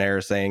monetization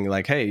error saying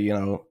like, hey,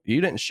 you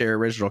didn't share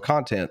original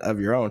content of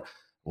your own.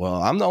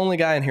 Well, I'm the only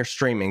guy in here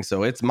streaming,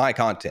 so it's my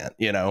content,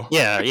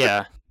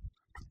 Yeah.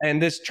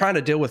 And just trying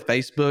to deal with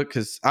Facebook,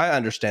 because I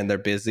understand they're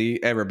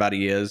busy.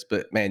 Everybody is,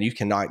 but man, you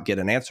cannot get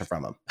an answer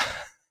from them.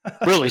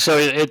 Really? So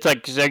it's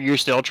like you're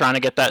still trying to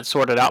get that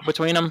sorted out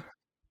between them?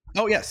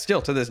 Oh yeah,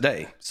 still to this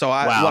day. So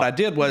Wow. what I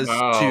did was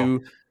Wow.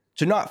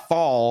 to not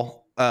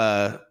fall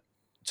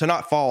to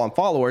not fall on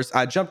followers,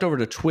 I jumped over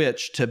to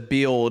Twitch to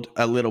build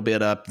a little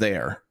bit up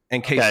there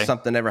in case Okay.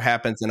 something ever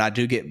happens and I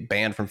do get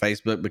banned from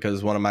Facebook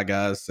because one of my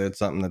guys said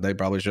something that they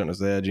probably shouldn't have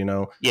said, you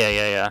know.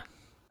 Yeah.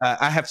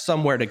 I have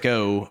somewhere to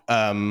go.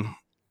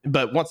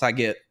 But once I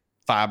get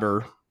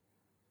fiber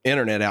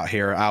internet out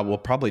here, I will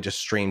probably just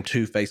stream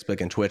to Facebook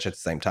and Twitch at the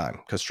same time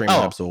because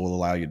Streamlabs will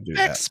allow you to do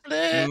that. XSplit.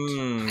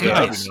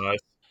 That'd Nice. be nice.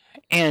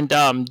 And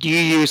do you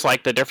use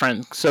like the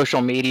different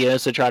social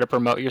medias to try to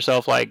promote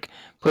yourself? Like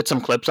put some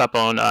clips up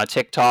on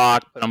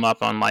TikTok, put them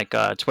up on like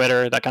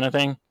Twitter, that kind of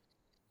thing?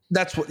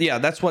 That's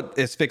what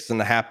is fixing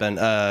to happen.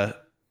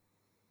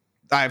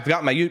 I've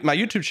got my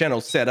YouTube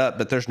channel set up,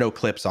 but there's no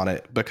clips on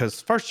it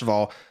because first of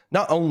all,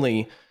 not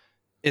only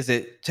is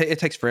it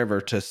takes forever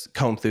to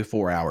comb through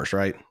 4 hours,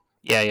 right?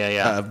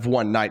 Yeah. Of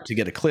one night to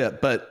get a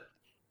clip, but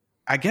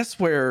I guess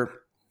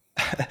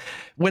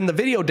when the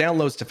video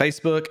downloads to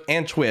Facebook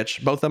and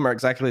Twitch, both of them are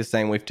exactly the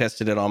same. We've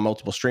tested it on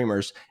multiple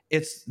streamers.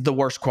 It's the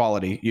worst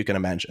quality you can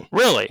imagine.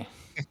 Really?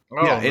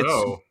 Oh, Yeah, it's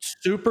no.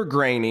 super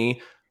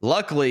grainy.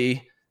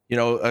 Luckily,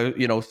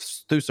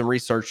 through some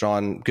research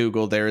on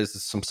Google, there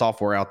is some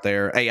software out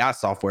there, AI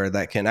software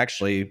that can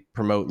actually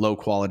promote low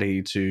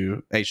quality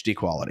to HD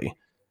quality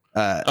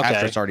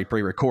after it's already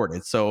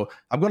pre-recorded. So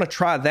I'm going to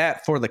try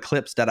that for the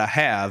clips that I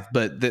have,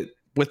 but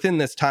within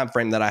this time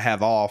frame that I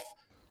have off,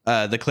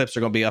 the clips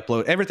are going to be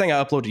uploaded. Everything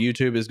I upload to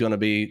YouTube is going to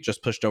be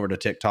just pushed over to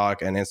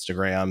TikTok and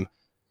Instagram.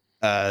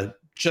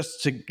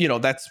 Just to,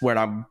 that's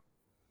where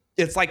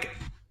it's like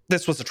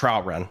this was a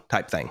trial run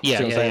type thing. See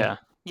what I'm saying?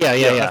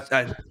 Yeah.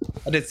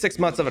 I did 6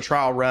 months of a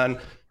trial run.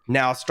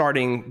 Now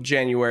starting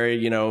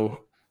January,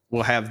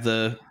 we'll have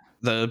the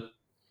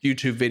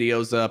YouTube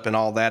videos up and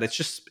all that.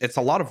 It's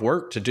a lot of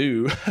work to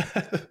do.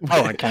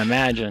 Oh, I can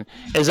imagine.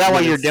 Is that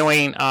what you're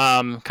doing?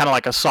 Kind of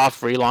like a soft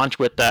relaunch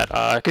with that?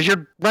 Because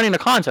you're running a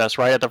contest,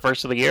 right, at the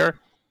first of the year?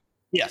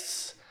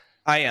 Yes,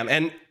 I am.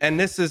 And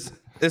it's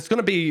going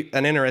to be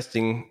an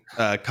interesting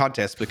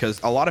contest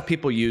because a lot of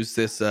people use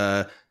this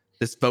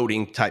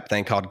voting type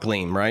thing called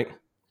Gleam, right?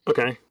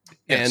 Okay.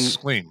 Yes,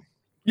 And Gleam.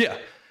 yeah,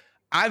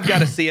 I've got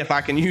to see if I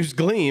can use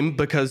Gleam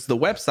because the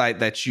website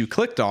that you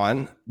clicked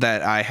on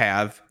that I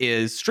have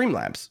is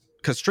Streamlabs.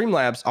 Because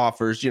Streamlabs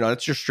offers,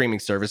 that's your streaming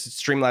service.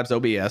 It's Streamlabs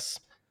OBS.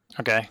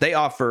 Okay. They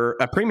offer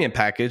a premium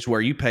package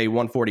where you pay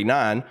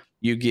 $149.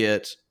 You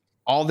get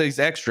all these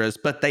extras,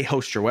 but they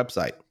host your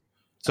website.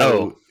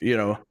 So,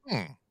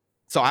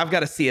 So I've got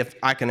to see if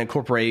I can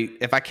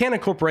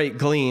incorporate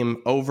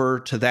Gleam over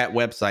to that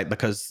website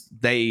because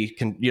they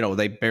can,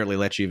 they barely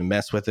let you even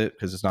mess with it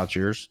because it's not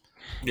yours.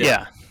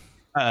 Yeah.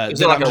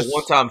 Is it like a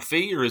one-time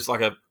fee, or is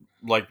it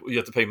like you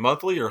have to pay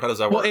monthly, or how does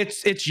that work? Well,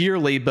 it's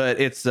yearly, but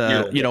it's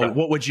Yearly, okay.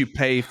 what would you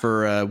pay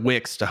for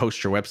Wix to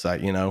host your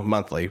website?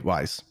 Monthly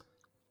wise.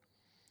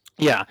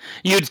 Yeah.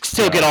 You'd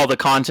still get all the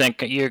content.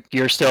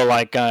 You're still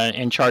like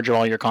in charge of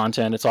all your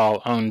content. It's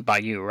all owned by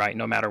you, right?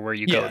 No matter where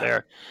you go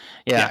there.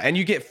 Yeah. And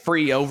you get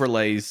free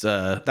overlays.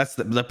 That's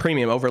the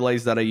premium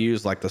overlays that I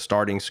use, like the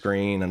starting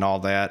screen and all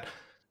that.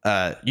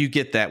 You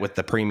get that with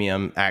the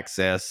premium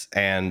access,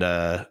 and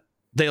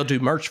they'll do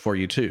merch for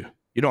you too.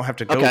 You don't have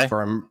to go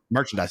for a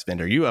merchandise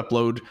vendor. You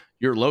upload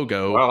your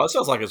logo. Wow, that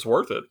sounds like it's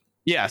worth it.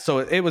 Yeah, so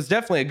it was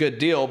definitely a good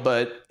deal.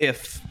 But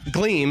if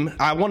Gleam,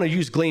 I want to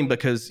use Gleam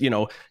because,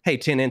 hey,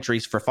 10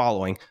 entries for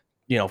following,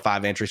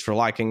 5 entries for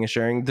liking and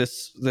sharing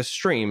this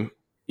stream.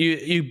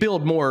 You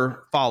build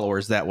more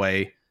followers that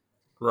way.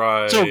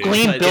 Right. So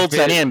Gleam But builds if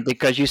that it- in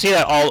because you see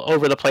that all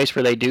over the place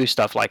where they do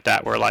stuff like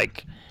that. Where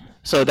like,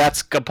 so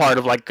that's a part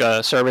of like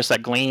a service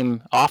that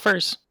Gleam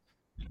offers.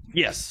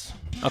 Yes.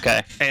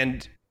 Okay.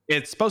 And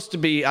it's supposed to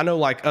be, I know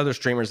like other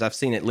streamers, I've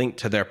seen it linked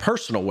to their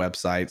personal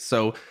website.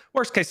 So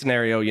worst case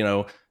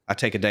scenario, I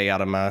take a day out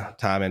of my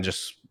time and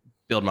just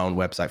build my own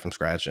website from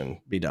scratch and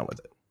be done with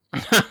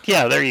it.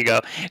 Yeah, there you go.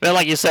 But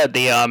like you said,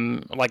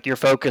 the like your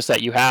focus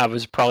that you have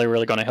is probably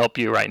really going to help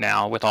you right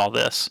now with all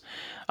this.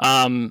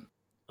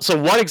 So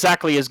what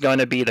exactly is going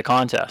to be the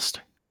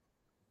contest?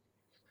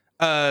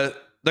 The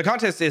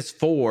contest is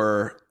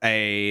we're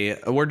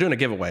doing a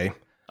giveaway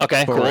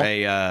Okay, for cool.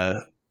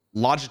 a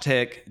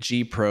Logitech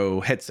G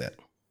Pro headset.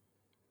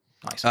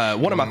 Nice.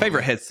 One of my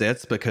favorite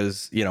headsets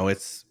because,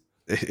 it's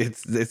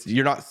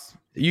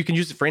you can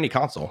use it for any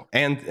console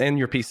and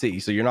your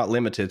PC. So you're not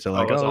limited to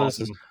like, that's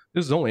this awesome.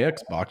 is only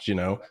Xbox,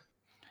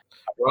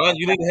 Ron,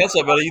 you need a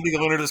headset, buddy. You need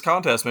to enter this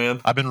contest,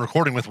 man. I've been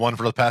recording with one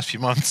for the past few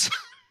months.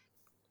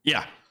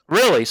 Yeah.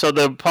 Really? So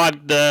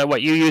the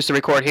what you use to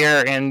record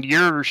here and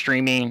your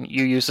streaming,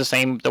 you use the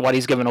same what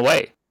he's giving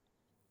away.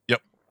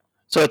 Yep.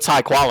 So it's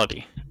high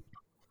quality.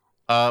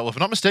 Well, if I'm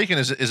not mistaken,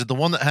 is it the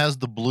one that has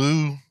the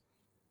blue?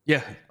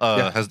 Yeah.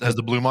 Has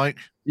the blue mic?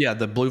 Yeah,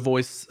 the Blue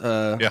Voice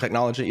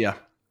technology. Yeah.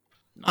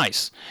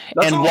 Nice.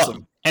 That's and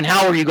awesome. And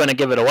how are you going to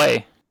give it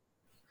away?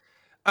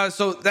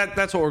 So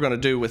that's what we're going to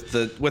do with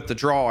the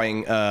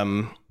drawing.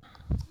 When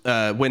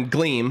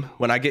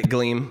I get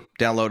Gleam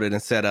downloaded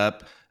and set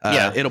up,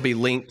 it'll be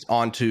linked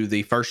onto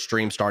the first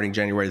stream starting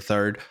January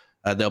 3rd.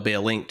 There'll be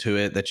a link to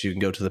it that you can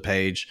go to the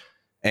page.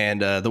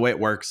 And the way it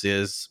works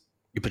is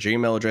you put your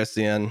email address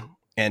in,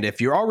 And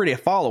if you're already a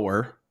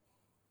follower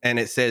and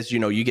it says,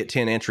 you get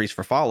 10 entries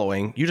for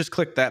following, you just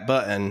click that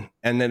button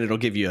and then it'll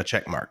give you a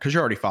check mark because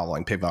you're already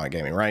following Pig Valiant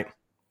Gaming, right?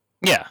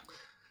 Yeah.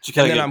 You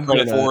kind of get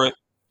credit for it.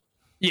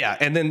 Yeah.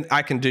 And then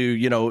I can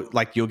do,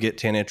 like you'll get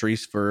 10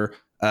 entries for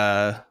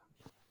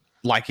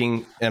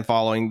liking and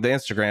following the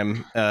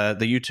Instagram,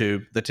 the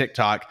YouTube, the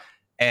TikTok,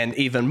 and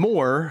even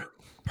more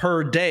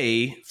per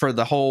day for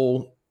the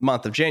whole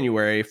month of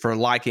January for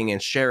liking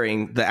and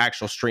sharing the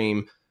actual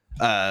stream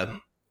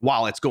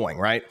while it's going,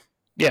 right?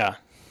 Yeah.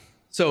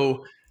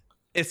 So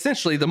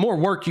essentially, the more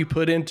work you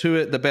put into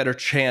it, the better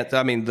chance.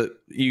 I mean,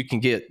 you can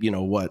get, you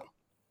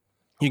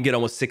can get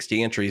almost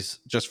 60 entries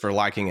just for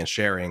liking and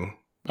sharing.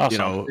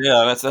 Awesome.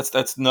 Yeah,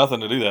 that's nothing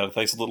to do that. It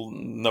takes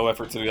no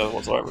effort to do that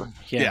whatsoever.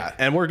 Yeah.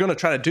 And we're going to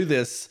try to do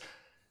this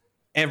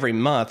every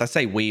month. I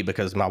say we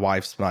because my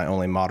wife's my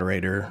only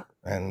moderator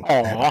and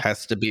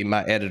has to be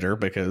my editor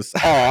because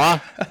I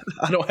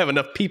don't have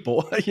enough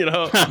people,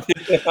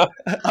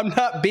 I'm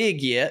not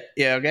big yet.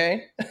 Yeah.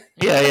 Okay.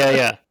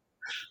 Yeah.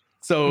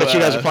 So, but you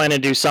guys are planning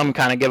to do some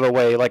kind of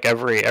giveaway like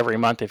every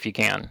month if you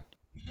can.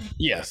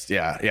 Yes.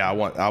 Yeah. I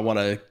want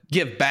to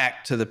give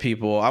back to the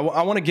people. I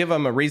want to give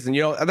them a reason.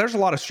 There's a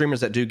lot of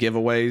streamers that do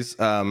giveaways.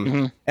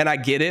 And I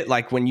get it.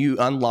 Like when you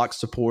unlock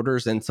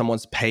supporters and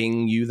someone's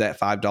paying you that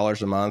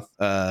 $5 a month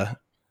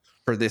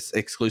for this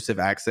exclusive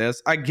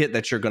access, I get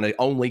that you're going to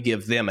only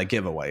give them a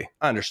giveaway.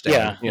 I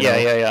understand.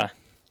 Yeah.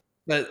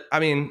 But I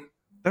mean,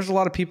 there's a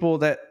lot of people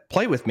that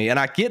play with me and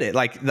I get it.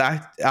 Like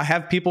I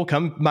have people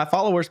my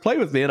followers play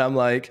with me and I'm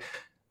like,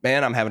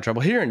 man, I'm having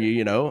trouble hearing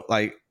you,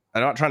 like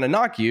I'm not trying to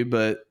knock you,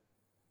 but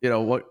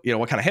what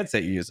kind of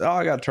headset you use? Oh,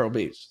 I got a Turtle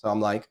Beach. So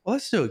I'm like, well,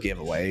 let's do a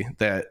giveaway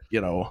that,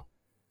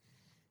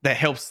 that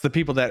helps the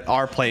people that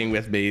are playing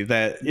with me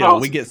that,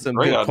 we get some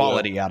good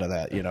quality out of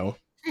that,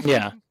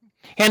 Yeah.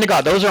 Hand to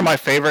God, those are my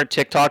favorite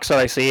TikToks that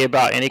I see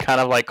about any kind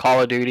of like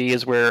Call of Duty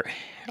is where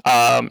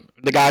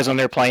the guy's on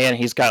there playing,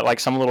 he's got like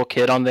some little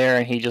kid on there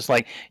and he just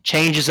like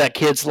changes that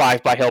kid's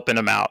life by helping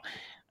him out.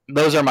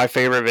 Those are my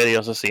favorite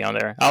videos to see on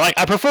there.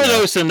 I prefer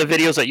those than the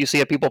videos that you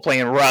see of people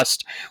playing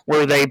Rust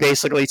where they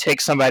basically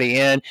take somebody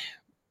in,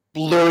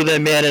 lure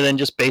them in, and then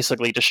just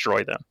basically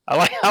destroy them. I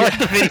like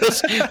the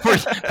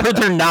videos where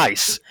they're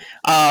nice.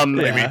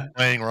 Maybe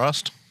playing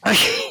Rust.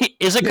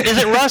 Is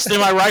it Rust?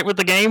 Am I right with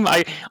the game?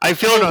 I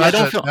feel No, I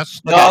don't feel.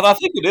 No, I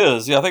think it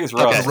is. Yeah, I think it's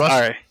Rust. Okay,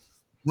 all right.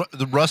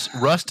 The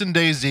Rust and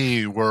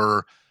DayZ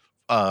were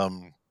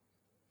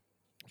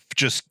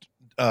just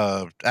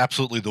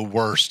absolutely the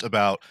worst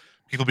about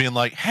people being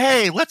like,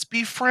 hey, let's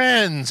be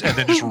friends, and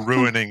then just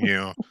ruining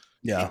you.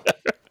 Yeah.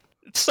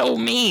 It's so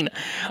mean.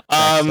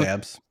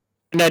 Backstabs.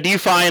 Now, do you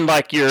find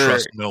like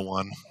Trust no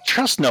one.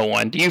 Trust no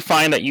one. Do you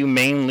find that you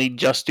mainly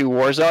just do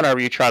Warzone, or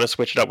you try to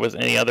switch it up with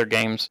any other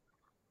games?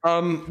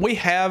 We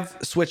have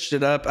switched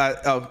it up.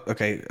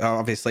 Okay.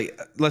 Obviously,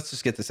 let's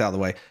just get this out of the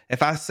way.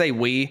 If I say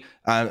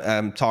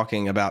I'm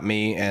talking about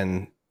me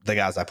and the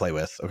guys I play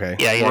with. Okay.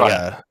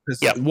 Yeah.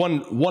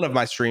 One of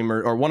my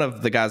streamer or one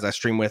of the guys I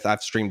stream with,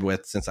 I've streamed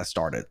with since I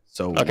started.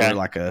 So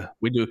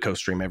we do a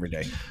co-stream every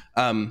day.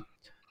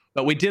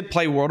 But we did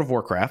play World of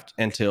Warcraft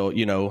until,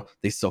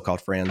 these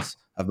so-called friends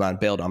of mine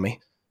bailed on me.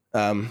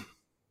 You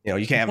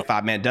can't have a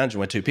 5-man dungeon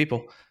with 2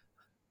 people.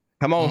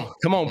 Come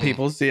on,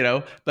 peoples,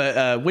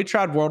 But we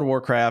tried World of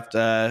Warcraft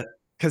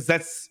because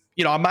that's,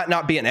 I might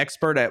not be an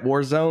expert at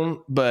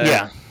Warzone,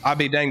 but I'll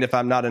be danged if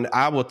I'm not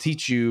I will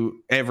teach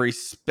you every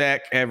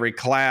spec, every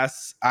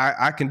class.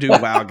 I can do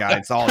WoW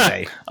guides all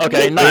day.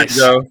 Okay,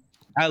 nice.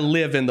 I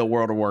live in the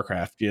World of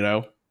Warcraft,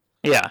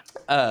 Yeah.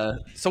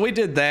 So we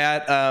did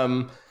that.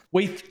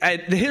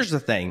 Here's the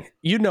thing.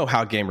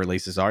 How game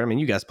releases are. I mean,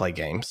 you guys play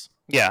games.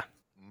 Yeah.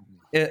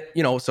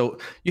 So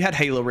you had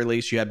Halo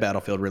release, you had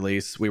Battlefield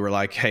release. We were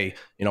like, hey,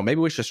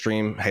 maybe we should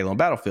stream Halo and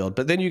Battlefield.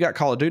 But then you got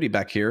Call of Duty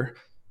back here,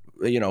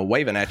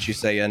 waving at you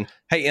saying,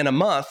 hey, in a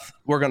month,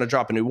 we're going to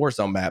drop a new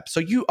Warzone map.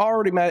 So you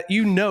already,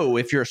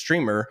 if you're a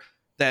streamer,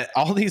 that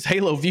all these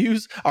Halo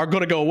views are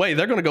going to go away.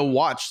 They're going to go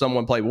watch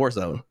someone play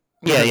Warzone.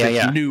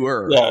 Yeah.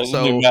 Newer. Yeah,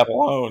 so new map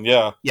alone.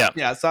 Yeah.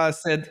 Yeah. So I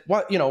said,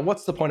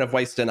 what's the point of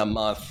wasting a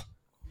month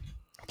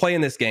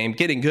playing this game,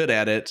 getting good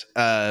at it,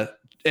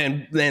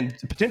 and then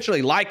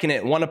potentially liking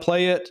it, want to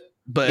play it,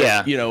 but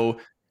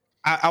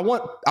I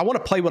want to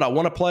play what I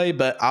want to play,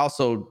 but I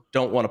also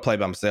don't want to play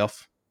by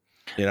myself.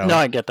 No,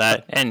 I get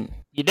that, and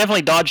you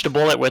definitely dodged a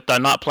bullet with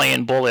not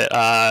playing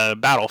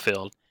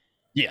Battlefield.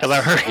 Yeah, because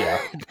I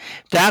heard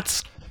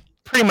that's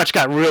pretty much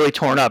got really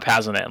torn up,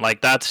 hasn't it?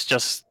 Like that's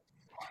just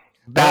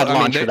bad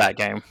launch for that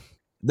game.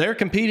 They're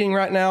competing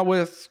right now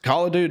with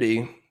Call of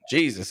Duty.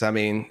 Jesus, I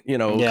mean,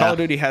 Call of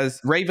Duty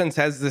Ravens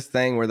has this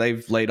thing where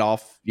they've laid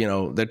off,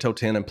 they told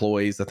 10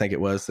 employees, I think it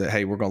was, that,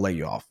 hey, we're going to lay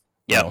you off.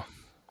 Yeah.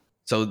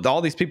 So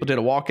all these people did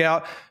a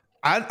walkout.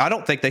 I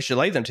don't think they should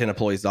lay them 10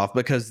 employees off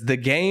because the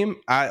game,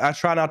 I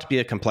try not to be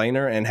a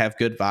complainer and have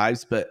good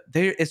vibes, but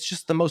it's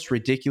just the most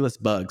ridiculous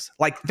bugs.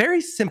 Like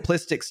very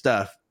simplistic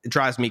stuff. It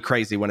drives me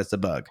crazy when it's a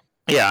bug.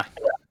 Yeah.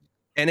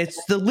 And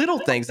it's the little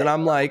things. And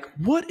I'm like,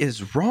 what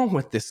is wrong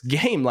with this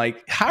game?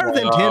 Like, hire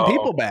them 10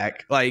 people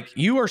back. Like,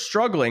 you are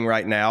struggling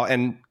right now.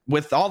 And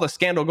with all the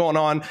scandal going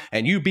on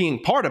and you being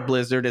part of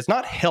Blizzard, it's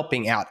not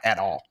helping out at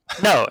all.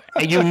 No,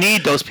 and you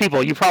need those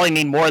people. You probably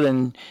need more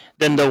than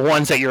the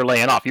ones that you're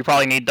laying off. You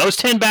probably need those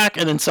 10 back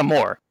and then some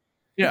more.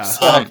 Yeah.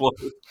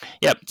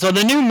 Yep. So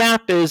the new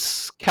map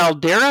is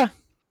Caldera.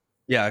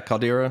 Yeah,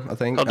 Caldera, I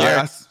think.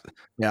 Caldera.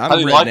 Yeah, I'm How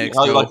do you like redneck. it?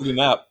 How do you like the new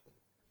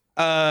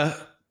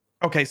map?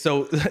 Okay,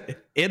 so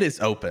it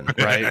is open,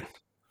 right?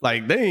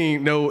 Like they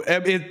ain't no.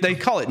 They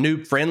call it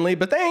noob friendly,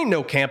 but they ain't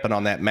no camping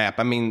on that map.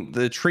 I mean,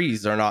 the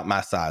trees are not my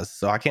size,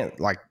 so I can't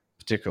like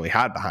particularly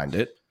hide behind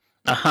it.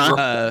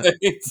 But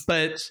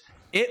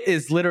it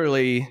is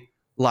literally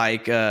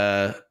like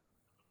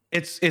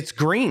it's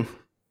green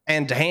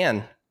and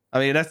tan. I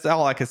mean, that's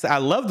all I can say. I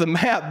love the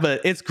map,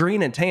 but it's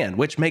green and tan,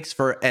 which makes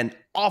for an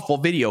awful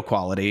video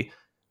quality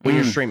when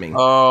you're streaming.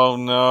 Oh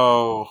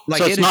no! Like,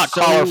 so it's not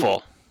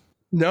colorful.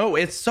 No,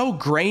 it's so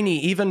grainy.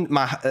 Even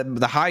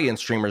the high end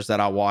streamers that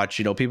I watch,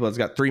 people that's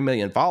got 3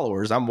 million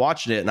followers, I'm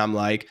watching it and I'm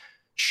like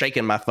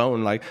shaking my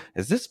phone, like,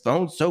 is this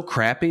phone so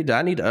crappy? Do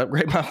I need to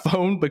upgrade my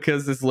phone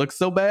because this looks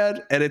so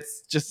bad? And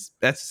it's just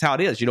that's just how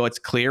it is. It's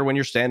clear when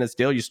you're standing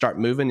still. You start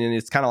moving, and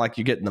it's kind of like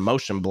you get the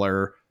motion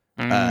blur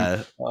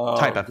type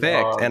effect.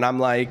 God. And I'm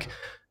like,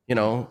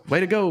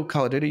 way to go,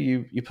 Call of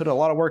Duty. You put a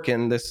lot of work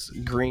in this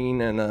green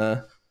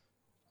and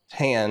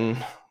tan,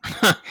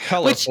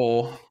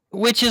 colorful.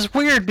 Which is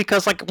weird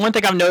because, like, one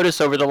thing I've noticed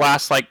over the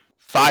last,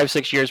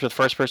 5-6 years with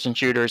first-person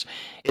shooters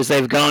is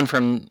they've gone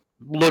from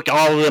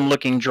all of them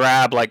looking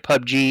drab like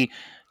PUBG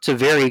to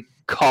very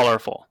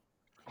colorful.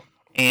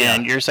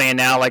 And you're saying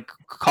now,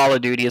 Call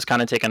of Duty is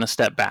kind of taking a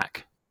step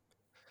back.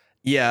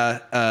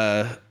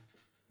 Yeah,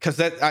 because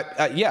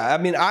I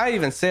mean, I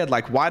even said,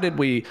 why did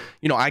we,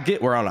 I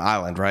get we're on an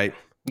island, right?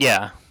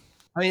 Yeah.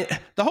 I mean,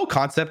 the whole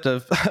concept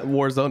of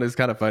Warzone is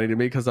kind of funny to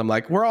me because I'm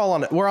like, we're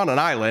on an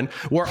island.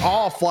 We're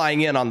all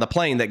flying in on the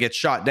plane that gets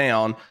shot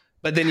down,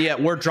 but then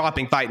yet we're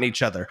dropping, fighting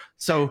each other.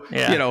 So,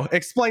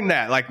 explain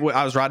that. Like,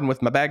 I was riding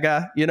with my bad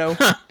guy,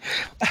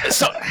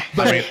 So,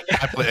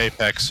 I play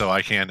Apex, so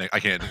I can't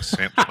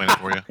explain it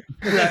for you.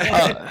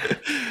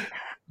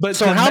 But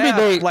so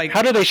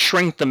how do they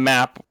shrink the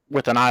map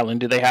with an island?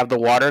 Do they have the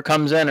water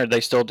comes in, or do they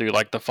still do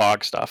the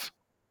fog stuff?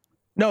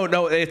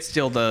 No, it's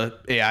still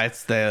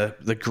it's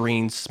the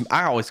green.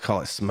 I always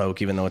call it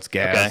smoke, even though it's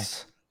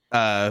gas.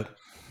 Okay.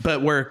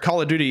 But where Call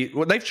of Duty,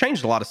 they've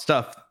changed a lot of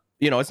stuff.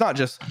 It's not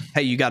just,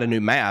 hey, you got a new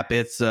map.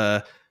 It's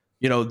they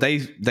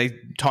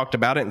talked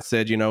about it and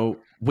said,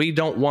 we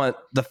don't want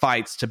the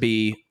fights to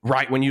be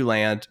right when you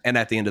land and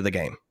at the end of the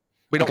game.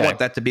 We don't want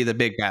that to be the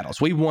big battles.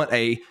 We want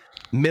a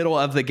middle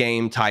of the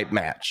game type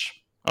match.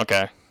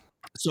 Okay.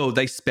 So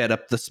they sped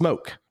up the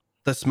smoke.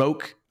 The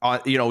smoke,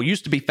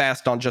 used to be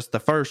fast on just the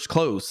first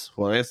close.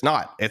 Well, it's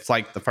not. It's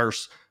like the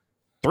first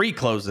 3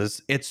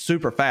 closes. It's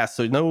super fast.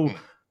 So no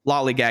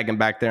lollygagging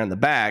back there in the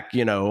back.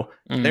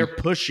 They're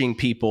pushing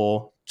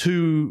people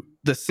to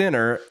the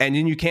center, and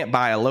then you can't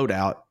buy a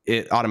loadout.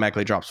 It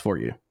automatically drops for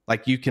you.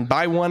 Like, you can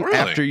buy one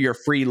after your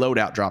free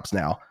loadout drops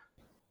now.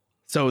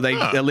 So they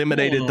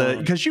eliminated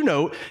because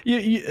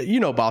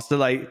Boston,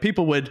 like,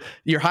 people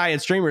your high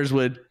end streamers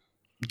would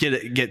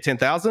get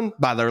 10,000,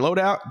 buy their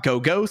loadout,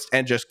 go ghost,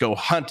 and just go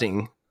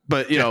hunting.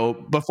 But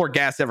before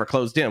gas ever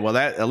closed in, well,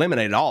 that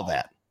eliminated all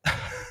that.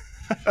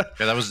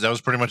 That was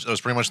pretty much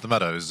the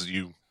meta. Is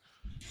you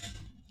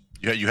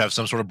have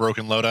some sort of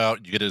broken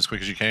loadout, you get it as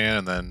quick as you can,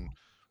 and then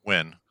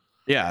win.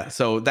 Yeah,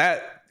 so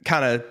that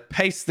kind of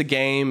paced the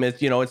game. It's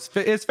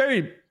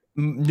very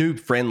noob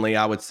friendly,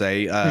 I would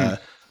say.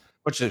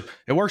 Which it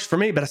works for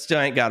me, but I still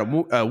ain't got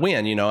a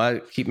win.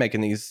 I keep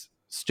making these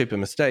stupid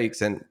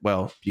mistakes, and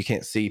you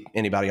can't see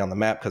anybody on the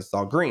map because it's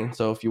all green.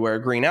 So if you wear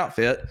a green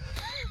outfit,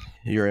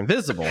 you're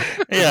invisible.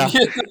 Yeah.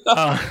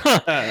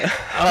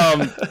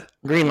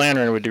 Green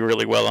Lantern would do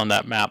really well on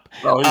that map.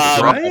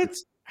 Right?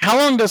 How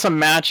long does a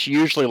match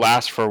usually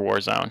last for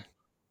Warzone?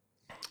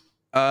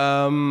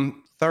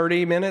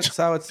 30 minutes,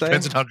 I would say.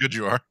 Depends on how good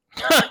you are.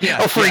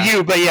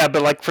 You,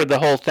 but for the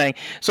whole thing.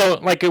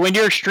 So when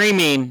you're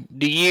streaming,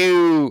 do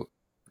you?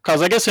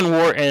 Because I guess in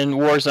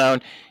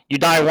Warzone, you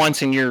die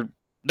once and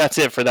that's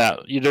it for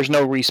that. There's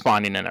no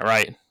respawning in it,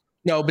 right?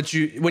 No, but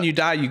when you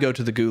die, you go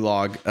to the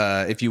gulag.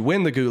 If you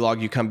win the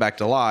gulag, you come back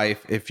to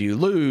life. If you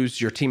lose,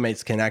 your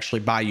teammates can actually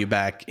buy you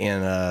back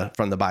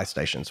from the buy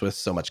stations with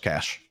so much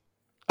cash.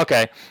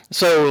 Okay,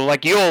 so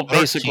you'll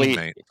basically,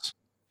 teammates.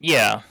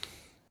 Yeah.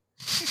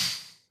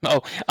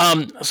 So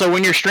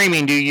when you're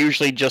streaming, do you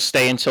usually just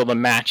stay until the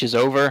match is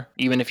over,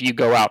 even if you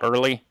go out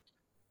early?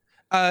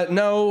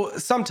 No,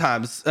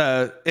 sometimes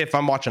if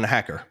I'm watching a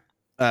hacker.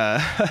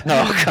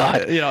 Oh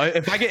God!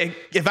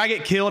 If I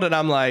get killed and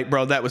I'm like,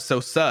 bro, that was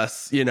so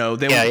sus. Then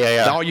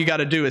all you got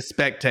to do is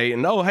spectate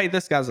and hey,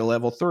 this guy's a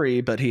level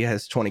 3, but he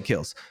has 20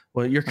 kills.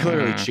 Well, you're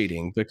clearly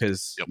cheating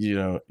because you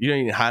don't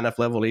need a high enough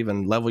level to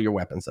even level your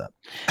weapons up.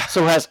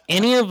 So has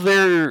any of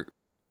their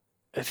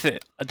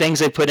things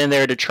they put in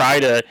there to try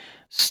to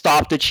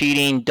stop the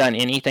cheating done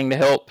anything to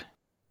help?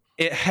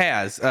 It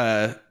has,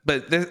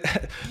 but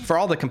for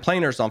all the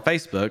complainers on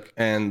Facebook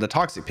and the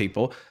toxic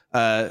people,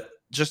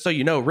 just so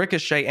you know,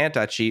 Ricochet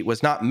anti-cheat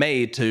was not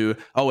made to,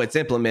 it's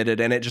implemented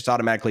and it just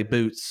automatically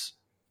boots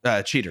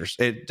cheaters.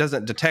 It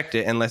doesn't detect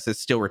it unless it's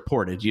still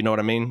reported. You know what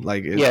I mean?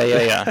 Like,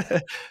 Yeah.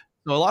 So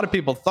a lot of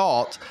people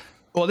thought,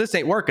 well, this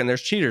ain't working.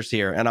 There's cheaters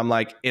here. And I'm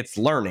like, it's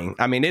learning.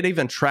 I mean, it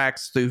even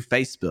tracks through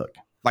Facebook.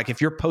 Like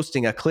if you're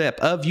posting a clip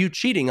of you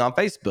cheating on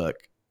Facebook,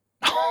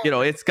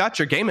 it's got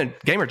your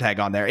gamer tag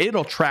on there.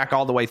 It'll track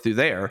all the way through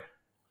there.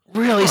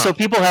 Really? So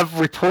people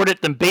have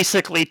reported them,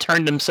 basically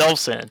turned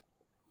themselves in.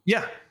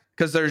 Yeah,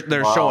 because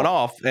they're showing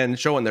off and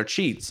showing their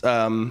cheats.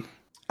 I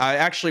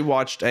actually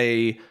watched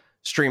a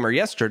streamer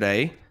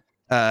yesterday.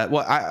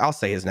 I'll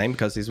say his name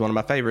because he's one of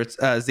my favorites.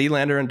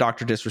 Zlander and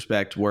Dr.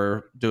 Disrespect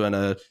were doing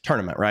a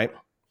tournament, right?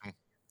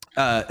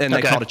 And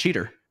they caught a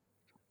cheater.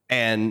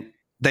 And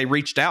they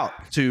reached out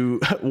to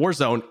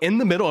Warzone in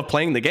the middle of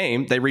playing the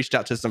game. They reached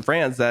out to some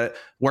friends that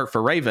work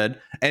for Raven,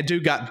 and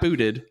dude got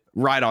booted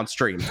right on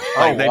stream.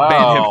 Like they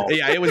banned him.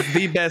 Yeah, it was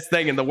the best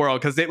thing in the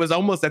world because it was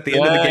almost at the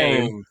end of the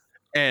game.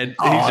 And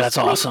that's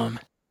awesome.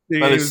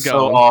 That is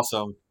so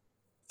awesome.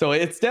 So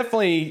it's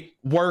definitely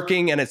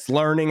working and it's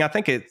learning. I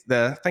think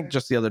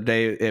just the other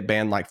day it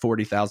banned like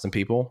 40,000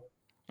 people.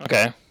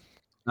 Okay.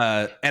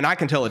 And I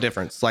can tell a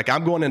difference. Like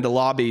I'm going into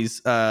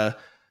lobbies.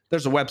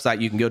 There's a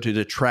website you can go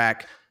to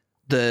track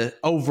the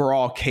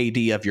overall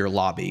KD of your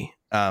lobby.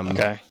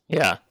 Okay.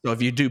 Yeah. So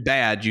if you do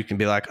bad, you can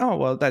be like, oh,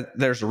 well,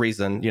 there's a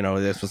reason,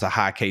 this was a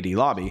high KD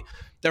lobby.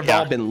 They've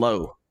all been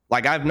low.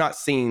 Like I've not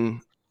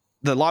seen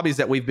the lobbies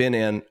that we've been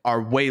in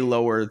are way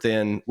lower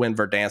than when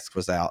Verdansk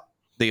was out,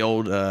 the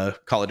old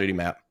Call of Duty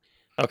map.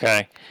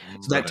 Okay.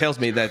 So that tells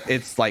me that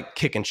it's like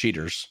kicking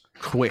cheaters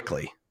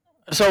quickly.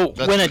 So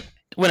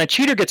when a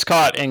cheater gets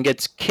caught and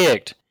gets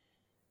kicked,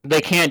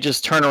 they can't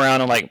just turn around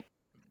and like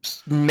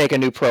make a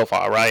new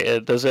profile,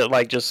 right? Does it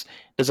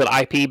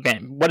IP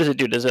ban? What does it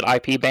do? Does it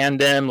IP ban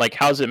them? Like,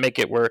 how does it make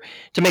it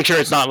to make sure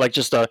it's not like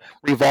just a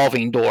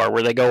revolving door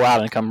where they go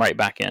out and come right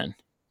back in?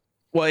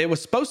 Well, it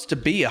was supposed to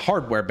be a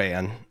hardware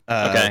ban.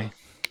 Okay.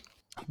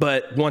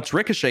 But once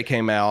Ricochet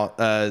came out,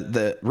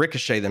 the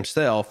Ricochet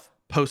themselves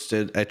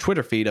posted a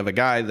Twitter feed of a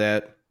guy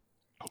that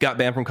got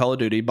banned from Call of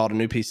Duty, bought a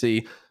new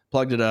PC,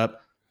 plugged it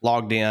up,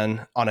 logged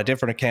in on a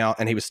different account,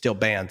 and he was still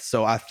banned.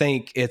 So I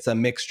think it's a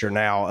mixture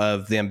now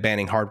of them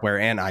banning hardware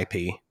and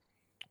IP.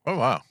 Oh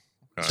wow!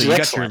 Okay. So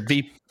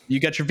you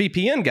got your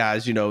VPN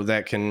guys,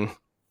 that can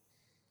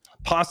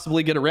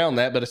possibly get around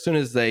that, but as soon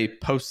as they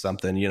post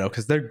something,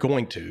 because they're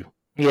going to.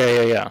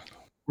 Yeah.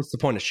 What's the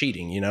point of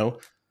cheating?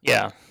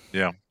 Yeah.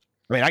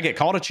 I mean, I get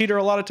called a cheater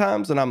a lot of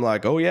times, and I'm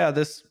like, oh yeah,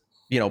 this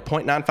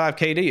 0.95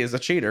 KD is a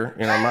cheater.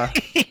 My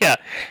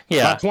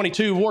my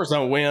 22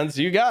 Warzone wins.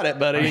 You got it,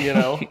 buddy.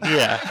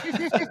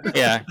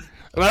 Yeah.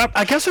 But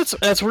I guess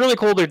it's really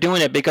cool they're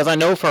doing it because I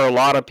know for a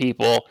lot of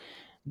people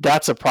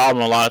that's a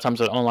problem. A lot of times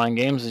with online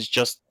games is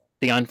just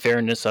the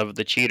unfairness of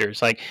the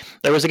cheaters. Like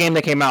there was a game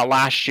that came out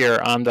last year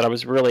that I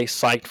was really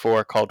psyched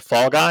for called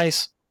Fall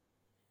Guys.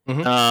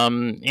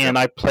 Mm-hmm. And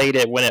I played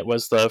it when it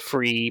was the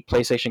free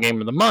PlayStation Game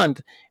of the Month,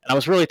 and I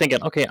was really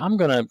thinking, okay, I'm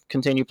gonna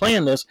continue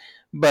playing this,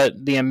 but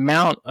the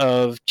amount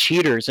of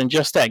cheaters in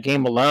just that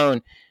game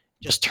alone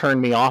just turned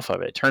me off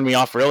of it. Turned me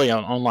off really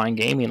on online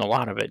gaming, a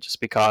lot of it,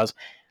 just because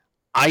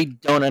I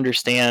don't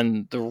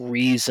understand the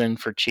reason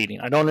for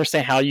cheating. I don't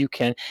understand how you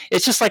can.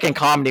 It's just like in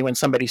comedy when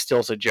somebody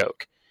steals a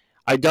joke.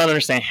 I don't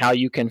understand how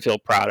you can feel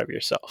proud of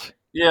yourself.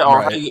 Yeah,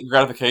 or how you get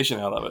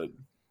gratification out of it.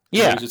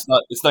 Yeah, it's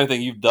not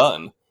anything you've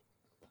done.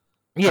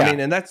 Yeah, I mean,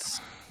 and that's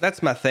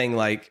my thing.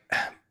 Like,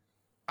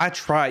 I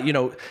try. You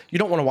don't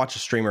want to watch a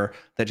streamer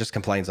that just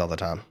complains all the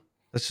time.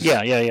 That's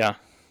just, yeah.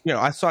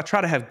 So I try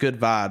to have good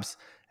vibes,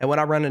 and when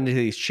I run into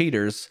these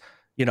cheaters,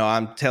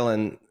 I'm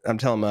telling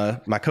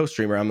my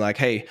co-streamer, I'm like,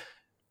 hey,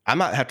 I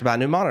might have to buy a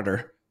new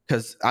monitor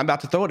because I'm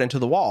about to throw it into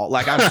the wall.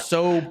 Like I'm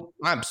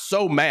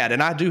so mad,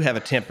 and I do have a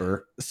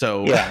temper.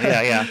 So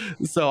yeah.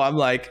 So I'm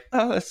like,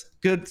 oh, that's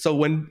good. So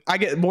when I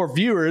get more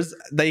viewers,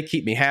 they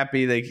keep me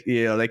happy.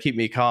 They keep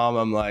me calm.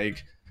 I'm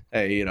like,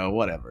 hey,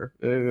 whatever.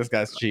 This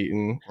guy's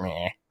cheating.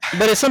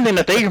 But it's something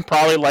that they can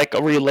probably like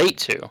relate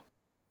to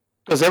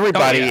because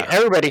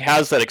everybody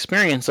has that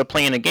experience of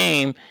playing a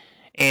game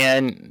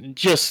and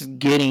just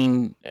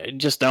getting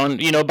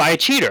by a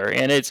cheater.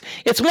 And it's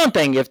one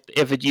thing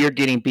if you're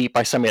getting beat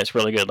by somebody that's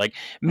really good. Like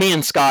me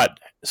and Scott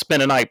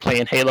spent a night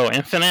playing Halo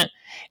Infinite,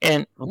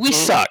 and we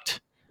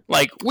sucked.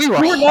 Like we were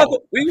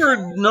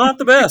not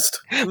the best.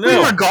 No. We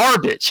were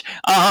garbage.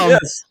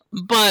 Yes.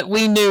 But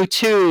we knew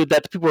too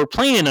that the people we were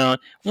playing on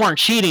weren't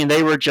cheating;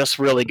 they were just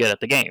really good at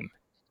the game.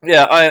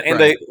 Yeah,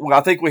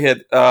 I think we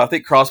had. I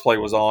think crossplay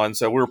was on,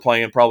 so we were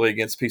playing probably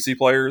against PC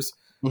players.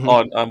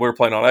 Mm-hmm. We were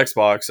playing on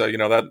Xbox, so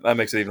that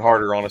makes it even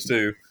harder on us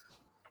too.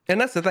 And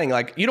that's the thing;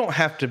 like you don't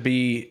have to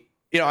be.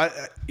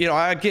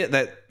 I get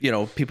that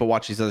people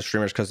watch these other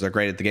streamers because they're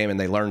great at the game and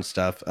they learn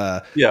stuff.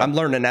 I'm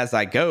learning as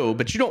I go,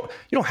 but you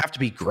don't have to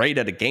be great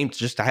at a game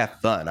just to have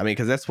fun. I mean,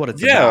 because that's what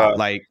it's about.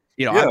 Like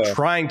I'm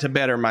trying to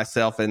better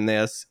myself in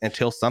this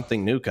until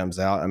something new comes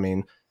out. I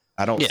mean,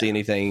 I don't Yeah. see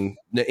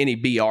any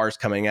BRs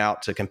coming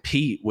out to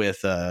compete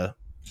with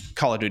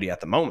Call of Duty at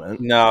the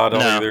moment. No, I don't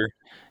No. either.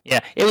 Yeah,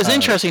 it was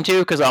interesting too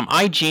because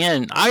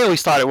IGN. I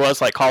always thought it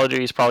was like Call of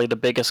Duty is probably the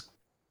biggest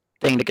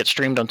thing to get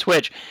streamed on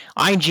Twitch.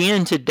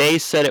 IGN today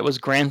said it was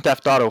Grand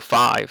Theft Auto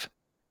 5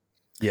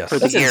 Yes, for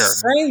the That's year.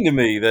 insane to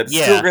me. That's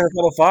Yeah. still Grand Theft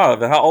Auto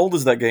 5. And how old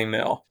is that game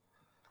now?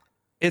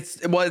 that's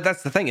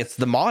the thing. It's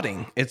the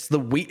modding.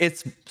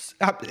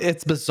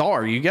 It's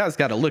bizarre. You guys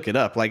got to look it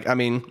up. Like, I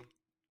mean,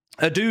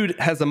 a dude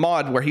has a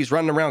mod where he's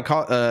running around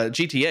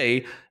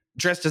GTA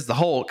dressed as the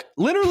Hulk,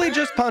 literally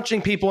just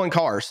punching people in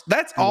cars.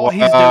 That's all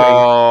he's doing.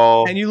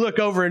 Oh, And you look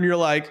over and you're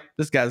like,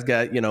 this guy's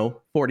got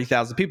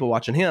 40,000 people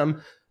watching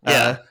him.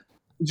 Yeah.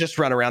 Just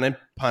run around and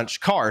punch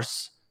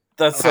cars.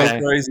 that's so Okay.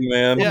 crazy,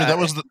 man. Yeah. I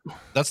mean,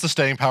 that's the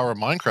staying power of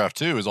Minecraft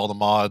too, is all the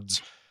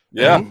mods.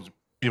 Yeah. and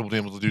people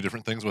being able to do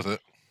different things with it.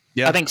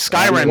 Yeah, I think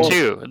Skyrim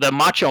too. The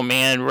Macho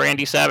Man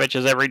Randy Savage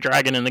as every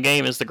dragon in the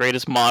game is the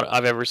greatest mod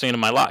I've ever seen in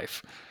my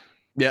life.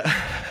 Yeah.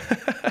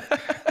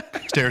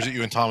 Stares at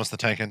you in Thomas the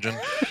Tank Engine.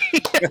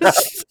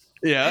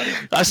 Yeah.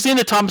 I've seen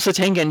the Thomas the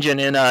Tank Engine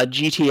in a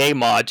GTA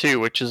mod too,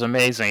 which is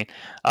amazing.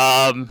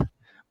 But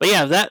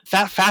yeah, that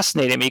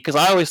fascinated me because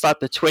I always thought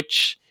the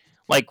Twitch,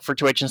 like for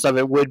Twitch and stuff,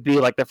 it would be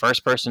like the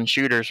first person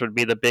shooters would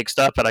be the big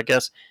stuff. But I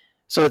guess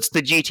so. It's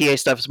the GTA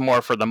stuff is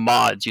more for the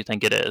mods. You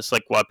think it is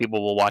like what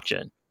people will watch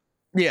it?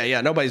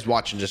 Yeah. Nobody's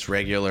watching just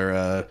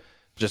regular,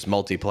 just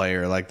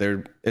multiplayer. Like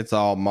it's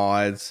all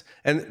mods.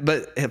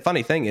 But the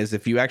funny thing is,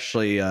 if you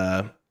actually,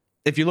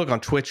 if you look on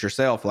Twitch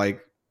yourself,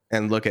 like,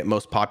 and look at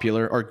most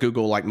popular or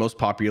Google like most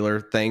popular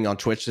thing on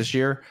Twitch this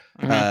year,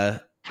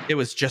 it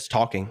was just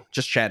talking,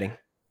 just chatting.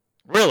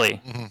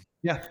 Really?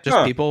 Yeah,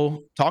 just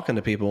people talking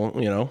to people,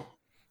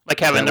 Like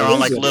having their own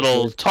like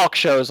little talk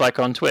shows like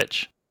on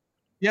Twitch.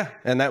 Yeah,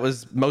 and that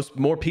was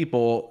more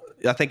people.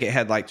 I think it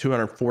had like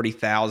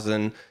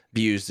 240,000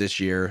 views this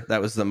year.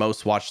 That was the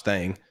most watched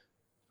thing.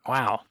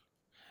 Wow.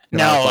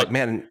 And I Now, was like,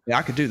 man,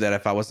 I could do that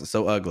if I wasn't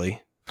so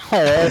ugly.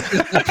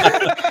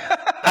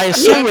 I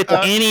assume with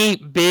any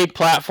big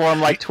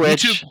platform like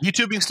Twitch.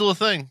 YouTubing's still a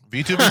thing.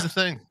 VTubing's a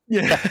thing.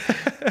 Yeah.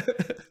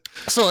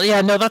 So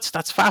yeah, no, that's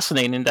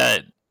fascinating.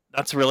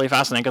 That's really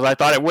fascinating because I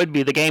thought it would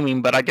be the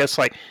gaming, but I guess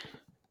like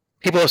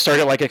people have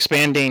started like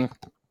expanding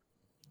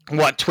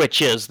what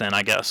Twitch is. Then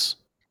I guess,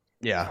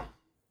 Yeah.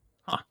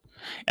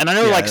 and I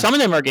know Yeah. like some of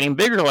them are getting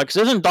bigger. Like, 'cause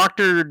isn't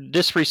Doctor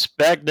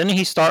Disrespect? Didn't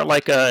he start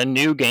like a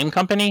new game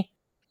company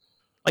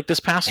like this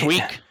past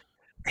week?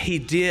 He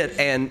did,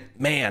 and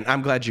man,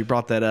 I'm glad you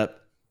brought that up.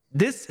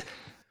 This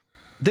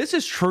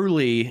is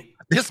truly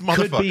This could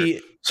motherfucker.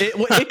 be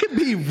it could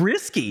be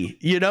risky,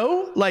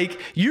 like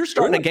you're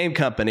starting a game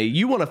company,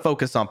 you want to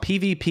focus on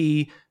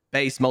PvP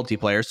based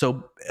multiplayer,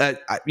 so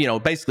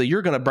basically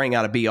you're going to bring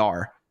out a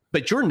BR,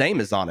 but your name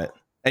is on it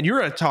and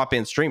you're a top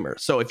end streamer.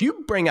 So if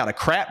you bring out a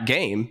crap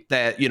game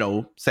that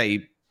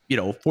say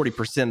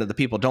 40% of the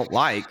people don't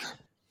like,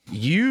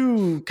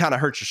 you kind of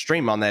hurt your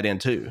stream on that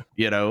end too.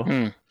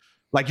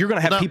 Like you're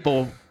going to have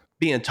people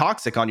being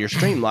toxic on your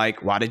stream,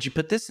 like, why did you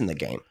put this in the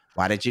game?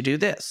 Why did you do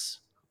this?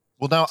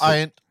 Well, now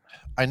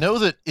I know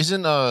that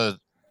isn't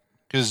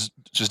because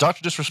just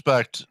Dr.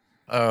 Disrespect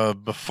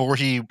before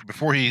he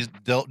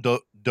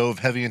dove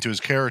heavy into his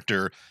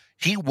character,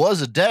 he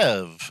was a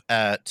dev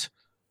at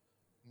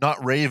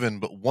not Raven,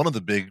 but one of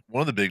the big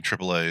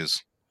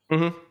AAAs.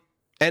 Mm-hmm.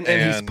 And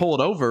he's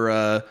pulled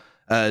over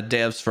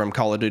devs from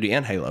Call of Duty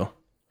and Halo.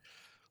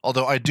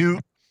 Although I do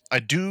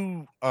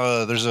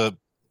there's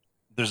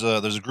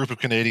a group of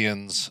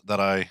Canadians that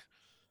I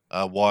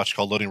watch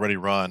called Loading Ready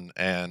Run,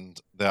 and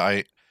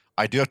that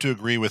I do have to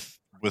agree with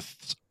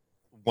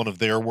one of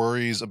their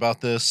worries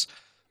about this,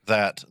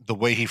 that the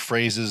way he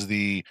phrases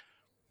the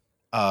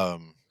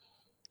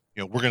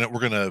we're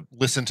gonna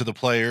listen to the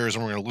players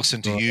and we're gonna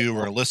listen to you,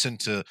 we're gonna listen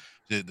to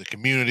the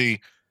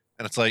community,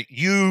 and it's like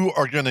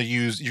you're gonna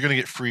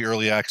get free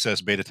early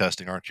access beta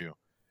testing, aren't you?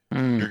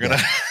 You're gonna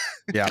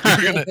Yeah.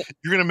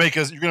 you're gonna make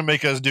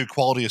us do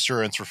quality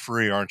assurance for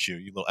free, aren't you,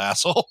 you little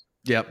asshole?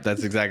 Yep,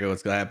 that's exactly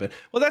what's going to happen.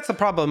 Well, that's the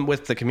problem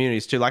with the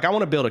communities too. Like, I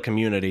want to build a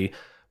community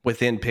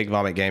within Pig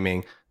Vomit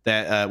Gaming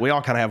that we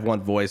all kind of have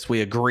one voice.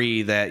 We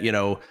agree that,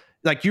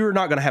 like, you're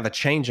not going to have a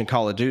change in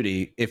Call of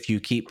Duty if you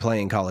keep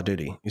playing Call of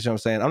Duty. You see what I'm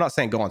saying? I'm not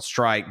saying go on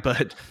strike,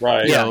 but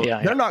Right.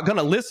 they're not going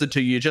to listen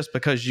to you just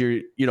because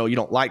you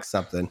don't like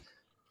something.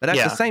 But at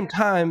the same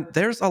time,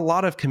 there's a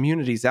lot of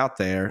communities out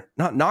there,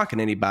 not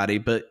knocking anybody,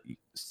 but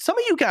some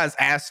of you guys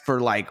ask for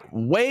like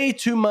way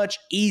too much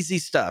easy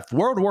stuff.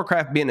 World of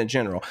Warcraft being in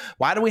general.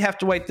 Why do we have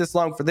to wait this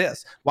long for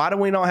this? Why do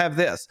we not have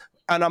this?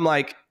 And I'm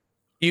like,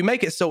 you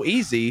make it so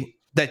easy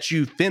that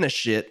you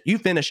finish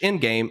in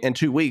game in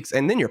 2 weeks,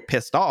 and then you're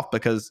pissed off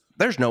because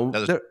where's no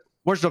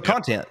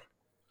content.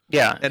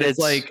 Yeah, And it's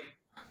like,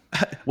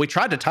 we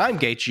tried to time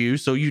gate you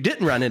so you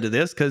didn't run into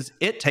this, because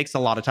it takes a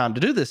lot of time to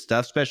do this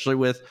stuff, especially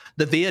with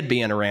the vid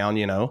being around.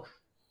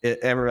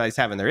 Everybody's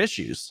having their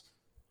issues.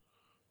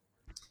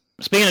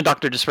 Speaking of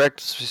Dr.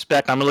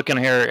 Disrespect, I'm looking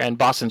here, and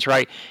Boston's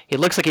right. He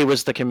looks like he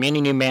was the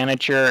community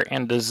manager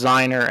and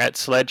designer at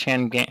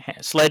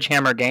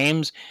Sledgehammer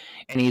Games,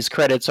 and his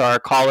credits are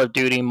Call of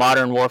Duty,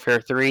 Modern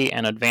Warfare 3,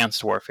 and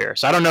Advanced Warfare.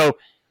 So I don't know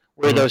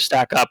where those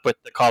stack up with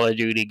the Call of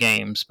Duty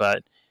games,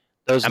 but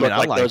those look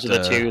like those are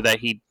the two that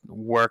he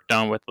worked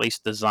on with at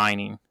least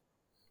designing.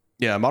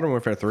 Yeah, Modern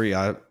Warfare 3,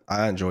 I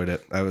enjoyed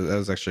it. That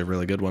was actually a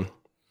really good one.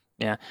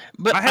 Yeah,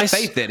 but I have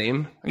faith in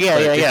him.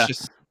 Yeah.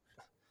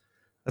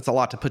 That's a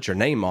lot to put your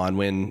name on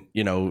when,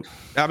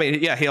 I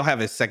mean, yeah, he'll have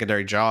his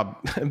secondary job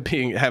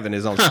having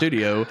his own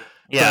studio.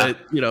 Yeah.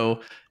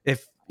 But,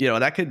 if,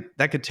 that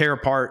could tear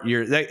apart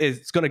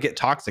it's going to get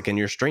toxic in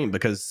your stream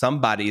because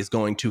somebody is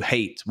going to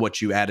hate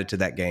what you added to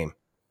that game.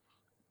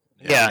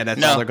 Yeah. And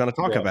that's all they're going to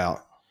talk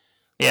about.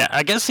 Yeah,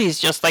 I guess he's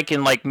just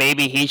thinking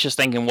maybe he's just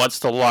thinking, what's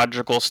the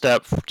logical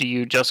step? Do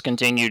you just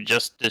continue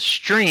just to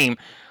stream,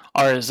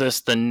 or is this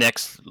the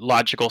next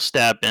logical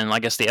step and I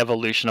guess the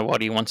evolution of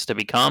what he wants to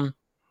become?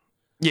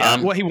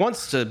 Yeah, well, he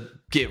wants to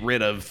he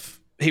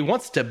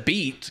wants to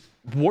beat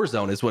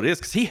Warzone is what it is,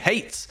 because he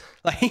hates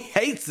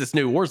this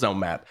new Warzone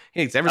map.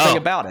 He hates everything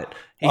about it.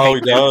 He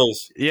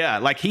does.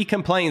 Yeah, he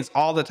complains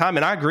all the time,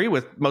 and I agree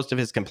with most of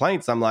his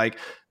complaints. I'm like,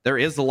 there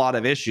is a lot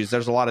of issues.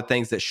 There's a lot of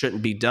things that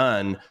shouldn't be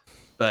done.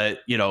 But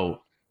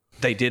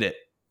they did it.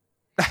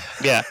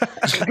 Yeah,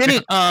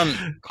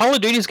 Call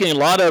of Duty's getting a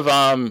lot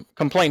of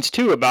complaints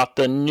too about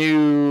the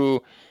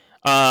new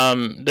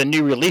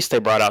release they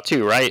brought out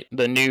too, right?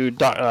 The new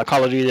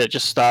Call of Duty that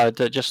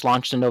just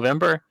launched in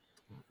November.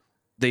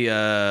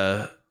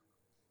 The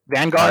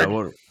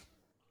Vanguard.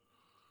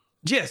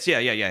 Yes,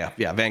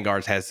 yeah.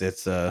 Vanguard has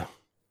its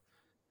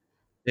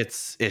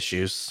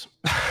issues.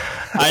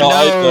 I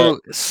know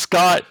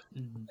Scott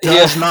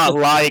does not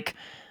like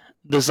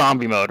the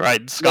zombie mode,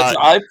 right, Scott?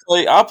 I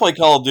play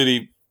Call of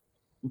Duty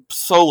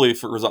solely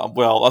for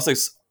I'll say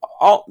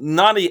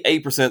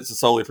 98%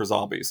 solely for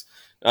zombies.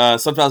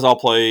 Sometimes I'll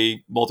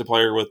play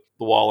multiplayer with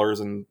the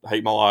Wallers and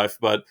hate my life,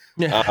 but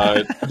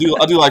I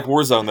do like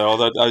Warzone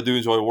though. I do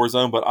enjoy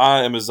Warzone, but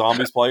I am a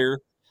zombies player.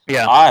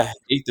 Yeah, I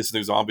hate this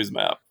new zombies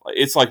map.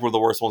 It's like one of the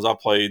worst ones I've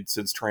played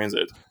since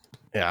Transit.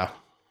 Yeah,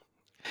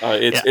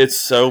 it's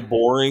so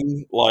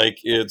boring.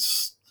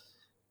 It's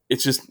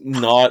just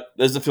not.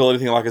 Doesn't feel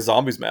anything like a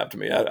zombies map to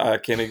me. I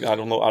can't. I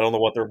don't know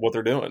what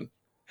they're doing.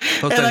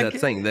 Well, that's that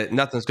thing that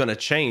nothing's going to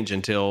change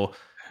until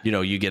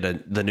you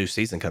get the new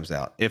season comes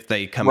out. If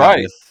they come out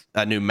with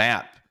a new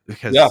map,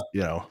 because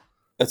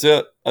that's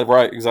it.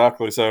 Right,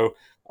 exactly. So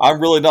I've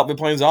really not been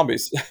playing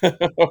zombies.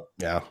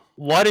 Yeah.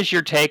 What is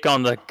your take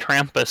on the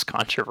Krampus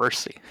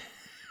controversy?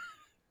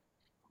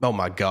 Oh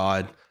my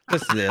God!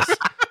 Listen to this.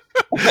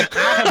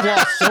 I have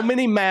lost so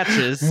many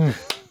matches.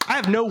 I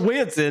have no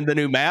wins in the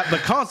new map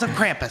because of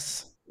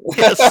Krampus.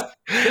 Yes.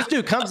 This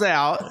dude comes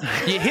out,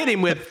 you hit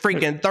him with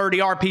freaking 30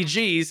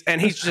 RPGs,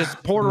 and he's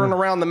just portering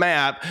around the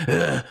map,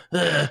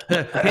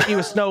 hitting you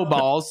with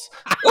snowballs.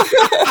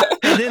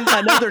 And then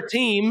another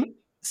team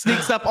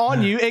sneaks up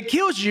on you and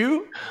kills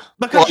you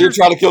because you're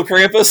trying to kill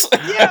Krampus.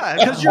 Yeah,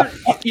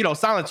 because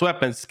silenced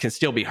weapons can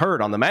still be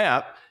heard on the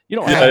map. You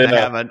don't have to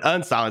have an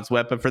unsilenced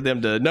weapon for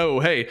them to know,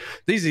 hey,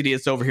 these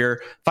idiots over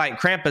here fighting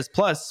Krampus.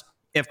 Plus,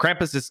 if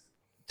Krampus is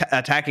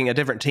attacking a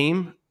different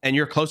team and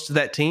you're close to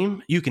that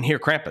team, you can hear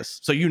Krampus.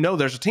 So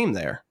there's a team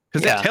there.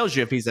 Because it tells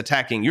you if he's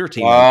attacking your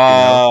team.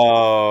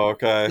 Oh,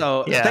 okay.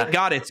 So thank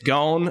God it's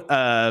gone.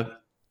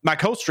 My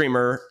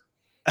co-streamer,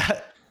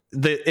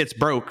 it's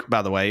broke,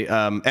 by the way.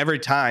 Every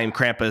time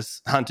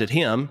Krampus hunted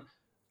him,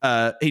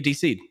 he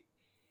DC'd.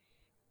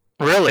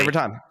 Really? Every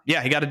time.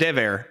 Yeah, he got a dev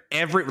error.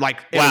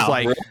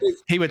 Really?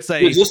 He would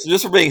say...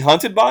 Just for being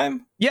hunted by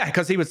him? Yeah,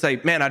 because he would say,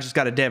 man, I just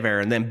got a dev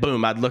error. And then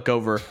boom, I'd look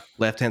over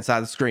left-hand side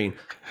of the screen.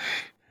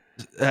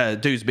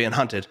 Dude's being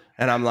hunted.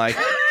 And I'm like,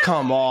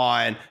 come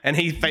on. And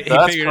he figured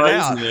it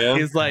out. Man.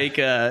 He's like,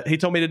 he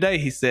told me today,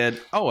 he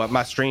said, oh,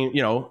 my stream,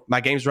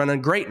 my game's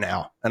running great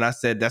now. And I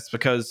said, that's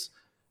because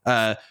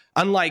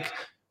unlike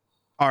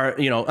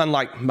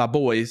my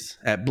boys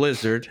at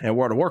Blizzard and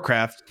World of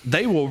Warcraft,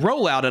 they will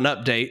roll out an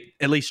update,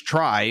 at least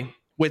try,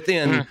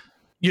 within,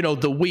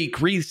 the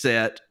week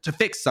reset to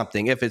fix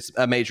something if it's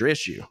a major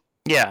issue.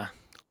 Yeah.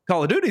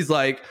 Call of Duty's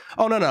like,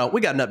 oh, no,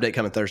 we got an update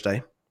coming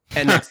Thursday.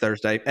 And next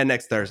Thursday, and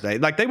next Thursday.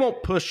 Like, they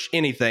won't push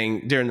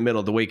anything during the middle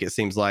of the week, it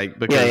seems like.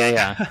 Because,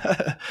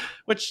 yeah.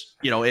 Which,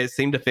 it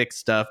seemed to fix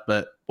stuff,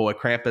 but boy,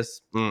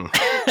 Krampus.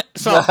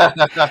 So,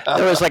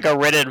 there was like a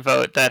Reddit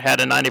vote that had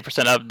a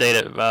 90%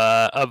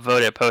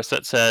 upvoted post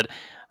that said,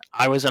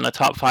 I was in a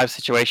top 5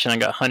 situation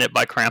and got hunted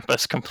by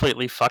Krampus,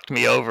 completely fucked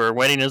me over.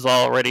 Winning is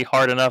already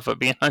hard enough, but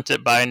being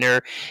hunted by a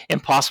near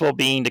impossible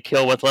being to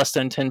kill with less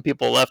than 10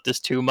 people left is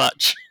too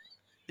much.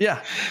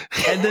 Yeah.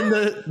 And then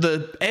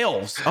the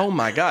elves. Oh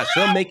my gosh.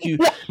 They'll make you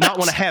not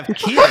want to have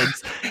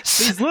kids.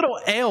 These little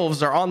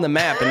elves are on the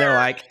map and they're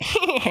like,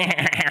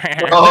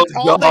 oh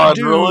all God,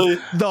 they do really?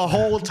 The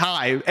whole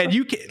time. And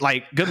you can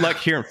good luck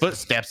hearing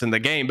footsteps in the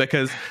game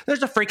because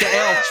there's a freaking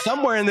elf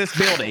somewhere in this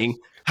building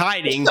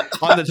hiding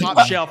on the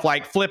top shelf,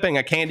 flipping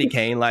a candy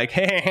cane,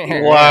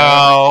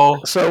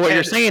 wow. So what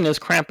you're saying is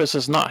Krampus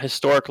is not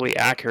historically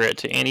accurate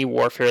to any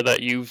warfare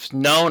that you've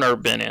known or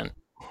been in.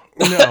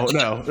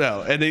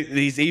 No. And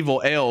these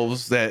evil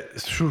elves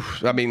that, whew,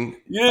 I mean,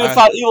 You didn't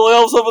fight evil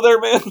elves over there,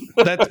 man.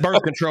 that's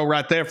birth control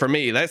right there for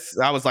me.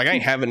 I was like, I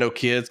ain't having no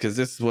kids because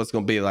this is what's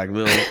going to be like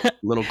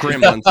little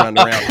gremlins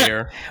running around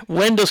here.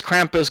 When does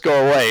Krampus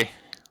go away?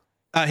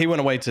 He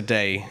went away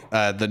today.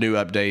 The new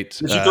update.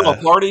 Did you throw a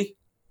party?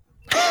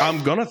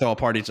 I'm gonna throw a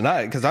party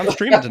tonight because I'm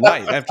streaming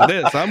tonight. After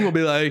this, I'm gonna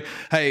be like,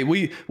 "Hey,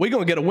 we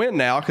gonna get a win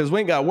now because we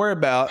ain't got to worry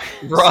about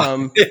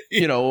some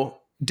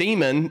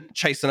demon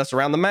chasing us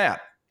around the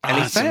map." And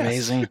he's That's fast.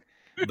 amazing.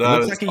 He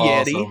looks like a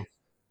awesome. Yeti.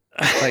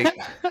 Like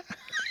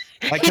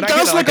He can I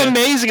does get look like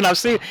amazing. I've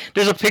seen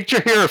there's a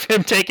picture here of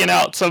him taking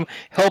out some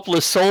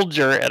helpless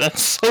soldier, and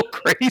it's so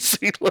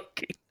crazy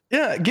looking.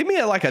 Yeah, give me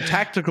a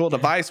tactical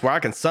device where I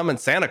can summon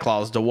Santa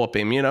Claus to whoop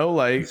him.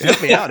 Like help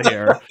me out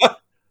here.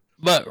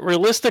 But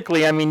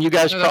realistically, I mean, you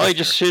guys probably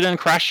just shoot and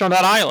crash on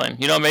that island.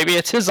 Maybe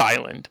it's his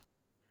island.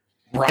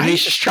 Right? And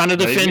he's just trying to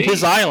defend Maybe.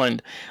 his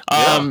island.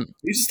 Yeah.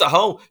 He's just at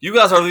home. You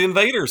guys are the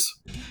invaders.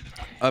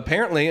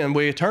 Apparently, and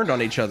we turned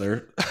on each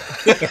other.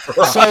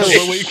 So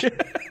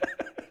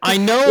I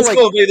know, Let's like,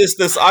 go invade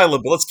this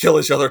island, but let's kill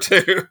each other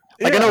too.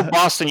 I know,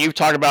 Boston. You've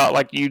talked about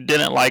like you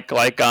didn't like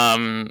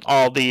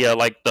all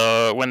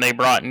the when they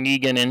brought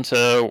Negan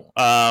into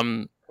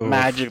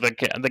Magic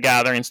the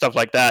Gathering, stuff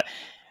like that.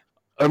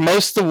 Are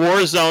most of the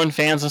Warzone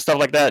fans and stuff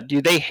like that,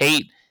 do they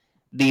hate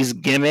these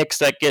gimmicks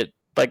that get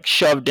like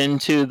shoved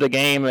into the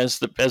game as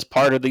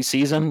part of these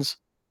seasons?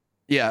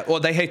 Yeah, well,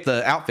 they hate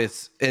the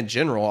outfits in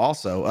general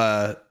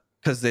also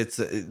because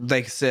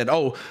they said,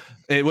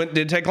 it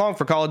didn't take long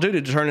for Call of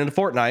Duty to turn into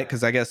Fortnite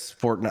because I guess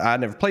Fortnite. I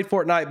never played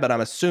Fortnite, but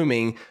I'm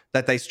assuming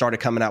that they started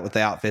coming out with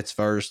the outfits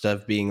first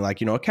of being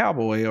like a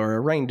cowboy or a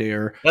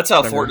reindeer. That's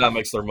how whatever. Fortnite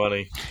makes their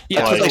money.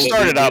 Yeah, Like, they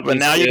started out, but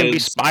now you can be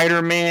kids.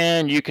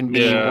 Spider-Man, you can be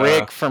Yeah.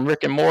 Rick from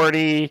Rick and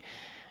Morty.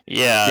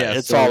 Yeah,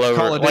 it's so all over.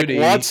 Call of Like, Duty-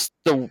 what's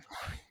the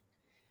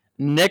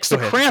next to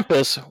Go ahead.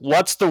 Krampus?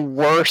 What's the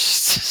worst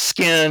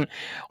skin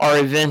or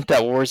event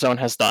that Warzone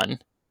has done?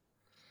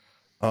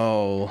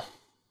 Oh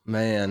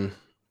man,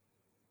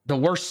 the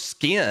worst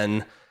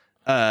skin.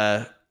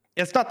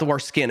 It's not the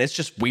worst skin. It's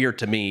just weird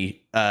to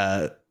me.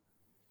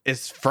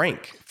 It's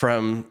Frank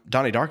from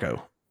Donnie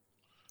Darko.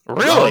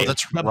 Really? Oh,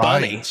 that's The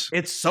right. bunny.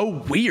 It's so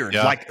weird.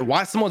 Yeah. Like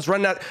why someone's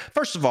running out.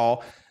 First of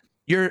all,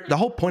 the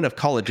whole point of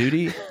Call of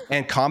Duty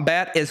and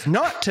combat is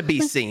not to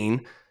be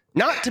seen,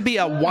 not to be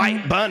a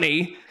white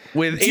bunny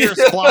with ears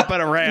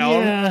flopping around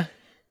Yeah.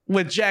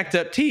 with jacked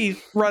up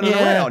teeth running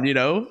Yeah. around.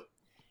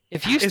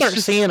 If you It's start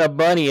just- seeing a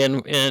bunny in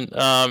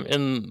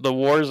the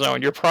war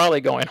zone, you're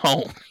probably going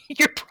home.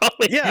 You're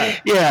probably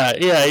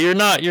yeah. You're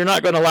not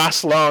going to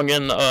last long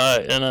in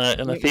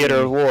a theater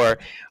of war.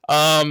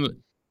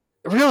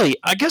 Really,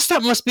 I guess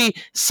that must be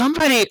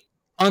somebody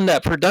on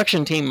that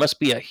production team must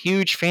be a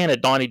huge fan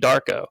of Donnie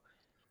Darko.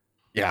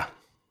 Yeah.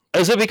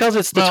 Is it because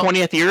it's the Well-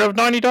 20th year of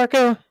Donnie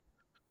Darko?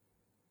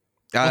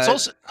 It's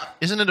also,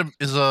 isn't it?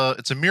 It's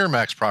a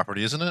Miramax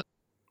property, isn't it?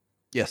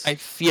 yes.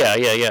 Yeah.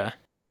 'Cause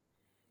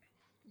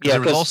Yeah, there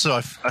was 'cause- also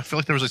I feel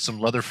like there was like some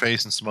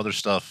Leatherface and some other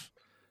stuff.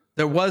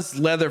 There was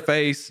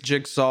Leatherface,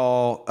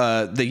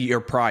 Jigsaw the year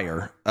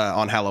prior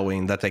on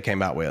Halloween that they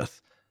came out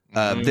with.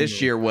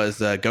 This year was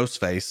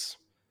Ghostface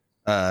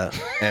and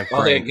Oh, they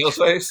Frank. had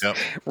Ghostface? Yep.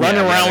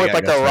 running yeah, around they with got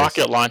like a Ghostface.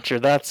 rocket launcher.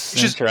 That's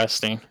Which is-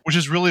 interesting. Which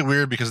is really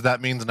weird because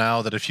that means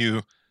now that if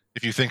you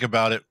think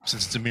about it,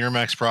 since it's a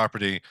Miramax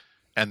property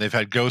and they've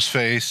had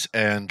Ghostface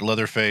and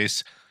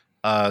Leatherface,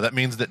 that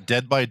means that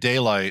Dead by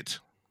Daylight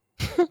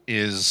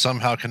is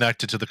somehow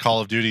connected to the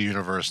Call of Duty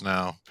universe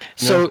now.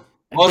 So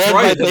Oh, that's Dead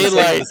right, by it's in the same-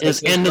 Daylight it's is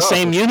the same in the stuff,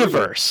 same it's true.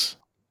 universe.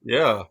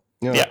 Yeah.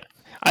 Yeah.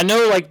 I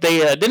know, like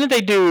they didn't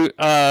they do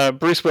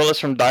Bruce Willis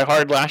from Die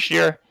Hard last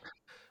year?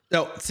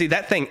 No, see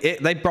that thing.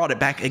 They brought it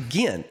back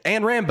again,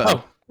 and Rambo,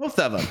 Oh. both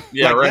of them.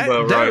 Yeah, Like,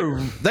 Rambo,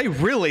 They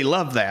really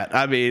love that.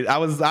 I mean,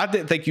 I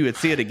didn't think you would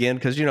see it again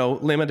because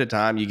limited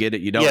time. You get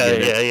it, you don't Yeah,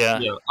 get it. yeah.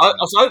 Yeah.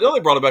 I know they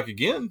brought it back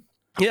again.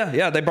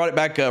 Yeah. They brought it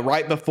back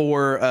right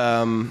before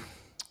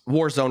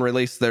Warzone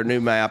released their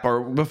new map,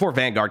 or before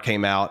Vanguard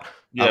came out.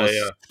 I Yeah, was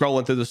yeah.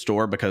 scrolling through the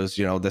store because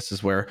this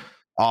is where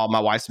all my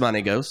wife's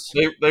money goes.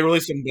 They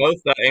released them both,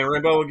 that and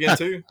Rambo again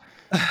too.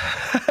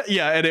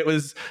 Yeah, and it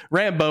was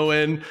Rambo,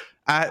 and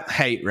I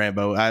hate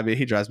Rambo. I mean,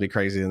 he drives me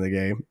crazy in the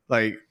game.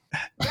 Like,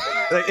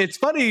 it's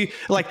funny.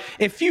 Like,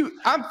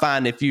 I'm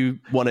fine if you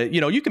want to.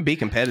 You can be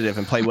competitive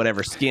and play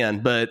whatever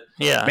skin, but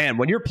Yeah. man,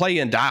 when you're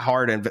playing Die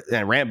Hard and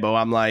Rambo,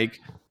 I'm like,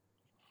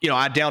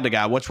 I downed a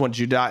guy. Which one did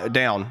you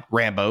down?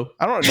 Rambo.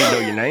 I don't need to know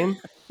your name.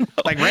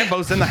 Like,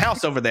 Rambo's in the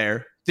house over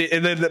there.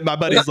 And then my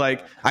buddy's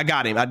like, I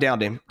got him. I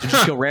downed him. Did you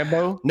kill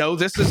Rambo? No,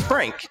 this is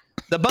Frank,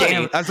 the buddy.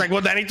 Damn. I was like,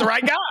 well, that ain't the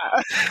right guy.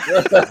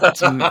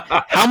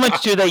 How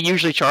much do they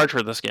usually charge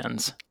for the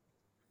skins?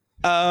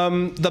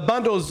 The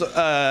bundles,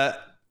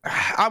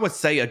 I would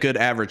say a good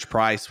average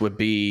price would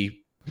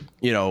be,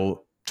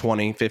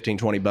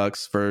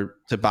 $15-20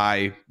 to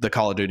buy the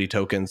Call of Duty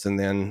tokens and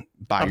then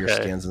buy your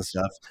Okay. skins and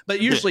stuff. But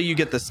usually you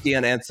get the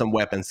skin and some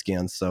weapon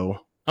skins. So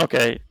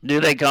Okay. Do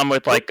they come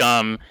with like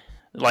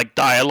like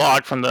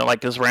dialogue from the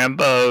like, does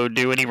Rambo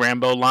do any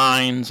Rambo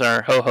lines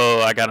or ho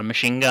ho, I got a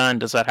machine gun?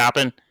 Does that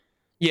happen?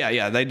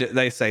 Yeah,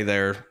 they say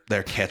their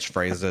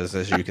catchphrases,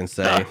 as you can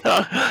say.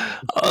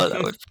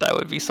 Oh, that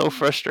would be so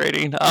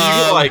frustrating. You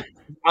get like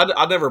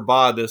I never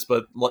buy this,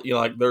 but you know,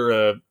 like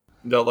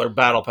their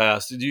battle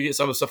pass. Did you get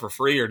some of the stuff for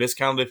free or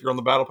discounted if you're on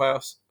the battle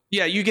pass?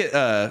 Yeah, you get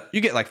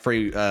like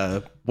free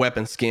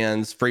weapon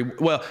skins, free.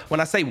 Well, when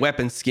I say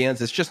weapon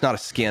skins, it's just not a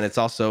skin. It's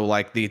also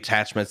like the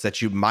attachments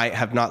that you might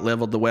have not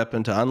leveled the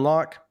weapon to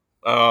unlock.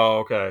 Oh,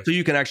 okay. So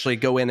you can actually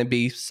go in and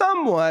be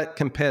somewhat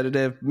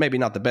competitive. Maybe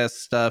not the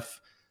best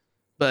stuff,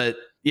 but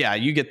yeah,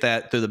 you get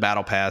that through the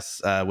battle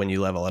pass when you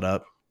level it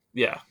up.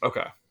 Yeah.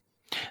 Okay.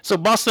 So,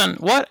 Boston,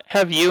 what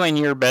have you and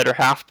your better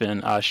half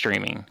been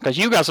streaming? Because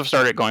you guys have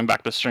started going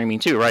back to streaming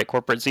too, right?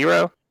 Corporate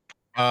Zero?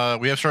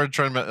 We have started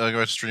trying to go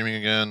to streaming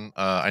again.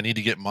 I need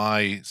to get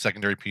my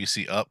secondary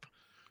PC up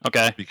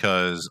Okay.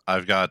 because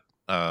I've got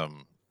the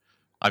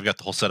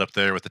whole setup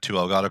there with the 2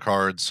 Elgato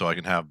cards, so I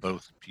can have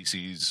both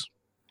PCs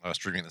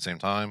streaming at the same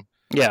time.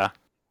 Yeah.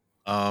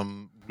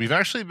 We've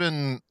actually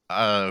been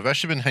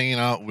hanging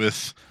out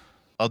with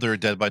other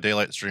Dead by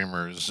Daylight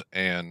streamers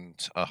and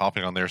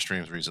hopping on their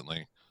streams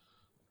recently.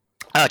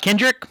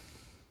 Kendrick?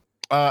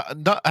 I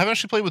haven't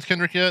actually played with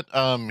Kendrick yet.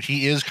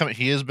 He is coming.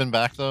 He has been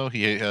back though.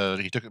 He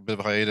took a bit of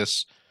a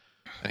hiatus,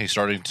 and he's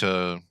starting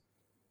to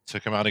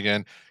come out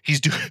again.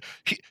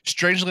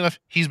 Strangely enough,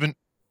 he's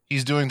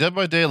doing Dead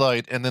by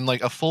Daylight, and then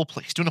like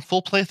he's doing a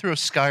full playthrough of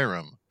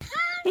Skyrim.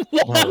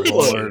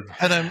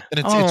 And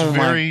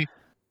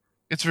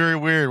it's very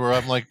weird. Where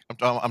I'm like,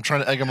 I'm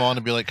trying to egg him on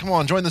to be like, come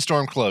on, join the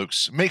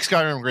Stormcloaks, make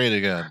Skyrim great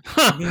again.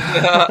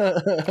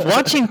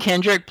 Watching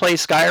Kendrick play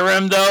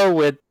Skyrim though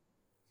with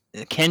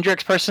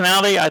Kendrick's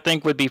personality, I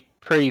think would be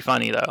pretty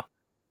funny though.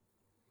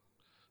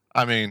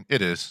 I mean,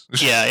 it is.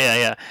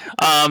 Yeah.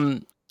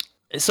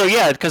 So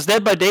yeah, because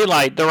Dead by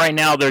Daylight,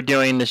 they're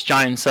doing this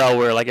giant sale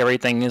where like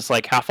everything is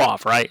like half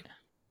off, right?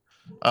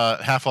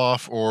 Half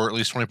off or at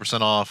least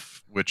 20%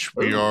 off, which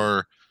we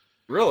are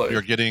Really?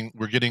 we're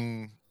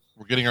getting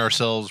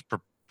ourselves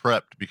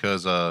prepped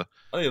because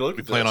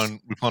we plan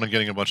on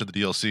getting a bunch of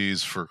the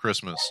DLCs for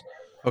Christmas.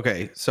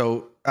 Okay,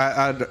 so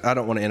I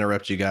don't want to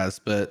interrupt you guys,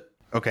 but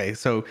okay,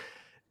 so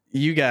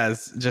you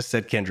guys just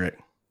said Kendrick.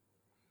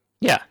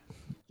 Yeah.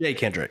 Jay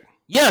Kendrick.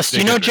 Yes, do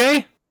you know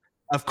Jay?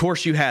 Of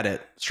course you had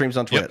it. Streams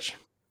on Twitch. Yep.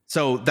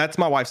 So that's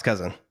my wife's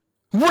cousin.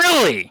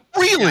 Really?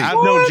 Yeah,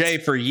 I've known Jay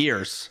for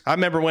years. I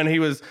remember when he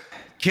was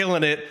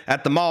killing it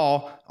at the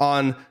mall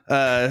on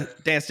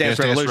Dance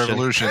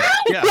Revolution.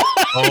 Yeah.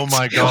 Oh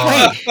my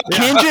god. Wait,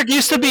 Kendrick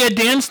used to be a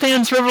Dance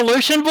Dance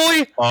Revolution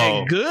boy?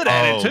 And good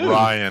at it too.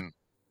 Ryan.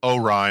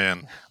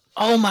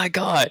 Oh my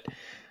god.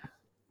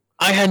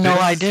 I had no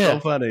idea. So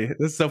funny.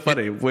 This is so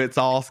funny. It's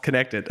all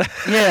connected.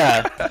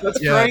 Yeah. That's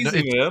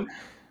crazy, man.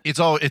 It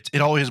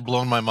always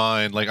blown my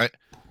mind. Like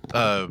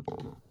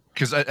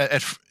because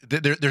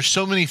there's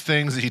so many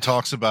things that he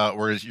talks about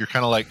where you're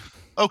kind of like,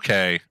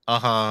 okay,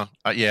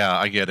 yeah,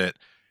 I get it,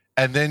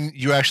 and then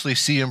you actually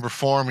see him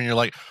perform, and you're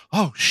like,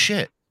 oh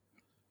shit,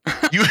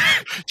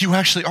 you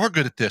actually are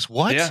good at this.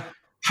 What? Yeah.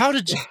 How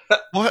did you?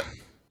 What?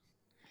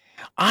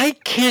 I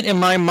can't in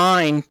my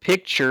mind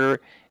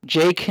picture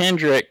Jay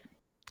Kendrick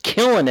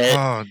killing it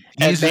at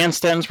Dance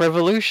Dance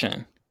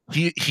Revolution.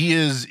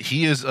 He's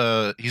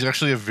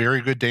actually a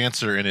very good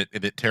dancer, and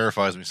it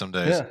terrifies me some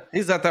days. Yeah,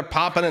 he's out there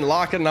popping and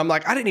locking, and I'm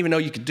like, I didn't even know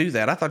you could do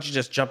that. I thought you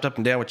just jumped up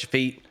and down with your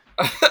feet.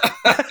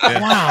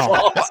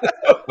 Wow.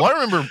 Well, I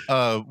remember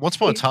once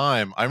upon a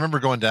time, I remember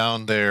going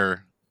down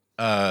there.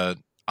 I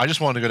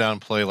just wanted to go down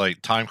and play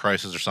like Time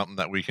Crisis or something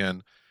that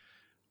weekend.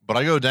 But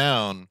I go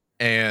down,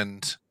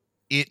 and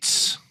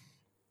it's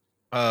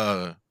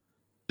there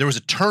was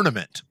a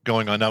tournament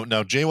going on.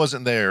 Now Jay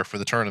wasn't there for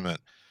the tournament,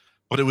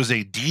 but it was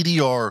a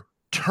DDR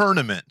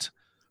tournament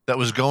that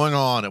was going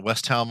on at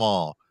West Town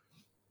Mall.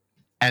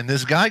 And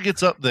this guy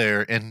gets up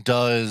there and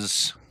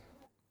does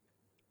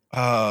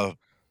I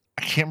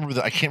can't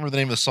remember the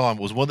name of the song.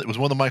 It was one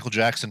of the Michael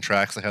Jackson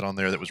tracks they had on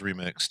there that was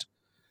remixed.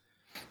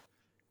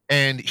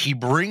 And he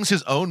brings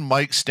his own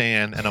mic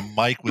stand and a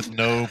mic with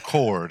no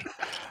cord.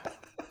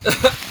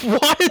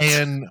 What?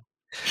 And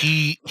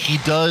he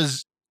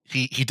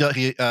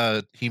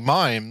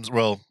mimes,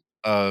 lip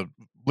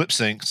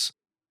syncs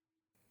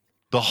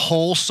the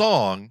whole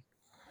song,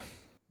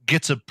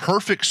 gets a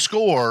perfect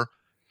score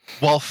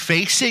while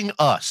facing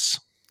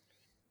us.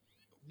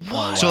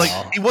 Wow. So like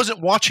he wasn't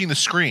watching the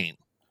screen.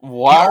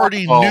 Wow. He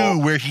already knew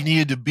where he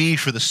needed to be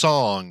for the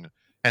song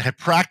and had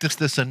practiced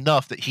this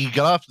enough that he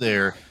got up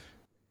there,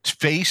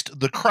 faced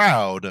the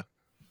crowd,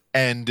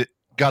 and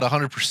got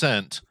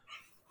 100%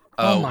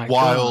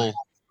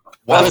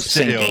 while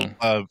singing.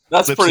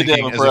 That's pretty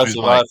damn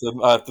impressive, I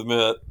have to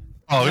admit.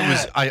 Oh, it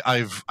was.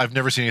 I've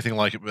never seen anything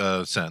like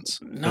it since.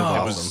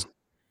 No,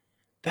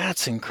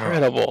 that's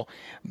incredible.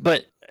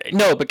 But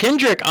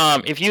Kendrick.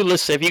 If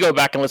you go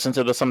back and listen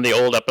to some of the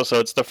old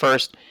episodes, the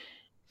first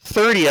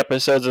 30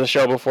 episodes of the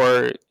show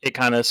before it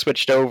kind of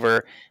switched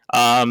over,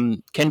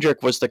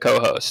 Kendrick was the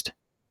co-host.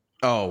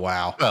 Oh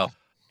wow. Well,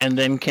 And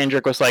then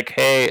Kendrick was like,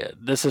 "Hey,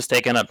 this is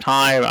taking up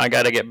time. I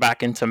got to get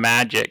back into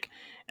Magic."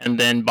 And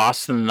then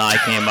Boston and I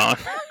came on.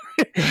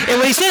 And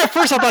when he said it at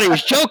first, I thought he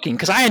was joking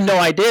because I had no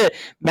idea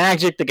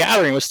Magic the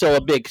Gathering was still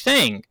a big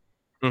thing.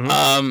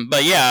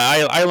 But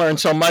yeah, I learned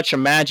so much of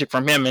Magic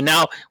from him, and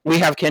now we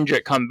have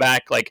Kendrick come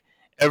back like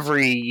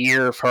every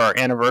year for our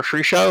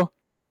anniversary show,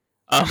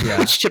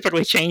 which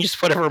typically changes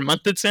whatever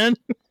month it's in.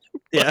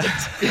 Yeah.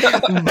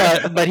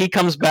 but he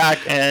comes back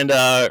and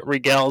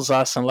regales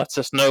us and lets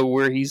us know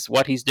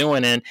what he's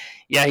doing. And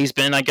yeah, he's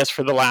been, I guess,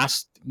 for the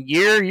last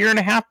year and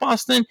a half,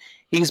 Boston,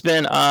 he's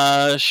been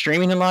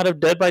streaming a lot of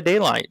Dead by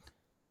Daylight.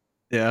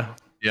 Yeah.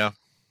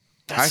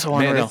 That's so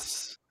unreal.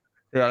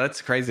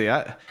 That's crazy.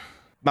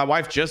 My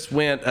wife just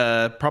went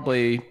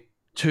probably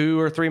 2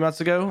 or 3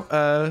 months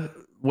ago.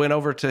 Went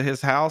over to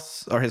his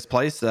house or his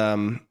place.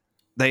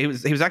 He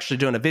was actually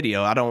doing a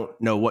video. I don't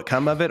know what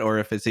come of it or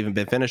if it's even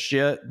been finished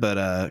yet,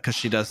 but because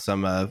she does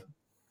some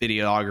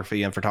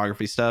videography and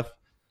photography stuff.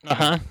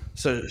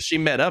 So she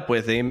met up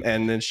with him,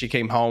 and then she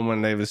came home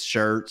and there was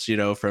shirts,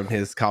 from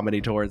his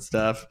comedy tour and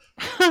stuff.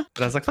 And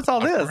I was like, "What's all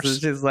this?"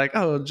 And she's like,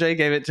 "Oh, Jay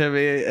gave it to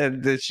me,"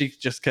 and then she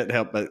just couldn't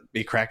help but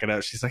be cracking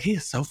up. She's like, "He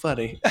is so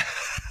funny."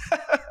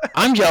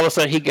 I'm jealous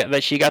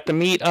that she got to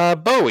meet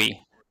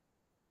Bowie,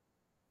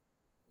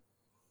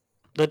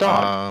 the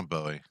dog.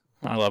 Bowie.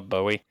 I love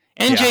Bowie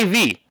and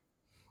JV.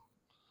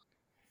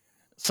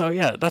 So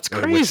yeah, that's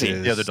crazy.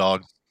 Yeah, the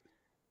dog.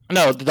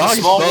 No, the dog is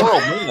Small Bowie.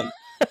 world, man.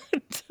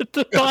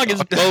 The dog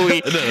is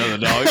Bowie. The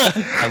dog.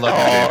 I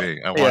love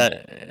you,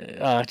 JV.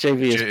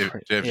 JV is.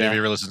 If JV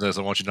ever listens to this,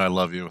 I want you to know I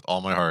love you with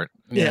all my heart.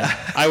 Yeah,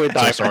 I would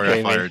die so for sorry JV.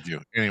 I fired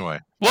you. Anyway.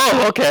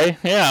 Whoa, okay.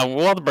 Yeah,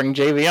 we'll have to bring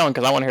JV on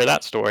because I want to hear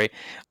that story.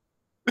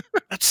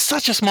 That's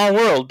such a small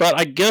world, but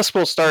I guess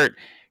we'll start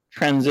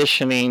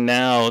transitioning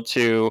now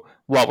to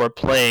what we're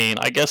playing.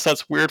 I guess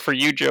that's weird for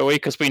you, Joey,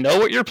 because we know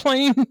what you're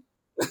playing. Do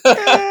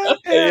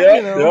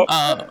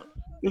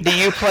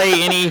you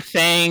play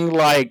anything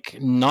like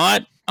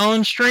not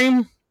on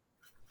stream?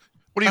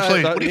 What do you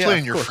play? What do you play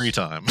in your free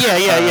time?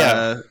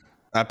 Yeah.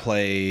 I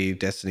play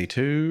Destiny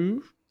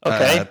 2.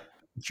 Okay.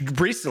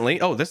 Recently,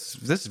 this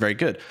is very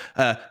good.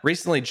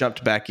 Recently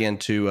jumped back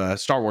into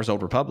Star Wars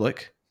Old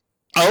Republic.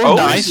 Oh,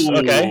 nice. Ooh,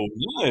 Okay.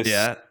 Nice.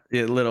 Yeah,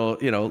 a little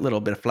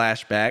bit of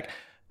flashback.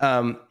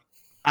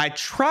 I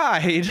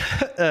tried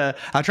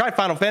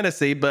Final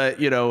Fantasy, but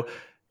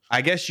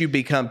I guess you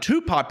become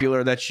too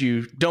popular that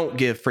you don't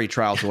give free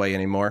trials away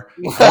anymore.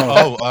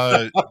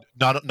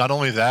 Not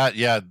only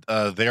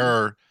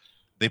that,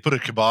 they put a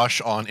kibosh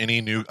on any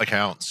new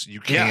accounts. You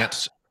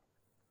can't.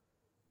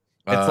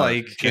 It's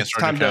like can't it's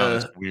start time an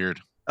account. to It's weird.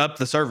 up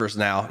the servers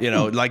now.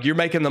 Like you're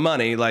making the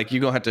money. Like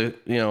you're gonna have to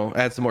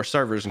add some more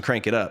servers and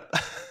crank it up.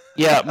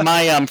 Yeah,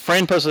 my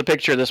friend posted a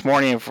picture this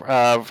morning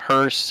of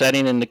her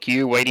sitting in the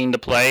queue waiting to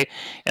play,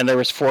 and there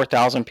was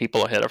 4,000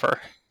 people ahead of her.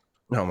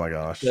 Oh my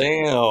gosh!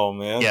 Damn,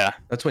 man. Yeah,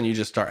 that's when you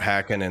just start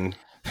hacking and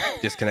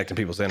disconnecting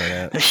people's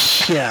internet.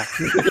 yeah.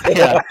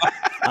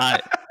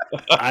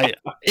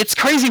 It's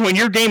crazy when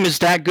your game is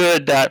that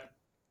good that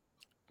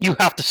you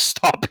have to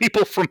stop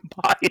people from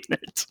buying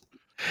it.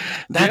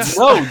 That's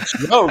no,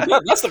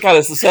 that's the kind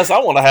of success I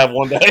want to have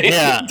one day.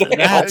 Yeah,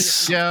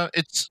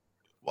 it's.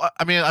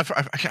 I mean, I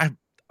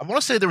want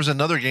to say there was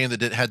another game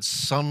that had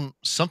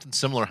something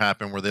similar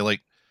happen where they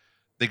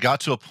got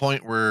to a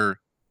point where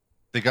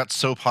they got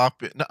so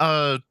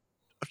popular.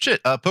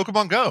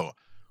 Pokemon Go.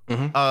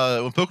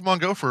 Mm-hmm. When Pokemon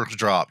Go first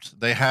dropped,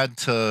 they had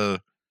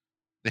to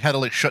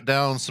shut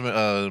down some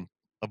a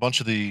bunch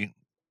of the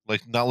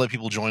not let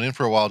people join in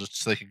for a while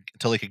just so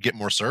until they could get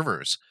more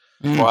servers.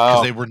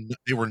 Wow. Because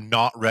they were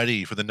not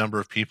ready for the number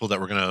of people that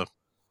were gonna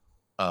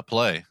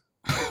play.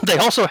 They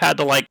also had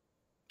to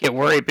get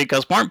worried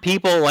because weren't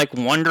people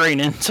wandering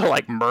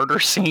into murder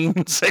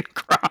scenes and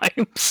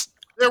crimes?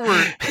 There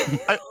were.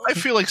 I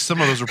feel like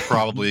some of those were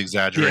probably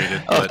exaggerated.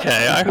 Yeah. But,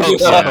 okay, I hope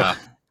so. Yeah.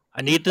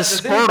 I need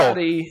this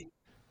Squirtle.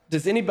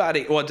 Does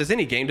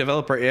any game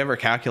developer ever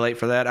calculate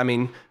for that? I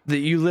mean,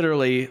 you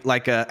literally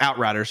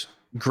Outriders,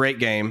 great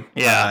game,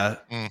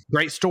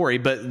 great story,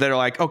 but they're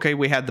like, okay,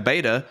 we had the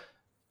beta,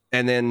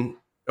 and then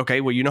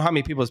okay, well, how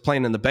many people is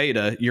playing in the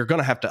beta? You're going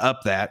to have to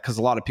up that because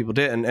a lot of people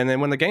didn't. And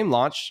then when the game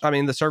launched, I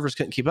mean, the servers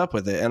couldn't keep up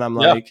with it, and I'm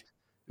like,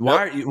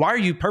 why are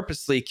you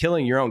purposely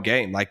killing your own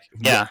game?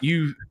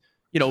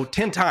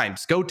 10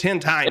 times, go 10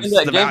 times. And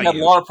that the game value. had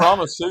a lot of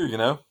promise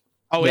too,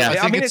 Oh yeah,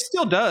 I mean, it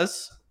still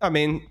does. I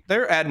mean,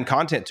 they're adding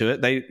content to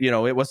it. They,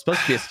 it was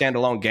supposed to be a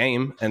standalone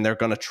game, and they're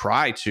going to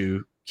try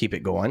to keep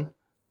it going.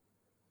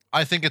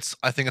 I think it's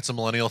a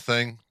millennial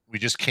thing. We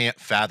just can't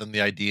fathom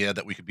the idea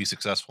that we could be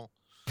successful.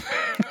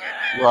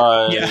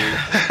 Right.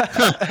 Yeah.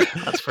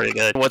 That's pretty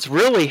good. What's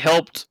really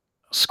helped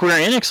Square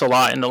Enix a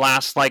lot in the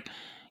last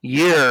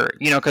year,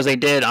 because they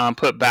did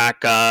put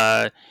back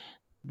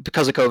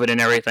because of COVID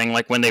and everything,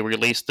 when they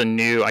released the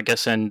new, I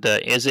guess,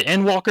 is it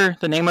Endwalker,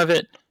 the name of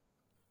it?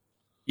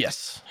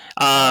 Yes.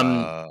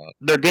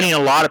 They're getting a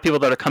lot of people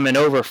that are coming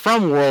over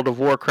from World of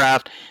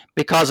Warcraft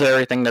because of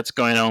everything that's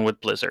going on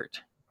with Blizzard.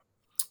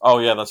 Oh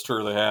yeah, that's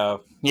true. They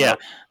have. Yeah.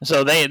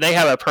 So they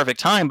have a perfect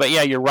time. But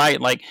yeah, you're right.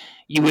 Like,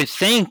 you would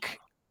think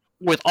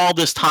with all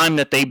this time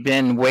that they've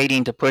been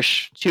waiting to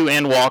push to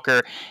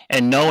Endwalker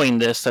and knowing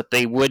this, that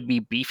they would be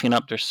beefing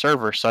up their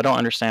server. So I don't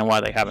understand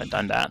why they haven't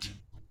done that.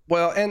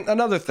 Well, and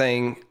another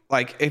thing,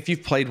 like if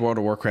you've played World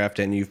of Warcraft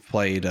and you've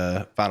played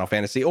Final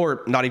Fantasy,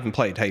 or not even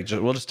played, hey,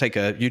 we'll just take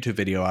a YouTube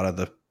video out of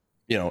the,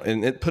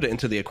 and put it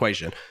into the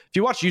equation. If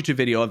you watch YouTube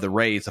video of the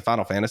raids of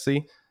Final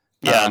Fantasy,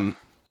 Yeah.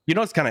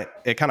 it's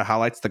it kind of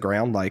highlights the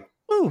ground, like,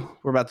 ooh,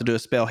 we're about to do a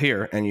spell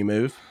here, and you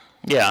move,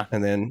 Yeah.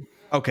 and then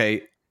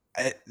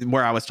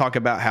where I was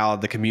talking about how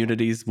the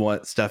communities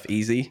want stuff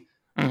easy.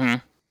 Mm-hmm.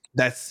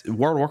 That's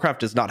World of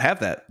Warcraft does not have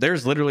that.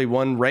 There's literally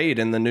one raid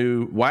in the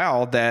new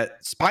WoW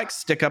that spikes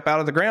stick up out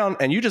of the ground,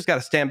 and you just got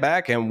to stand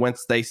back. And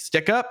once they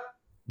stick up,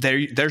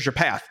 there's your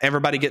path.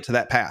 Everybody get to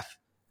that path.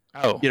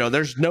 Oh.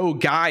 There's no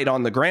guide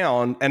on the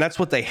ground, and that's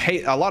what they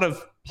hate. A lot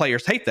of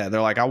players hate that. They're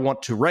like, I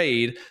want to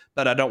raid,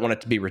 but I don't want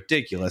it to be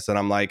ridiculous. And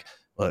I'm like,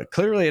 well,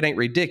 clearly it ain't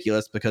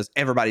ridiculous because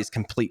everybody's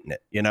completing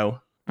it.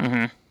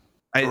 Mm-hmm.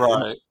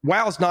 Right.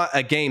 WoW's not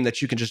a game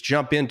that you can just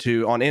jump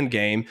into on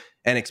endgame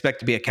and expect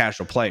to be a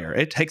casual player.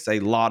 It takes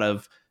a lot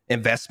of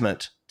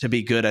investment to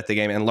be good at the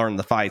game and learn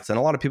the fights, and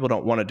a lot of people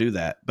don't want to do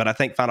that. But I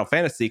think Final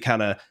Fantasy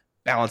kind of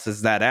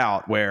balances that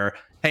out where,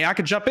 hey, I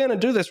could jump in and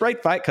do this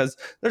raid fight because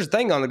there's a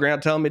thing on the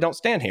ground telling me don't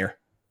stand here.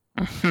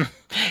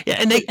 Yeah,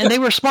 and they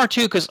were smart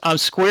too, because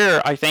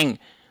Square, I think,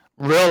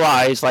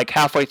 realized like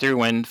halfway through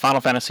when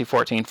Final Fantasy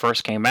 14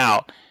 first came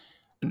out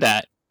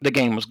that the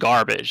game was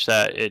garbage,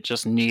 that it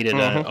just needed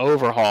an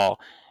overhaul.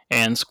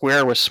 And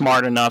Square was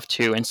smart enough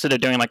to, instead of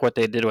doing like what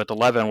they did with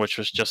 11, which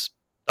was just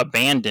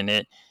abandon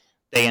it,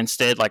 they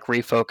instead like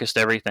refocused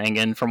everything.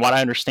 And from what I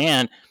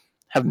understand,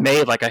 have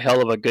made like a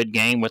hell of a good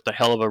game with a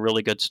hell of a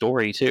really good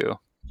story too.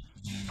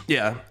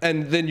 Yeah,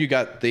 and then you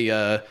got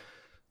the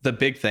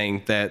big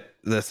thing that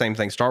the same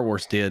thing Star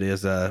Wars did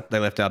is they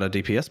left out a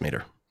DPS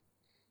meter.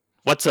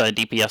 What's a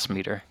DPS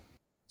meter?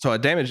 So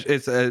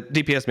it's a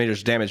DPS meter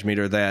is damage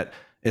meter that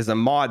is a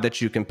mod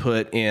that you can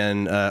put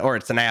in, or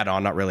it's an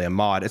add-on, not really a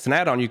mod. It's an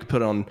add-on you can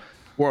put on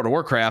World of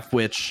Warcraft,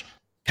 which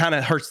kind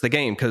of hurts the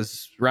game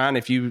because, Ryan,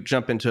 if you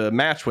jump into a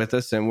match with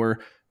us and we're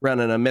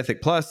running a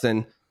Mythic Plus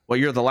and, well,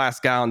 you're the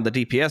last guy on the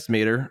DPS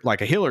meter,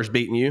 like a healer's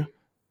beating you,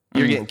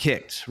 you're getting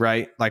kicked,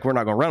 right? Like, we're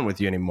not going to run with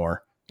you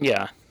anymore.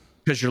 Yeah.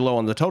 Because you're low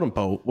on the totem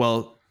pole.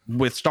 Well,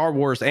 with Star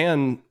Wars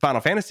and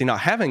Final Fantasy not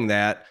having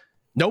that,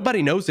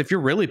 nobody knows if you're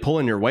really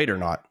pulling your weight or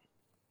not.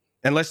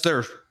 Unless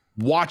they're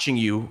watching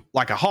you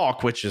like a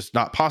hawk, which is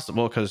not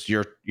possible because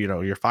you're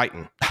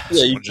fighting.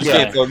 Yeah, you just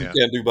can't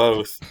do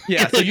both.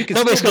 Yeah, so you can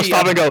nobody's gonna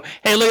stop and go,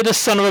 hey, look at this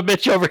son of a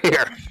bitch over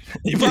here.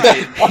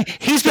 Right.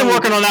 He's been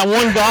working on that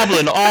one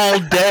goblin all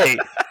day.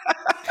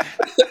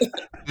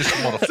 This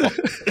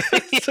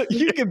motherfucker. So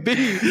you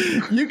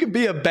can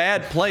be a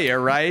bad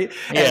player, right?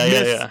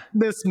 Yeah,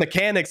 Miss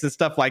mechanics and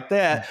stuff like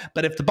that.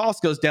 But if the boss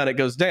goes down, it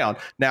goes down.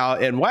 Now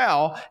in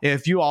WoW,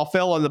 if you all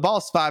fell on the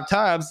boss 5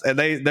 times and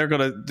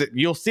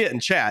you'll see it in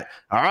chat.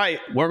 All right,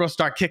 we're gonna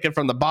start kicking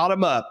from the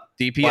bottom up.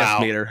 DPS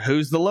meter.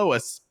 Who's the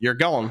lowest? You're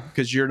gone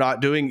because you're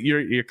not doing.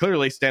 You're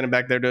clearly standing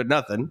back there doing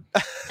nothing.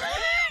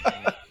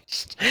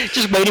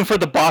 Just waiting for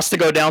the boss to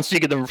go down so you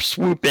can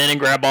swoop in and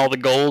grab all the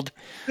gold.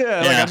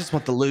 Yeah, like I just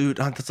want the loot.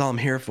 That's all I'm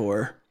here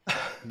for.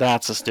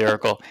 That's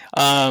hysterical.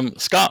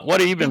 Scott, what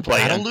have you been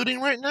playing? Battle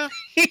looting right now?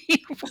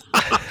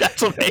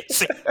 That's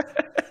amazing.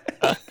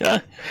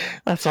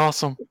 That's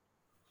awesome.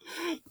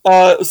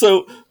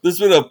 So there's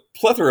been a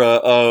plethora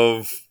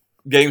of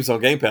games on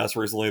Game Pass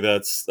recently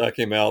that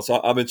came out. So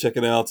I've been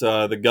checking out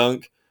the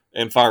Gunk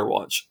and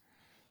Firewatch.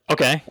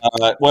 Okay.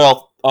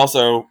 Well,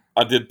 also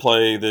I did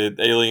play the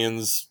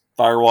Aliens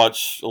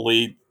Firewatch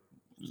Elite,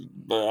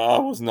 but I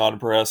was not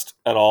impressed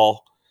at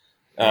all.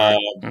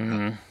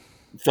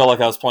 Felt like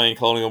I was playing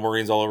Colonial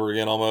Marines all over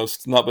again,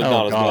 almost. Not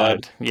as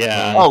bad.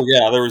 Yeah. Oh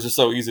yeah, they were just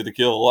so easy to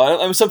kill.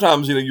 I mean,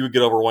 sometimes you would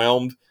get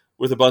overwhelmed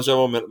with a bunch of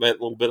them. It made it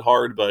a little bit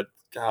hard, but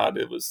God,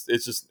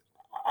 it's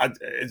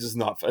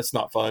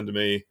not fun to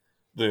me.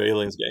 The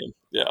Aliens game,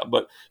 yeah.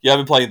 But yeah, I've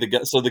been playing the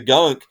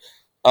Gunk.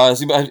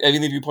 Have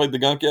any of you played the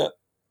Gunk yet?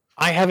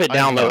 I haven't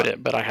downloaded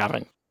it, but I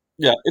haven't.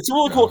 Yeah, it's a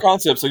really cool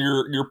concept. So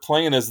you're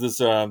playing as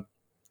this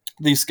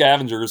these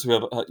scavengers who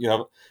have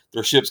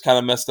their ships kind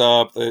of messed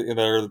up.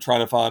 They're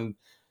trying to find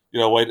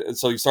way.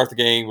 So you start the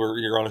game where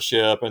you're on a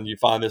ship and you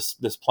find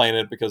this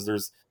planet because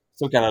there's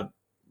some kind of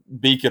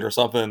beacon or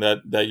something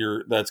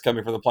that's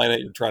coming from the planet.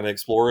 You're trying to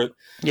explore it.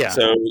 Yeah.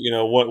 So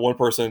one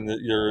person,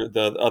 you're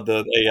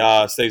the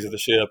AI stays at the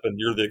ship and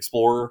you're the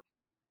explorer.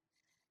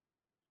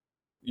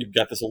 You've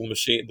got this little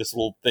machine, this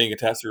little thing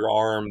attached to your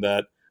arm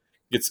that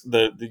gets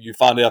you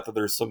find out that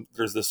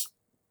there's this,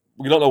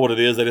 we don't know what it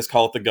is. They just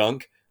call it the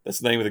Gunk. That's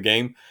the name of the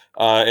game.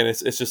 And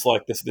it's just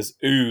like this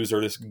ooze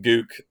or this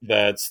gook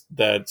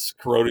that's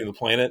corroding the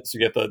planet. So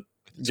you have to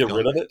get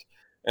rid of it.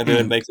 And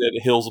then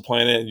it heals the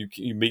planet and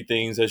you meet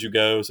things as you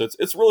go. So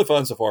it's really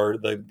fun so far,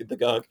 the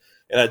Gunk.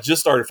 And I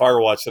just started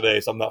Firewatch today,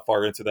 so I'm not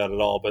far into that at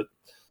all. But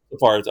so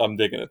far I'm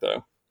digging it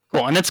though.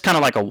 Cool, and it's kind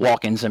of like a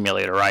walk-in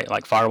simulator, right?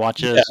 Like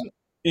Firewatch is. Yeah.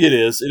 It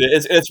is.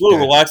 It's really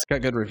Yeah. relaxing.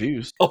 Got good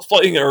reviews. I was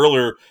playing it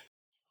earlier.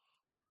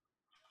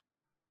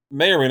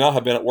 May or may not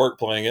have been at work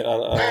playing it. I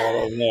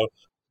don't know.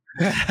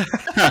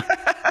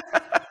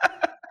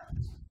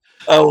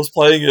 I was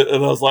playing it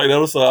and I was like,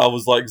 notice that I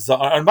was like,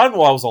 I might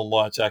know I was on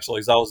lunch actually,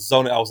 because I was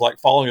zoning. I was like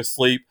falling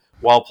asleep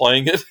while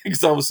playing it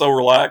because I was so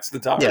relaxed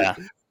and tired. Yeah.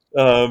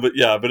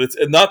 But it's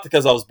not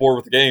because I was bored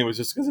with the game. It's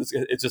just because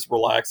it's just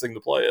relaxing to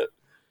play it.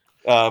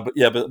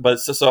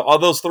 So all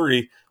those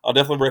three, I'll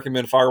definitely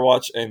recommend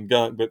Firewatch and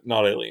Gunk, but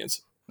not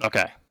Aliens.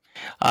 Okay.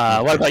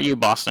 What about you,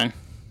 Boston?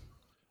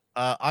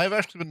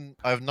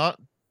 I've not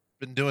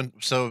been doing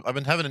so. I've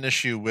been having an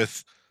issue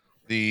with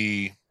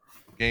the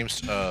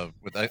games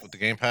with the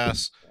Game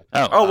Pass.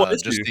 Oh, what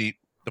issue? Just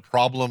the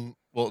problem.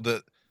 Well,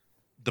 the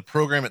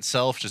program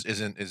itself just is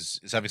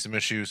having some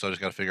issues. So I just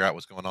got to figure out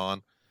what's going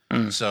on.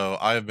 So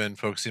I've been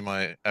focusing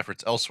my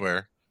efforts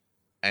elsewhere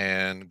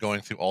and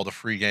going through all the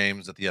free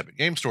games that the Epic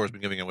Game Store has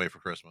been giving away for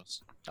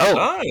Christmas. Oh,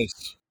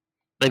 Nice.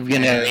 they've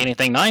given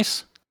anything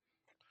nice?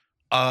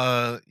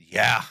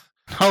 Yeah.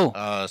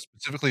 Oh,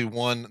 Specifically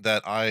one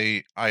that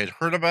I had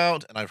heard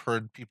about and I've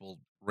heard people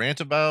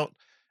rant about,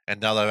 and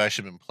now that I've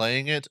actually been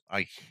playing it,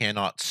 I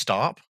cannot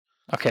stop.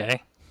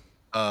 okay.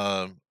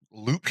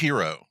 Loop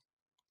Hero.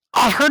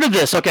 I've heard of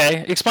this.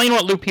 Okay, explain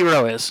what Loop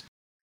Hero is.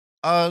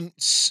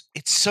 It's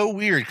so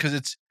weird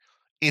because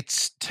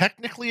it's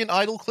technically an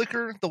idle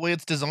clicker the way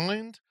it's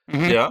designed,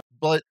 Mhm. Yeah.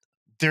 but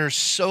there's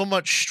so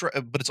much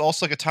but it's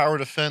also like a tower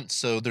defense,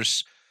 so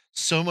there's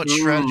so much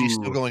strategy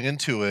still Ooh. going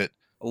into it.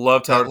 I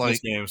love tower That, defense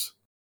like- games.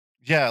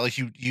 Yeah, like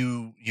you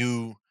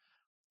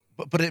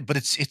but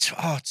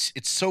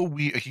it's so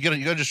weird. Like, you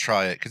gotta just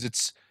try it because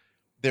it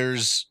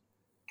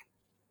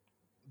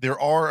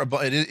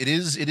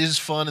is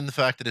fun in the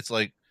fact that it's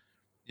like,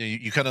 you know,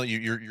 you kind of you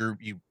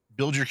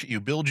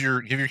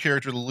give your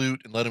character the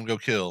loot and let him go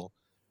kill,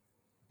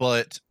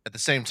 but at the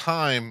same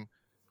time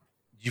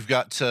you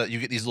get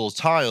these little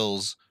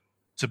tiles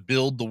to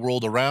build the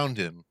world around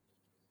him,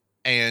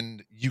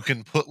 and you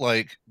can put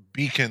like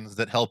beacons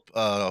that help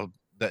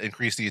that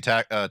increase the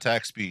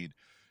attack speed.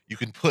 You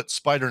can put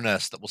spider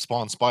nests that will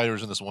spawn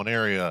spiders in this one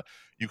area.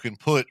 You can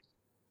put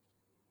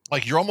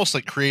like, you're almost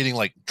like creating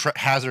like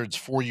hazards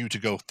for you to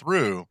go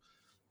through,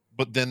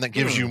 but then that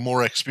gives you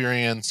more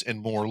experience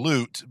and more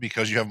loot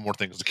because you have more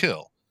things to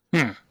kill.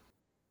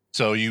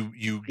 So you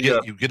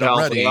get them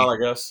balance it ready. out, I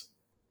guess.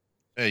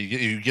 Yeah,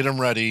 you get them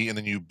ready, and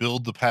then you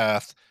build the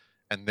path,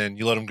 and then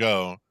you let them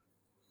go.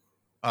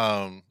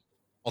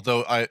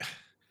 Although I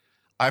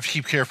have to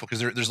keep careful because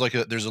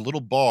there's a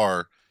little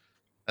bar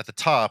at the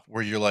top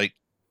where you're like,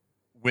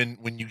 when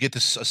you get to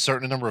a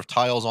certain number of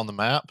tiles on the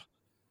map,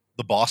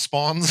 the boss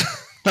spawns.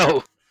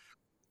 Oh,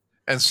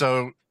 And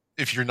so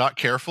if you're not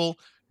careful,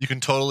 you can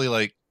totally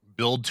like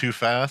build too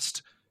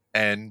fast,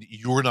 and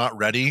you're not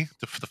ready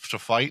to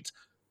fight.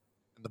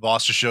 And the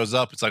boss just shows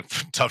up. It's like,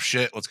 tough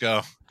shit. Let's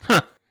go.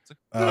 Huh. It's like,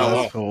 Oh,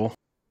 wow. that's cool.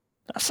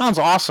 that sounds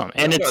awesome.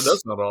 And That it's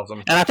does sound awesome.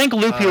 and I think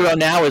Loop Hero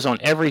now is on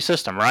every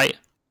system, right?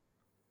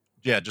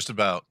 Yeah, just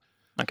about.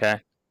 Okay.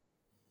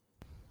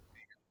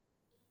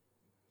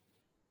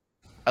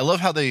 I love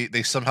how they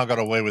somehow got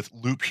away with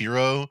Loop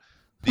Hero.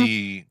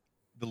 The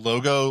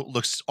logo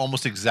looks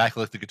almost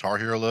exactly like the Guitar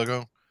Hero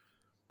logo.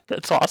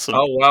 That's awesome.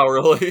 Oh wow,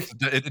 really?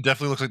 It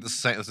definitely looks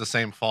like it's the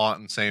same font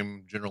and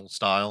same general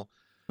style.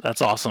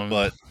 That's awesome.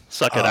 But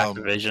Suck at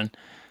Activision.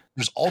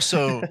 there's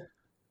also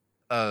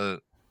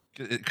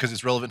because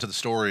it's relevant to the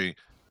story,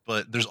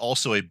 but there's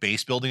also a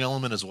base building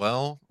element as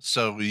well.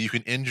 So you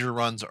can end your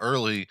runs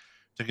early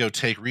to go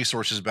take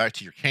resources back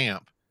to your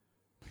camp,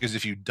 because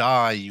if you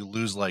die, you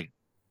lose like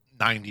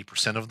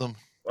 90% of them.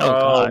 Oh,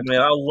 Oh, God.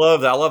 man, I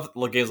love that. I love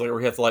games like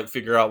where you have to like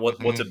figure out what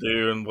to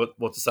do and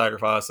what to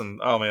sacrifice. And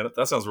oh man,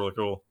 that sounds really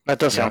cool. That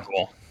does sound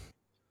cool.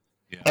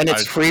 Yeah, And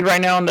it's free right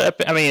now on the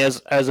I mean,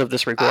 as of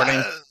this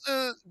recording.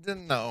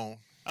 No.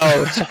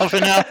 Oh, it's off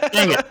now.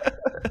 Dang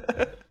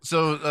it.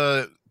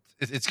 So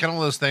it's kind of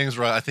one of those things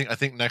where I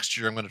think next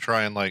year I'm going to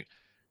try and like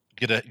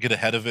get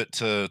ahead of it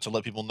to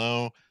let people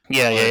know.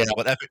 Yeah.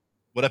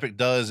 What Epic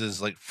does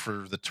is, like,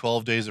 for the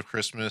 12 days of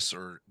Christmas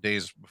or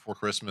days before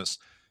Christmas,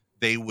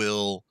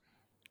 they'll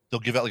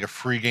give out like a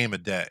free game a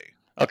day.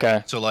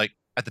 Okay. So like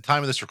at the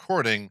time of this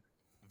recording,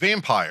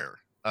 Vampire,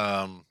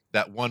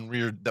 that one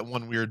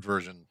weird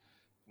version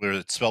where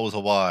it's spelled with a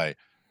Y,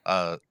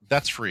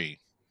 that's free.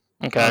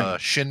 Okay.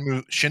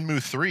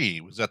 Shenmue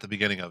 3 was at the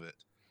beginning of it.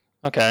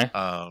 Okay.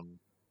 Then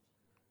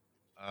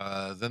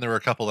there were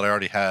a couple that I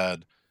already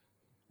had,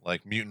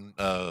 like Mutant,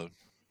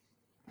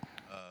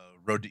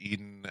 Road to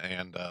Eden,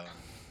 and I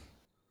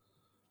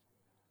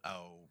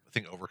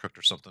think Overcooked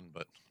or something.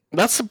 But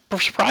That's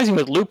surprising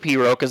with Loop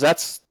Hero because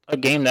that's a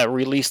game that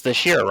released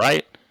this year,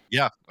 right?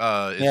 yeah,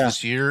 it's Yeah.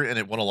 this year, and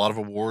it won a lot of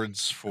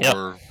awards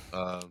for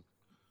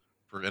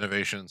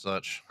innovation and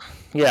such.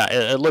 Yeah,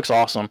 it looks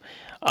awesome.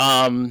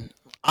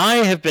 I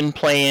have been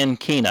playing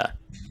Kena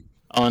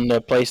on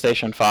the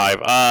PlayStation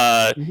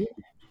 5.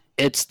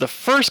 It's the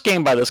first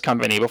game by this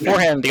company.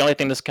 Beforehand, the only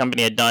thing this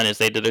company had done is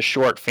they did a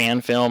short fan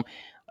film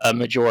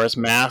Majora's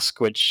Mask,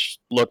 which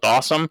looked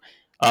awesome.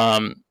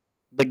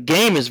 The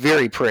game is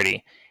very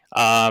pretty.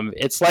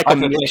 It's like I a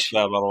can finish mix.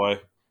 that, by the way.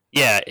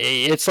 Yeah,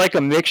 it's like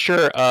a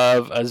mixture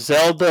of a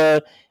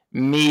Zelda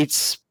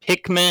meets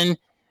Pikmin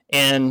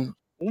and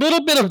a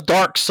little bit of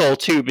Dark Soul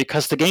too,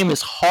 because the game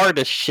is hard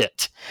as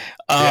shit.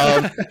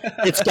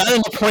 It's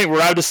gotten to the point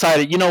where I've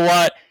decided, you know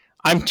what?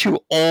 I'm too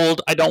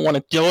old. I don't want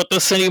to deal with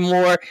this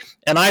anymore,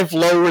 and I've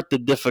lowered the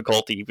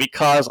difficulty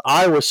because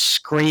I was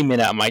screaming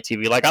at my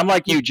TV. Like I'm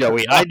like you,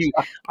 Joey. I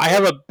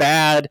have a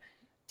bad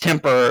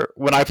temper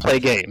when I play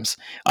games.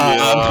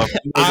 Yeah,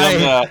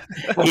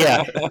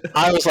 Yeah,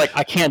 I was like,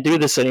 I can't do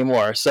this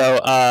anymore. So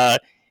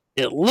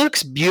it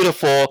looks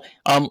beautiful.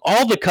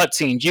 All the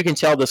cutscenes, you can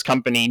tell this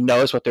company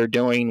knows what they're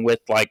doing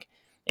with like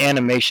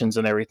animations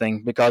and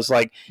everything, because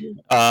like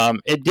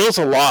it deals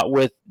a lot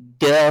with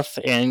death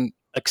and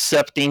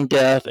accepting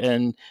death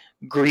and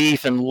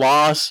grief and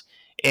loss.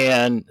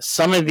 And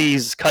some of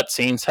these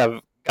cutscenes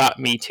have got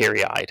me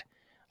teary-eyed.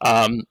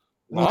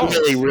 Nice.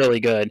 Really, really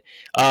good.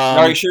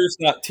 Are you sure it's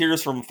not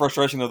tears from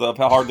frustration of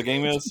how hard the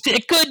game is?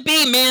 It could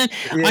be, man.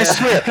 I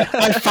swear.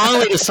 I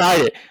finally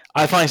decided.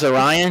 I finally said,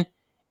 Ryan,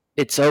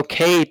 it's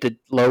okay to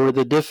lower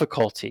the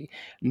difficulty.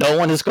 No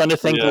one is going to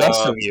think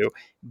less of you.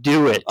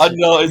 Do it. I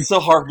know it's so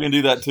hard for me to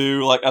do that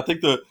too. Like I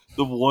think the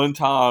one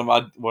time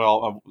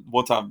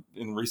one time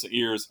in recent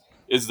years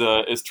is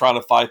trying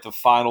to fight the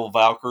final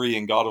Valkyrie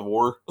in God of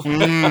War.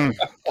 I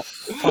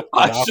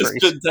just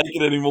couldn't take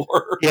it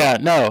anymore. Yeah,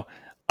 no.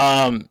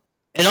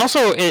 And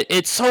also,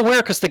 it's so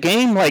weird because the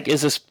game like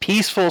is this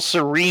peaceful,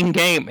 serene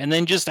game, and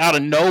then just out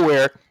of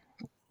nowhere,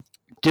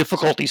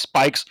 difficulty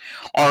spikes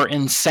are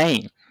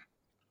insane.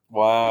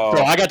 Wow.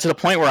 So I got to the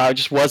point where I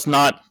just was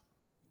not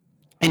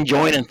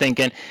enjoying and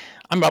thinking,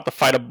 I'm about to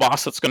fight a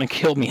boss that's going to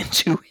kill me in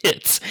 2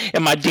 hits,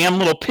 and my damn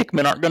little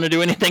Pikmin aren't going to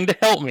do anything to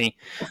help me.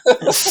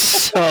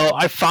 So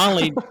I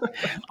finally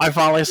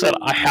said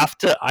I have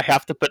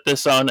to put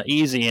this on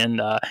easy,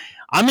 and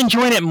I'm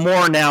enjoying it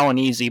more now on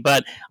easy.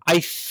 But I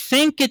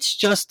think it's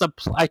just a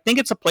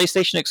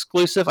PlayStation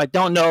exclusive. I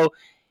don't know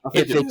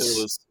if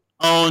it's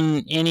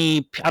on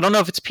any. I don't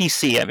know if it's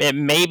PC. It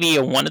may be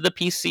one of the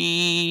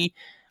PC.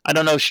 I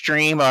don't know,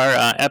 Stream or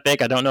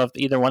Epic. I don't know if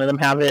either one of them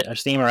have it, or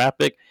Steam or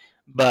Epic.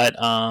 But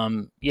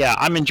yeah,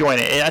 I'm enjoying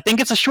it. I think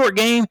it's a short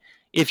game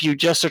if you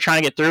just are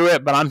trying to get through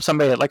it. But I'm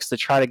somebody that likes to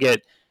try to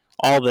get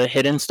all the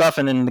hidden stuff,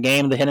 and in the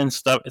game, the hidden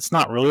stuff, it's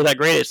not really that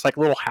great. It's like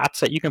little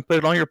hats that you can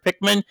put on your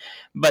Pikmin.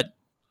 But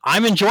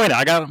I'm enjoying it.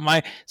 I got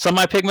some of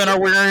my Pikmin are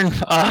wearing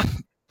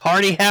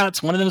party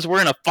hats. One of them is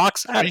wearing a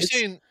fox hat. Are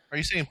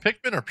you saying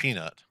Pikmin or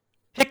Peanut?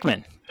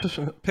 Pikmin.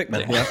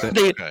 Pikmin.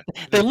 Yeah,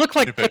 They look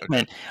like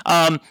Pikmin.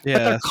 But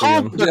they're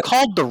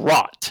called the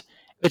Rot.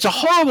 It's a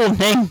horrible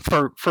name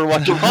for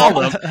what you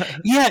call them.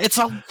 Yeah, it's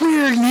a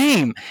weird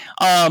name.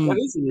 That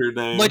is a weird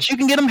name. But you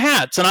can get them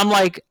hats, and I'm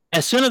like,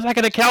 as soon as I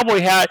get a cowboy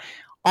hat,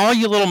 all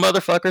you little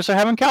motherfuckers are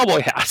having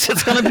cowboy hats.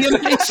 It's going to be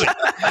amazing.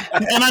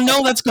 And I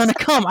know that's going to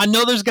come. I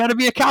know there's got to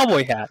be a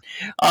cowboy hat.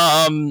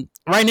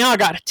 Right now, I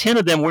got 10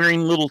 of them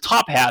wearing little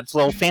top hats,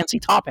 little fancy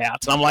top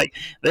hats. And I'm like,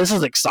 this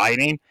is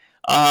exciting.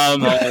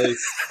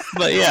 Nice.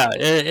 But yeah,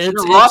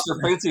 your roster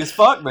fancy as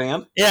fuck,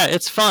 man. Yeah,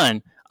 it's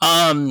fun.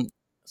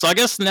 So I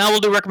guess now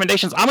we'll do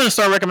recommendations. I'm going to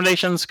start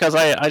recommendations because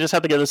I just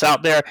have to get this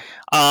out there.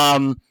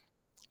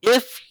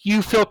 If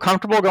you feel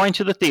comfortable going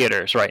to the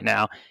theaters right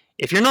now,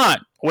 if you're not,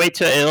 wait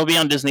till it'll be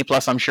on Disney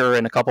Plus, I'm sure,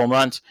 in a couple of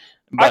months.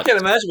 But, I can't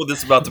imagine what this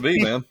is about to be,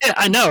 man. Yeah,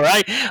 I know,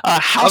 right?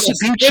 House of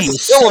Gucci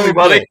is so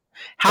good.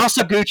 House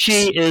of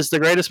Gucci is the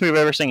greatest movie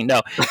I've ever seen.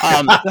 No.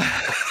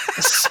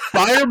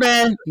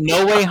 Spider-Man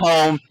No Way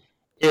Home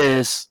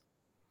is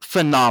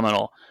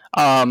phenomenal.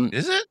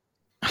 Is it?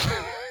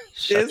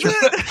 Is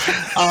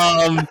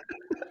it?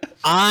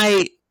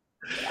 I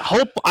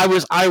hope I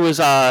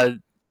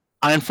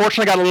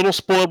unfortunately got a little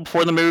spoiled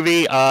before the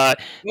movie.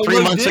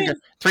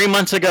 3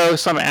 months ago,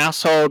 some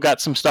asshole got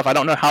some stuff. I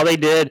don't know how they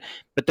did,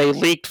 but they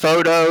leaked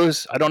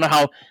photos. I don't know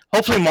how.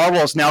 Hopefully, Marvel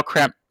has now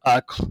clamped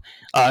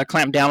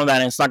down on that,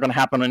 and it's not going to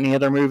happen in any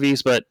other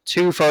movies. But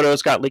 2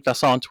 photos got leaked. I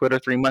saw on Twitter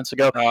 3 months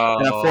ago,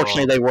 and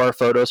unfortunately, they were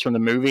photos from the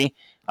movie.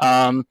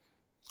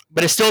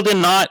 But it still did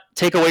not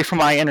take away from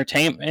my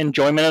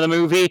enjoyment of the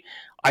movie.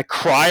 I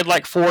cried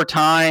like 4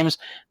 times.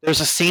 There's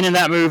a scene in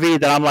that movie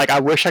that I'm like, I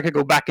wish I could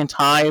go back in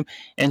time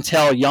and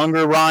tell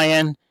younger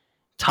Ryan,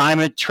 time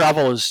and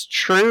travel is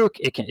true.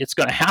 It's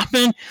going to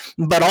happen.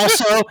 But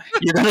also,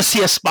 you're going to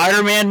see a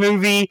Spider-Man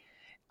movie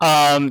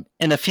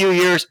in a few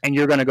years, and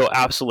you're going to go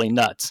absolutely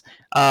nuts.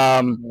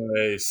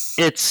 Nice.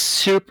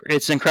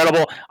 It's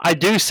incredible. I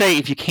do say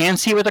if you can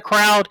see it with the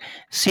crowd,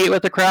 see it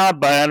with the crowd.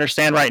 But I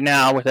understand right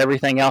now with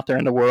everything out there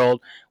in the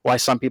world why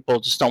some people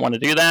just don't want to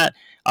do that.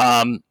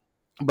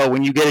 But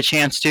when you get a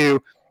chance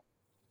to,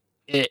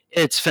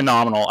 it's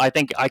phenomenal. I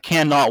think I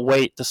cannot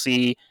wait to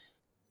see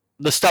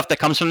the stuff that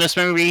comes from this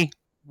movie.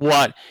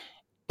 What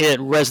it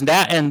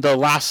resonates, and the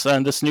last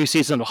this new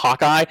season of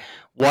Hawkeye,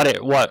 what it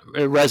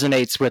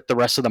resonates with the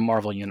rest of the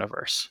Marvel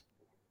universe.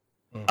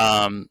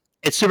 Mm-hmm.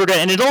 It's super good,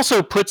 and it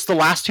also puts the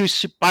last 2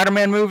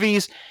 Spider-Man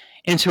movies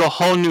into a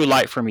whole new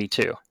light for me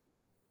too.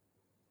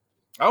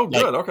 Oh,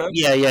 Like, good. Okay.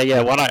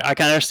 Yeah. What I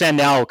can understand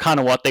now, kind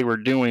of what they were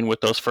doing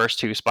with those first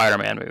two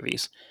Spider-Man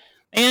movies.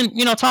 And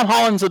Tom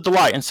Holland's a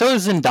delight, and so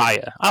is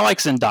Zendaya. I like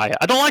Zendaya.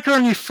 I don't like her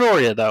in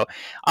Euphoria though.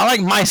 I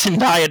like my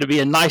Zendaya to be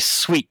a nice,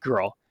 sweet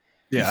girl,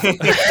 Yeah.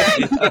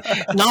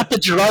 not the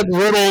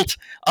drug-riddled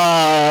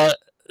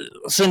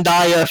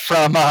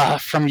Zendaya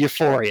from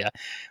Euphoria.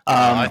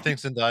 I think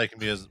Zendaya can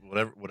be as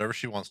whatever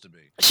she wants to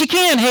be. She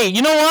can. Hey,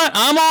 you know what?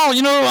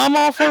 I'm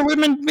all for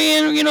women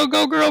being,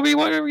 go girl, be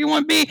whatever you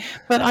want to be.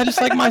 But I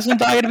just like my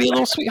Zendaya to be a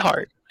little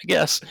sweetheart, I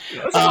guess.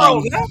 That's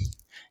wrong with that.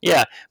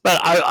 Yeah,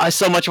 but I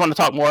so much want to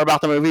talk more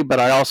about the movie,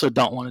 but I also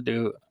don't want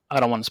to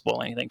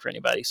spoil anything for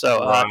anybody. So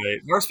Right. I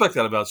respect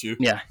that about you.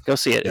 yeah, go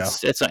see it. Yeah.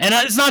 And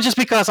it's not just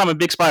because I'm a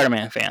big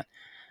Spider-Man fan.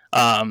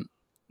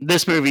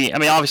 This movie, I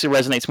mean, obviously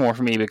resonates more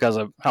for me because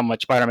of how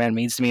much Spider-Man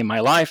means to me in my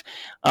life.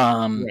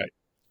 Right.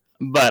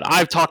 But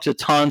I've talked to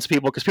tons of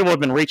people because people have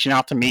been reaching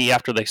out to me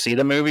after they see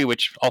the movie,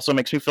 which also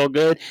makes me feel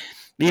good.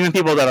 Even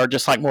people that are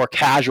just like more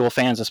casual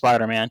fans of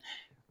Spider-Man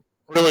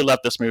really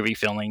left this movie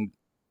feeling,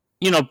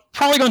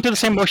 probably going through the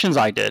same emotions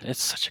I did.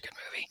 It's such a good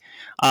movie.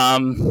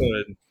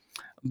 Good.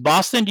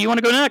 Boston, do you want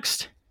to go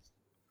next?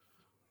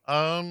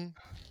 Let's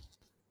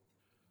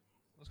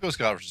go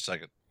Scott for a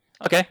second.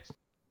 Okay.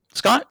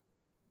 Scott?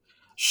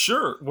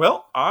 Sure.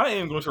 Well, I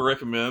am going to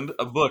recommend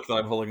a book that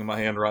I'm holding in my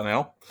hand right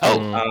now.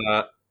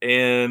 Oh,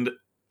 And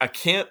I'm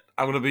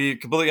going to be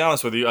completely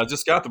honest with you. I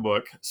just got the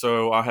book,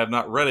 so I have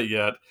not read it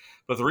yet.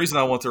 But the reason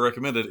I want to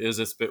recommend it is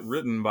it's been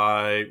written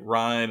by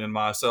Ryan and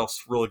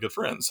myself's really good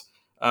friends,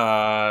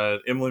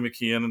 Emily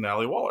McKeon and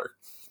Allie Waller.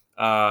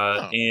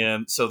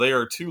 And so they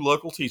are two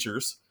local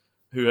teachers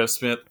who have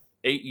spent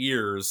 8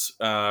 years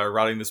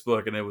writing this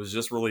book, and it was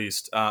just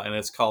released. And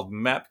it's called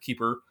Map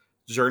Keeper: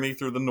 Journey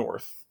Through the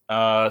North. So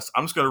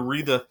I'm just going to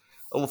read the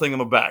little thing on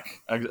the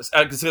back.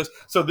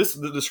 So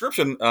the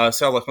description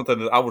sounds like something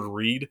that I would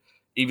read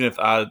even if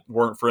I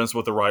weren't friends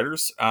with the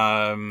writers.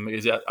 I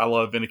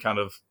love any kind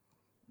of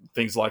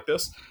things like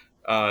this.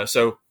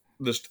 So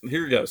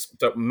here it goes.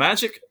 So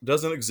magic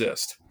doesn't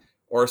exist,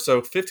 or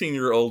so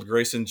 15-year-old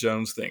Grayson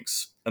Jones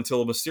thinks,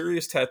 until a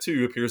mysterious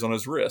tattoo appears on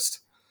his wrist.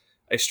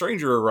 A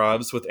stranger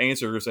arrives with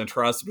answers and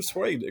tries to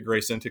persuade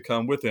Grayson to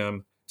come with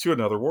him to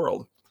another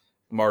world.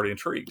 I'm already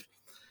intrigued.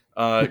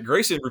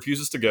 Grayson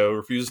refuses to go,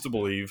 refuses to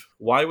believe.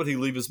 Why would he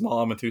leave his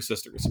mom and 2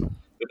 sisters?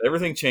 But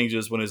everything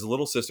changes when his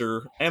little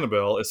sister,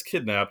 Annabelle, is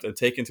kidnapped and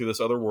taken to this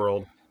other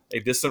world, a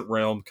distant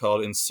realm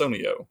called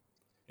Insonio.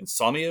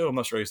 Insonio? I'm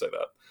not sure how you say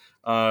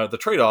that. The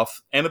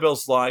trade-off,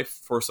 Annabelle's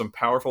life for some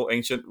powerful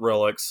ancient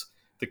relics,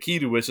 the key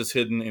to which is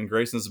hidden in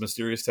Grayson's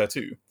mysterious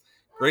tattoo.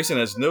 Grayson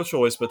has no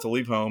choice but to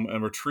leave home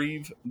and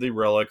retrieve the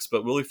relics,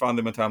 but will he find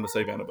them in time to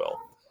save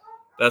Annabelle?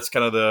 That's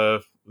kind of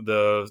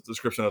the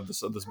description of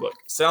this book.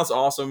 Sounds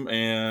awesome,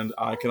 and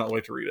I cannot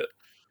wait to read it.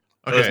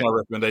 Okay. That's my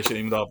recommendation,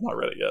 even though I've not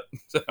read it yet.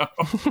 So.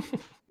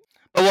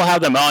 But we'll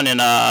have them on in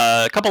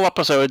a couple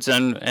episodes,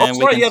 and Oh, we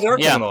sorry, can, yeah, they're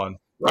coming on.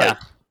 Right.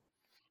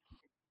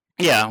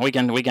 Yeah, we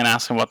can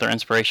ask them what their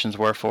inspirations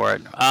were for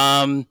it.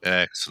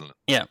 Excellent.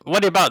 Yeah.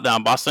 What about now,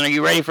 Boston? Are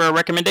you ready for a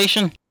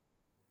recommendation?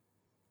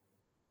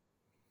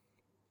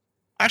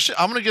 Actually,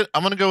 I'm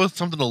gonna go with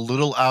something a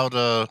little out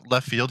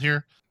left field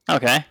here.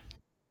 Okay.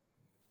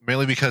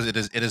 Mainly because it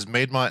is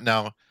made my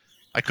now.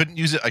 I couldn't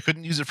use it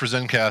for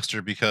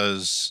Zencaster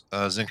because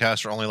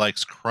Zencaster only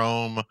likes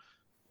Chrome,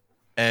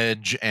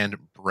 Edge, and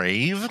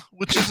Brave,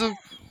 which is a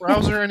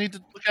browser I need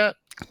to look at.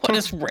 What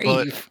is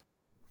Rave?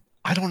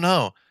 I don't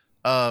know.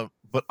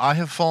 But I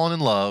have fallen in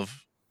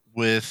love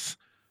with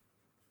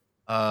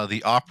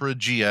the Opera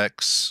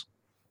GX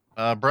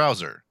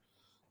browser.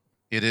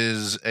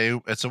 It's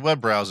a web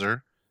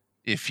browser.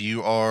 If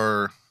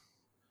you're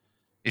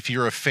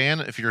a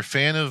fan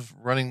of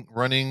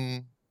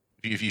running,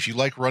 if you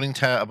like running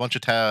a bunch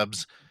of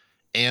tabs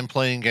and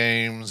playing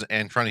games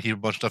and trying to keep a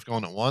bunch of stuff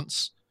going at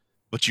once,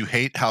 but you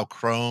hate how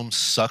Chrome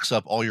sucks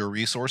up all your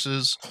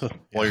resources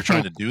while you're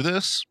trying to do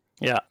this.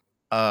 Yeah.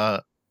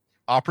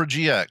 Opera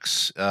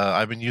GX.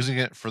 I've been using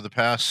it for the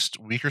past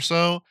week or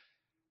so,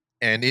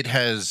 and it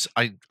has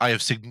I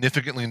have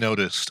significantly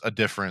noticed a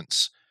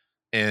difference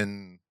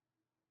in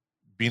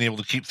being able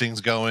to keep things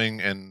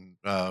going and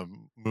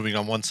moving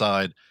on one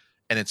side,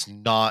 and it's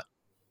not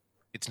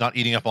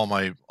eating up all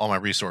my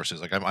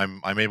resources. Like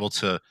I'm able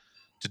to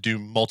do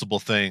multiple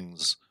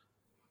things,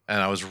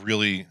 and I was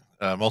really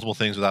multiple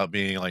things without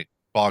being like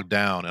bogged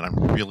down, and I'm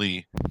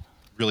really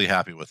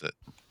happy with it.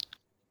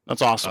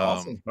 That's awesome.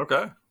 Awesome.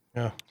 Okay.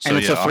 Yeah. So, And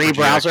it's a free Opera GX,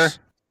 browser?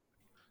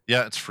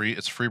 Yeah, it's free.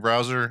 It's a free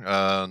browser.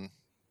 I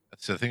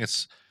think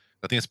it's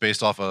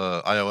based off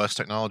iOS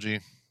technology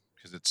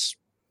because it's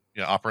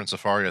Opera and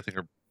Safari. I think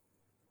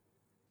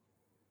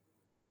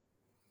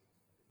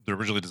they're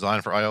originally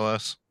designed for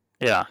iOS.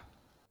 Yeah.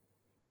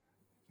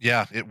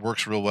 Yeah, it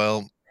works real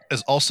well.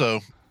 As also,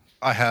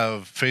 I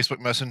have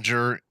Facebook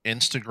Messenger,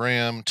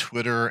 Instagram,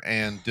 Twitter,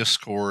 and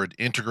Discord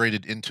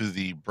integrated into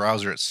the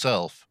browser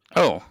itself.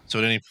 Oh. So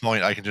at any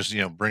point, I can just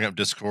bring up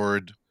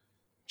Discord,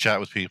 chat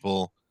with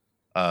people,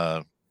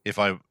 if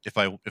I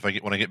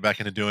get when I get back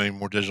into doing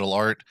more digital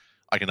art,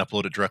 I can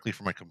upload it directly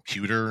from my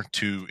computer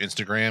to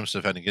Instagram. So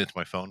if I had to get it to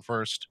my phone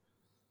first,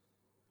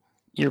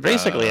 You're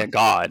basically a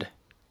god,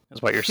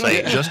 is what you're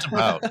saying. just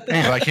about. But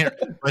I can't.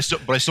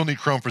 But I still need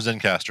Chrome for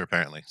Zencaster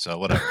apparently. So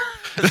whatever.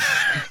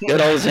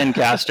 Good old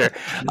Zencaster.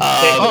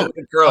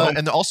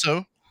 And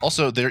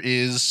also there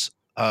is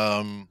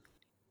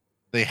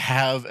they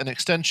have an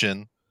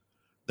extension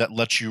that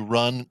lets you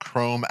run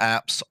Chrome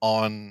apps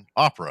on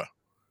Opera.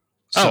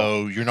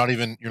 So you're not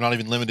even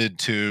limited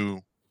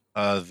to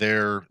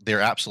their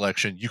app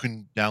selection. You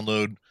can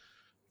download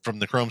from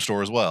the Chrome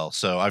store as well.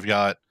 So I've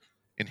got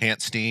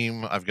enhanced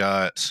Steam, I've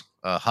got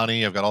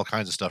Honey, I've got all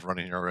kinds of stuff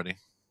running here already.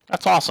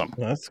 That's awesome.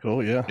 That's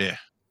cool. Yeah. Yeah.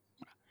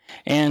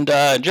 And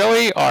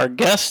Joey, our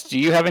guest, do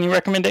you have any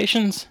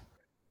recommendations?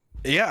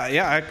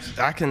 Yeah.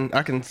 I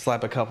can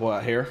slap a couple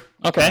out here.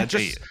 Okay.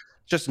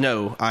 Just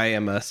know I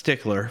am a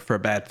stickler for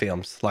bad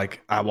films.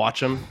 Like I watch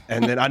them,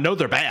 and then I know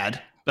they're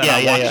bad, but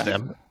I watch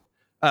them.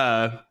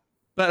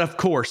 But of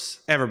course,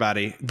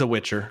 everybody, The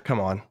Witcher. Come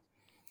on.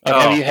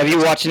 Have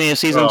you watched any of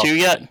season 2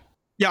 yet?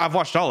 Yeah, I've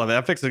watched all of it.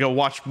 I'm fixing to go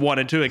watch 1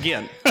 and 2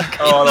 again.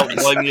 Oh, I don't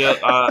blame you.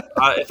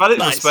 If I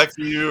didn't respect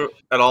you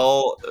at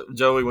all,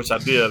 Joey, which I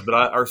did, but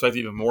I respect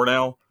you even more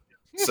now.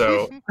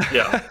 So,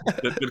 yeah,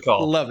 good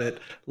call. Love it.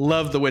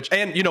 Love The Witch.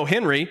 And,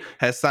 Henry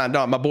has signed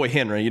on. My boy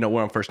Henry,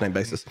 we're on first name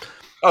basis.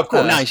 Of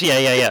course. Nice.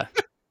 Yeah.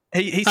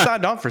 He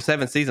signed on for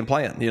 7-season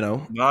plan,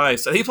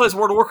 Nice. And he plays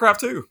World of Warcraft,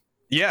 too.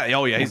 Yeah.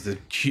 Oh, yeah. He's a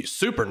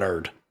super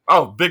nerd.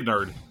 Oh, big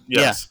nerd.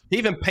 Yes. He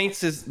even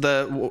paints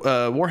the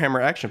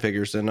Warhammer action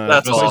figures. And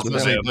that's awesome.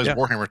 Those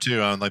Warhammer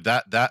too. Like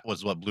that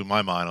was what blew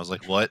my mind. I was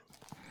like, what?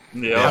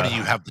 Yeah. How do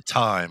you have the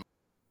time?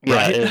 Yeah,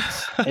 right?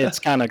 it's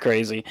kind of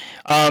crazy.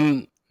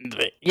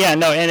 Yeah,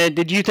 no. And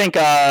did you think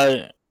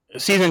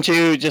season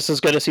 2 just as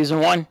good as season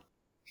 1?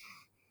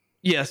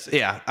 Yes,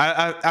 yeah.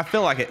 I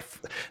feel like it.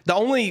 The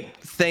only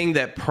thing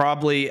that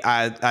probably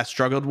I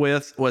struggled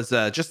with was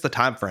just the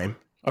time frame.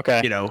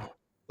 Okay.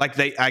 Like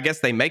I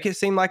guess they make it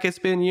seem like it's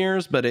been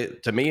years,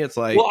 but to me it's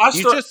like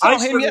you just saw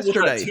him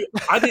yesterday.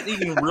 I didn't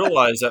even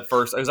realize at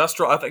first because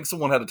I think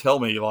someone had to tell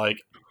me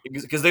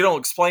because they don't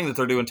explain that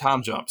they're doing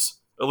time jumps,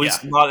 at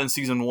least not in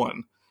season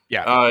 1.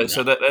 Yeah.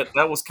 So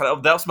that was kind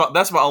of that's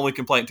my only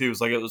complaint too. Is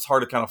like it was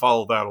hard to kind of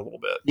follow that a little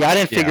bit. Yeah, I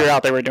didn't figure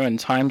out they were doing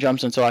time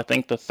jumps until I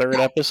think the 3rd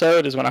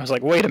episode is when I was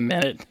like, wait a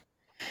minute.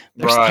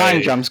 There's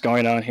time jumps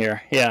going on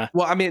here. Yeah.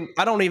 Well, I mean,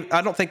 I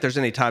don't think there's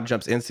any time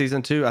jumps in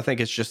season 2. I think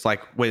it's just like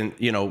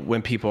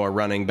when people are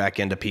running back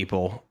into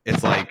people,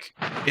 it's like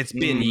it's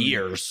been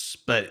years,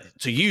 but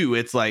to you,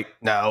 it's like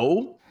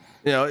no,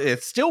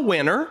 it's still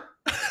winter.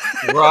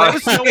 Right. They were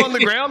still on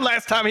the ground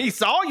last time he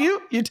saw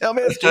you. You tell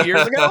me it's 2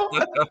 years ago.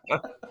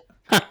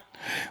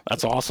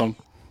 That's awesome.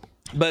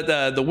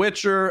 But The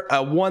Witcher,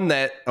 one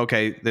that,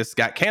 this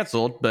got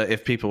canceled, but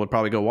if people would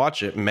probably go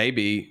watch it,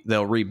 maybe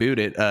they'll reboot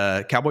it,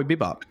 Cowboy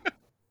Bebop.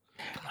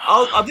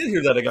 I did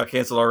hear that it got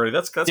canceled already.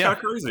 That's kind of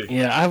crazy.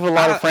 Yeah, I have a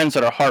lot of friends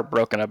that are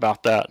heartbroken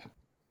about that.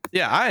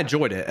 Yeah, I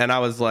enjoyed it. And I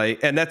was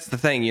like, and that's the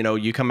thing,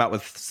 you come out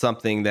with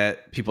something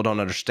that people don't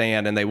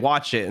understand and they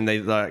watch it and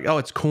they're like, oh,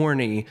 it's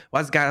corny.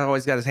 Why this guy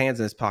always got his hands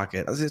in his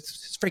pocket?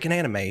 It's freaking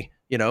anime,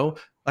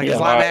 like it's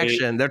live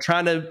action. They're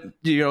trying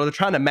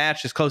to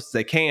match as close as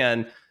they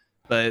can.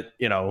 But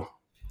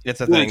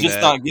it's a thing.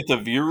 Just not get the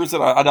viewers.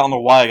 I don't know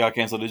why it got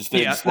canceled.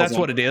 That's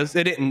what it is.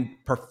 It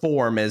didn't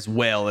perform as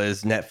well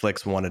as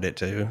Netflix wanted it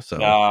to. So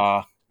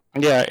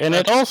yeah, and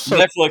it also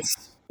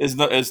Netflix is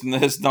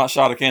not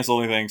shot to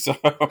cancel anything. So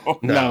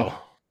no.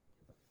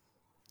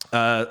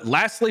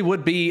 Lastly,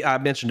 would be I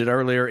mentioned it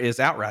earlier is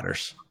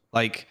Outriders.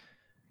 Like,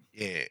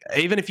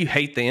 even if you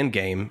hate the end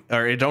game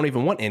or you don't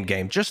even want end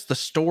game, just the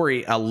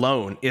story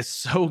alone is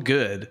so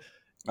good.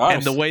 Nice.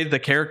 And the way the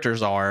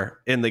characters are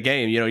in the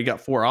game, you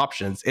got 4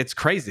 options. It's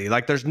crazy.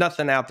 Like there's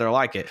nothing out there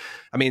like it.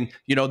 I mean,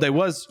 there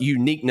was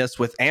uniqueness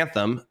with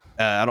Anthem.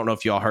 I don't know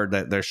if y'all heard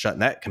that they're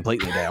shutting that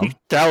completely down.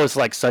 That was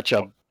like such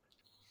a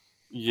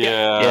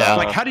yeah.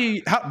 Like how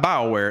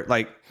BioWare?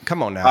 Like,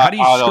 come on now. How do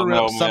you screw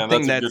up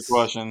something that's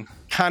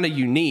kind of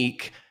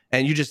unique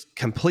and you just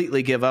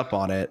completely give up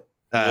on it?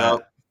 I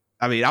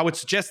mean, I would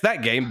suggest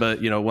that game, but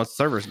once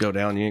servers go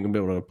down, you ain't gonna be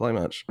able to play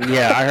much.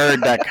 Yeah, I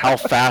heard that how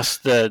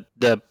fast the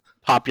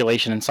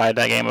population inside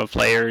that game of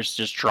players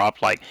just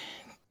dropped like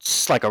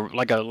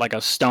a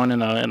stone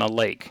in a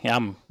lake. Yeah,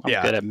 I'm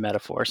good at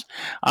metaphors.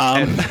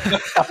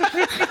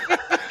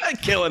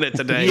 Killing it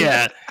today.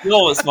 Yeah,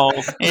 little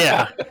Smalls.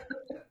 Yeah.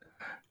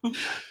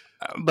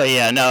 But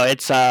yeah, no,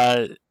 it's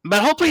but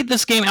hopefully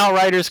this game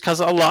Outriders, because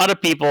a lot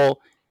of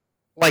people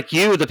like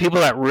you, the people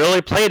that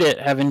really played it,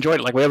 have enjoyed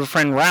it. Like we have a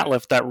friend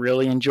Ratliff that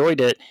really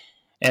enjoyed it,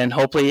 and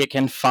hopefully it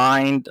can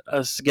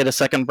get a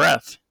second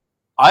breath.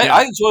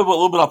 I enjoyed what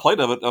little bit I played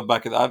of it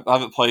back. I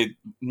haven't played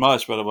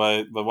much, but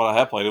what I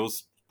have played, it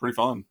was pretty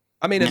fun.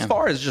 I mean, as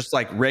far as just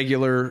like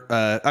regular,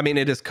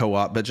 it is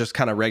co-op, but just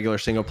kind of regular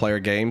single player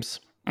games.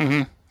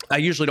 Mm-hmm. I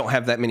usually don't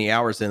have that many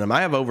hours in them. I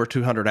have over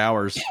 200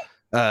 hours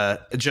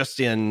just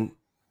in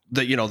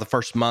the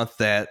first month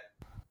that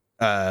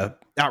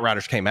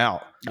Outriders came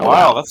out. Oh,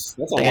 Wow, that's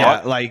a Yeah,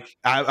 lot. like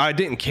I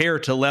didn't care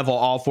to level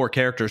all 4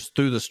 characters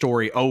through the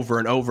story over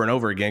and over and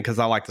over again because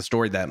I like the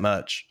story that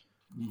much.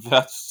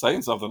 That's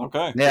saying something.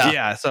 Okay.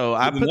 Yeah. So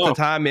I Good to put the know.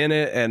 time in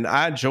it and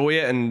I enjoy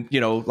it. And,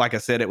 like I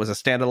said, it was a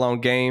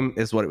standalone game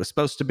is what it was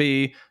supposed to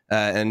be.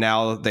 And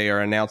now they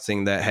are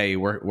announcing that, hey,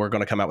 we're going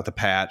to come out with a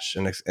patch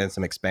and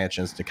some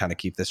expansions to kind of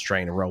keep this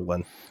train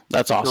rolling.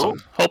 That's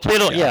awesome. Hopefully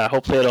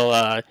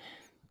it'll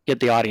get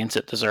the audience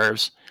it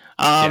deserves.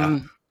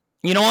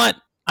 You know what?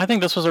 I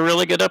think this was a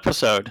really good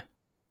episode.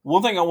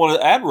 One thing I want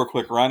to add real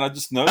quick, Ryan, I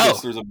just noticed Oh.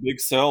 there's a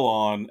big sale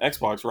on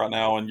Xbox right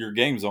now, and your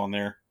game's on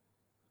there.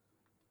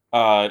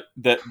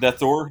 Death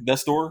Door.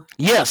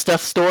 Yes,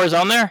 Death Store is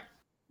on there.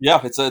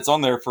 Yeah, it's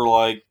on there for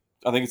I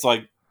think it's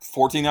like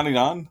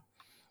 $14.99.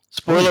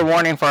 Spoiler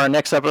warning for our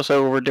next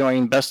episode where we're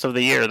doing Best of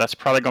the Year. That's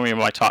probably going to be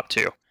my top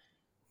 2.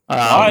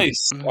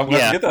 Nice. I'm going to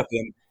get that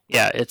then.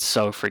 Yeah, it's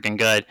so freaking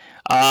good.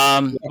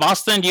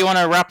 Boston, do you want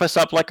to wrap us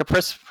up like a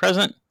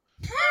present?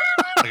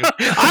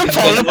 I'm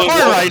falling apart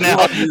right now.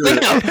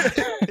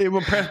 It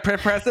will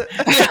press it.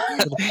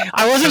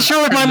 I wasn't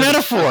sure with my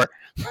metaphor.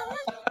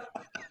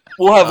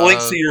 We'll have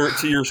links to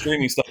your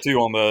streaming stuff too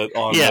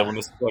on Yeah. when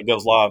this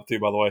goes live too.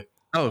 By the way,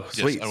 Oh,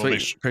 sweet, I will sweet. make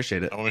sure-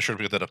 Appreciate it. I want to make sure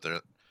to get that up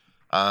there.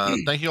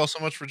 Thank you all so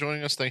much for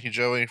joining us. Thank you,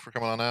 Joey, for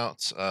coming on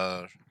out.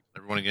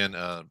 Everyone again,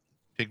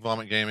 Pig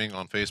Vomit Gaming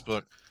on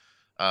Facebook.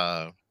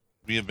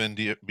 We have been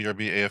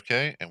BRB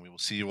AFK, and we will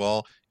see you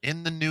all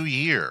in the new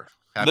year.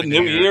 Happy the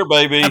new year,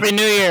 baby. Happy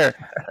New Year.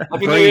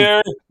 Happy New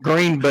Year.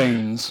 Green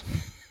beans.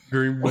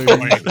 Green Very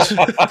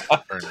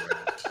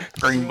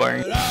Green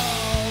beans.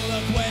 All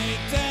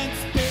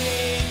acquaintance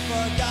being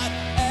forgot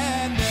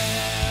and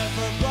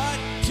never brought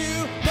to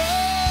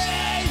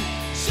mind.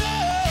 So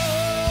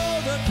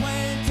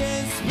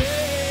acquaintance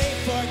being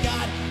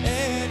forgot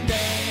in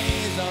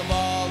days of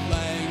old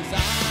lang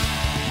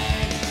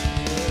syne.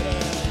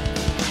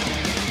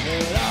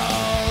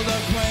 Old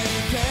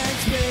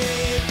acquaintance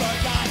being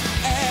forgot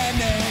and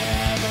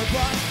never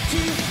brought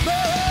to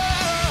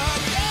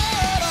mind.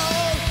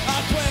 Old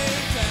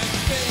acquaintance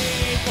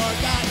being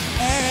forgot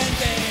and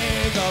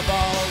days of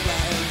old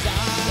lang syne.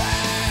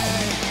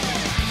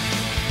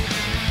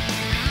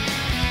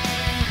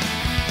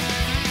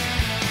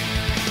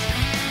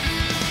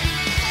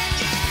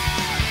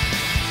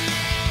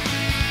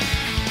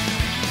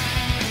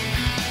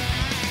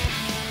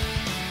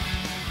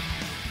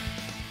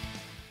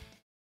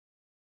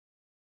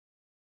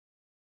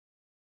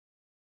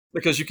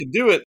 Because you can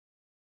do it.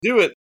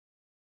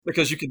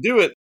 Because you can do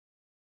it.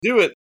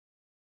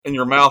 In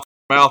your mouth,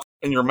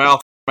 in your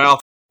mouth,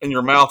 in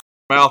your mouth,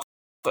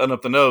 and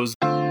up the nose.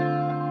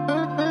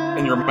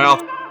 In your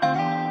mouth,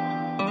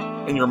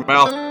 in your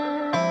mouth,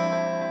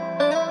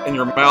 in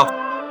your mouth,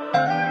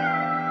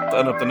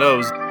 and up the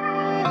nose.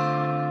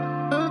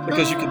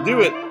 Because you can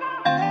do it.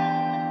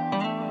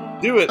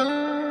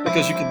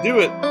 Because you can do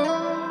it.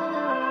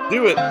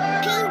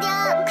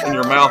 In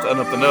your mouth and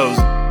up the nose.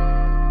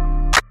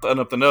 And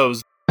up the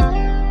nose.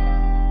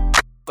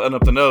 And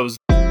up the nose.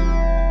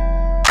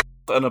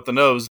 And up the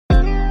nose.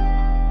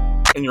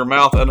 In your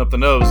mouth and up the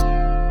nose.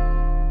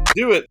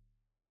 Do it.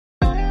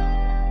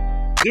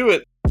 Do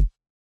it.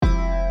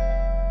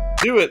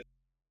 Do it.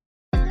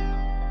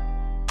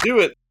 Do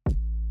it.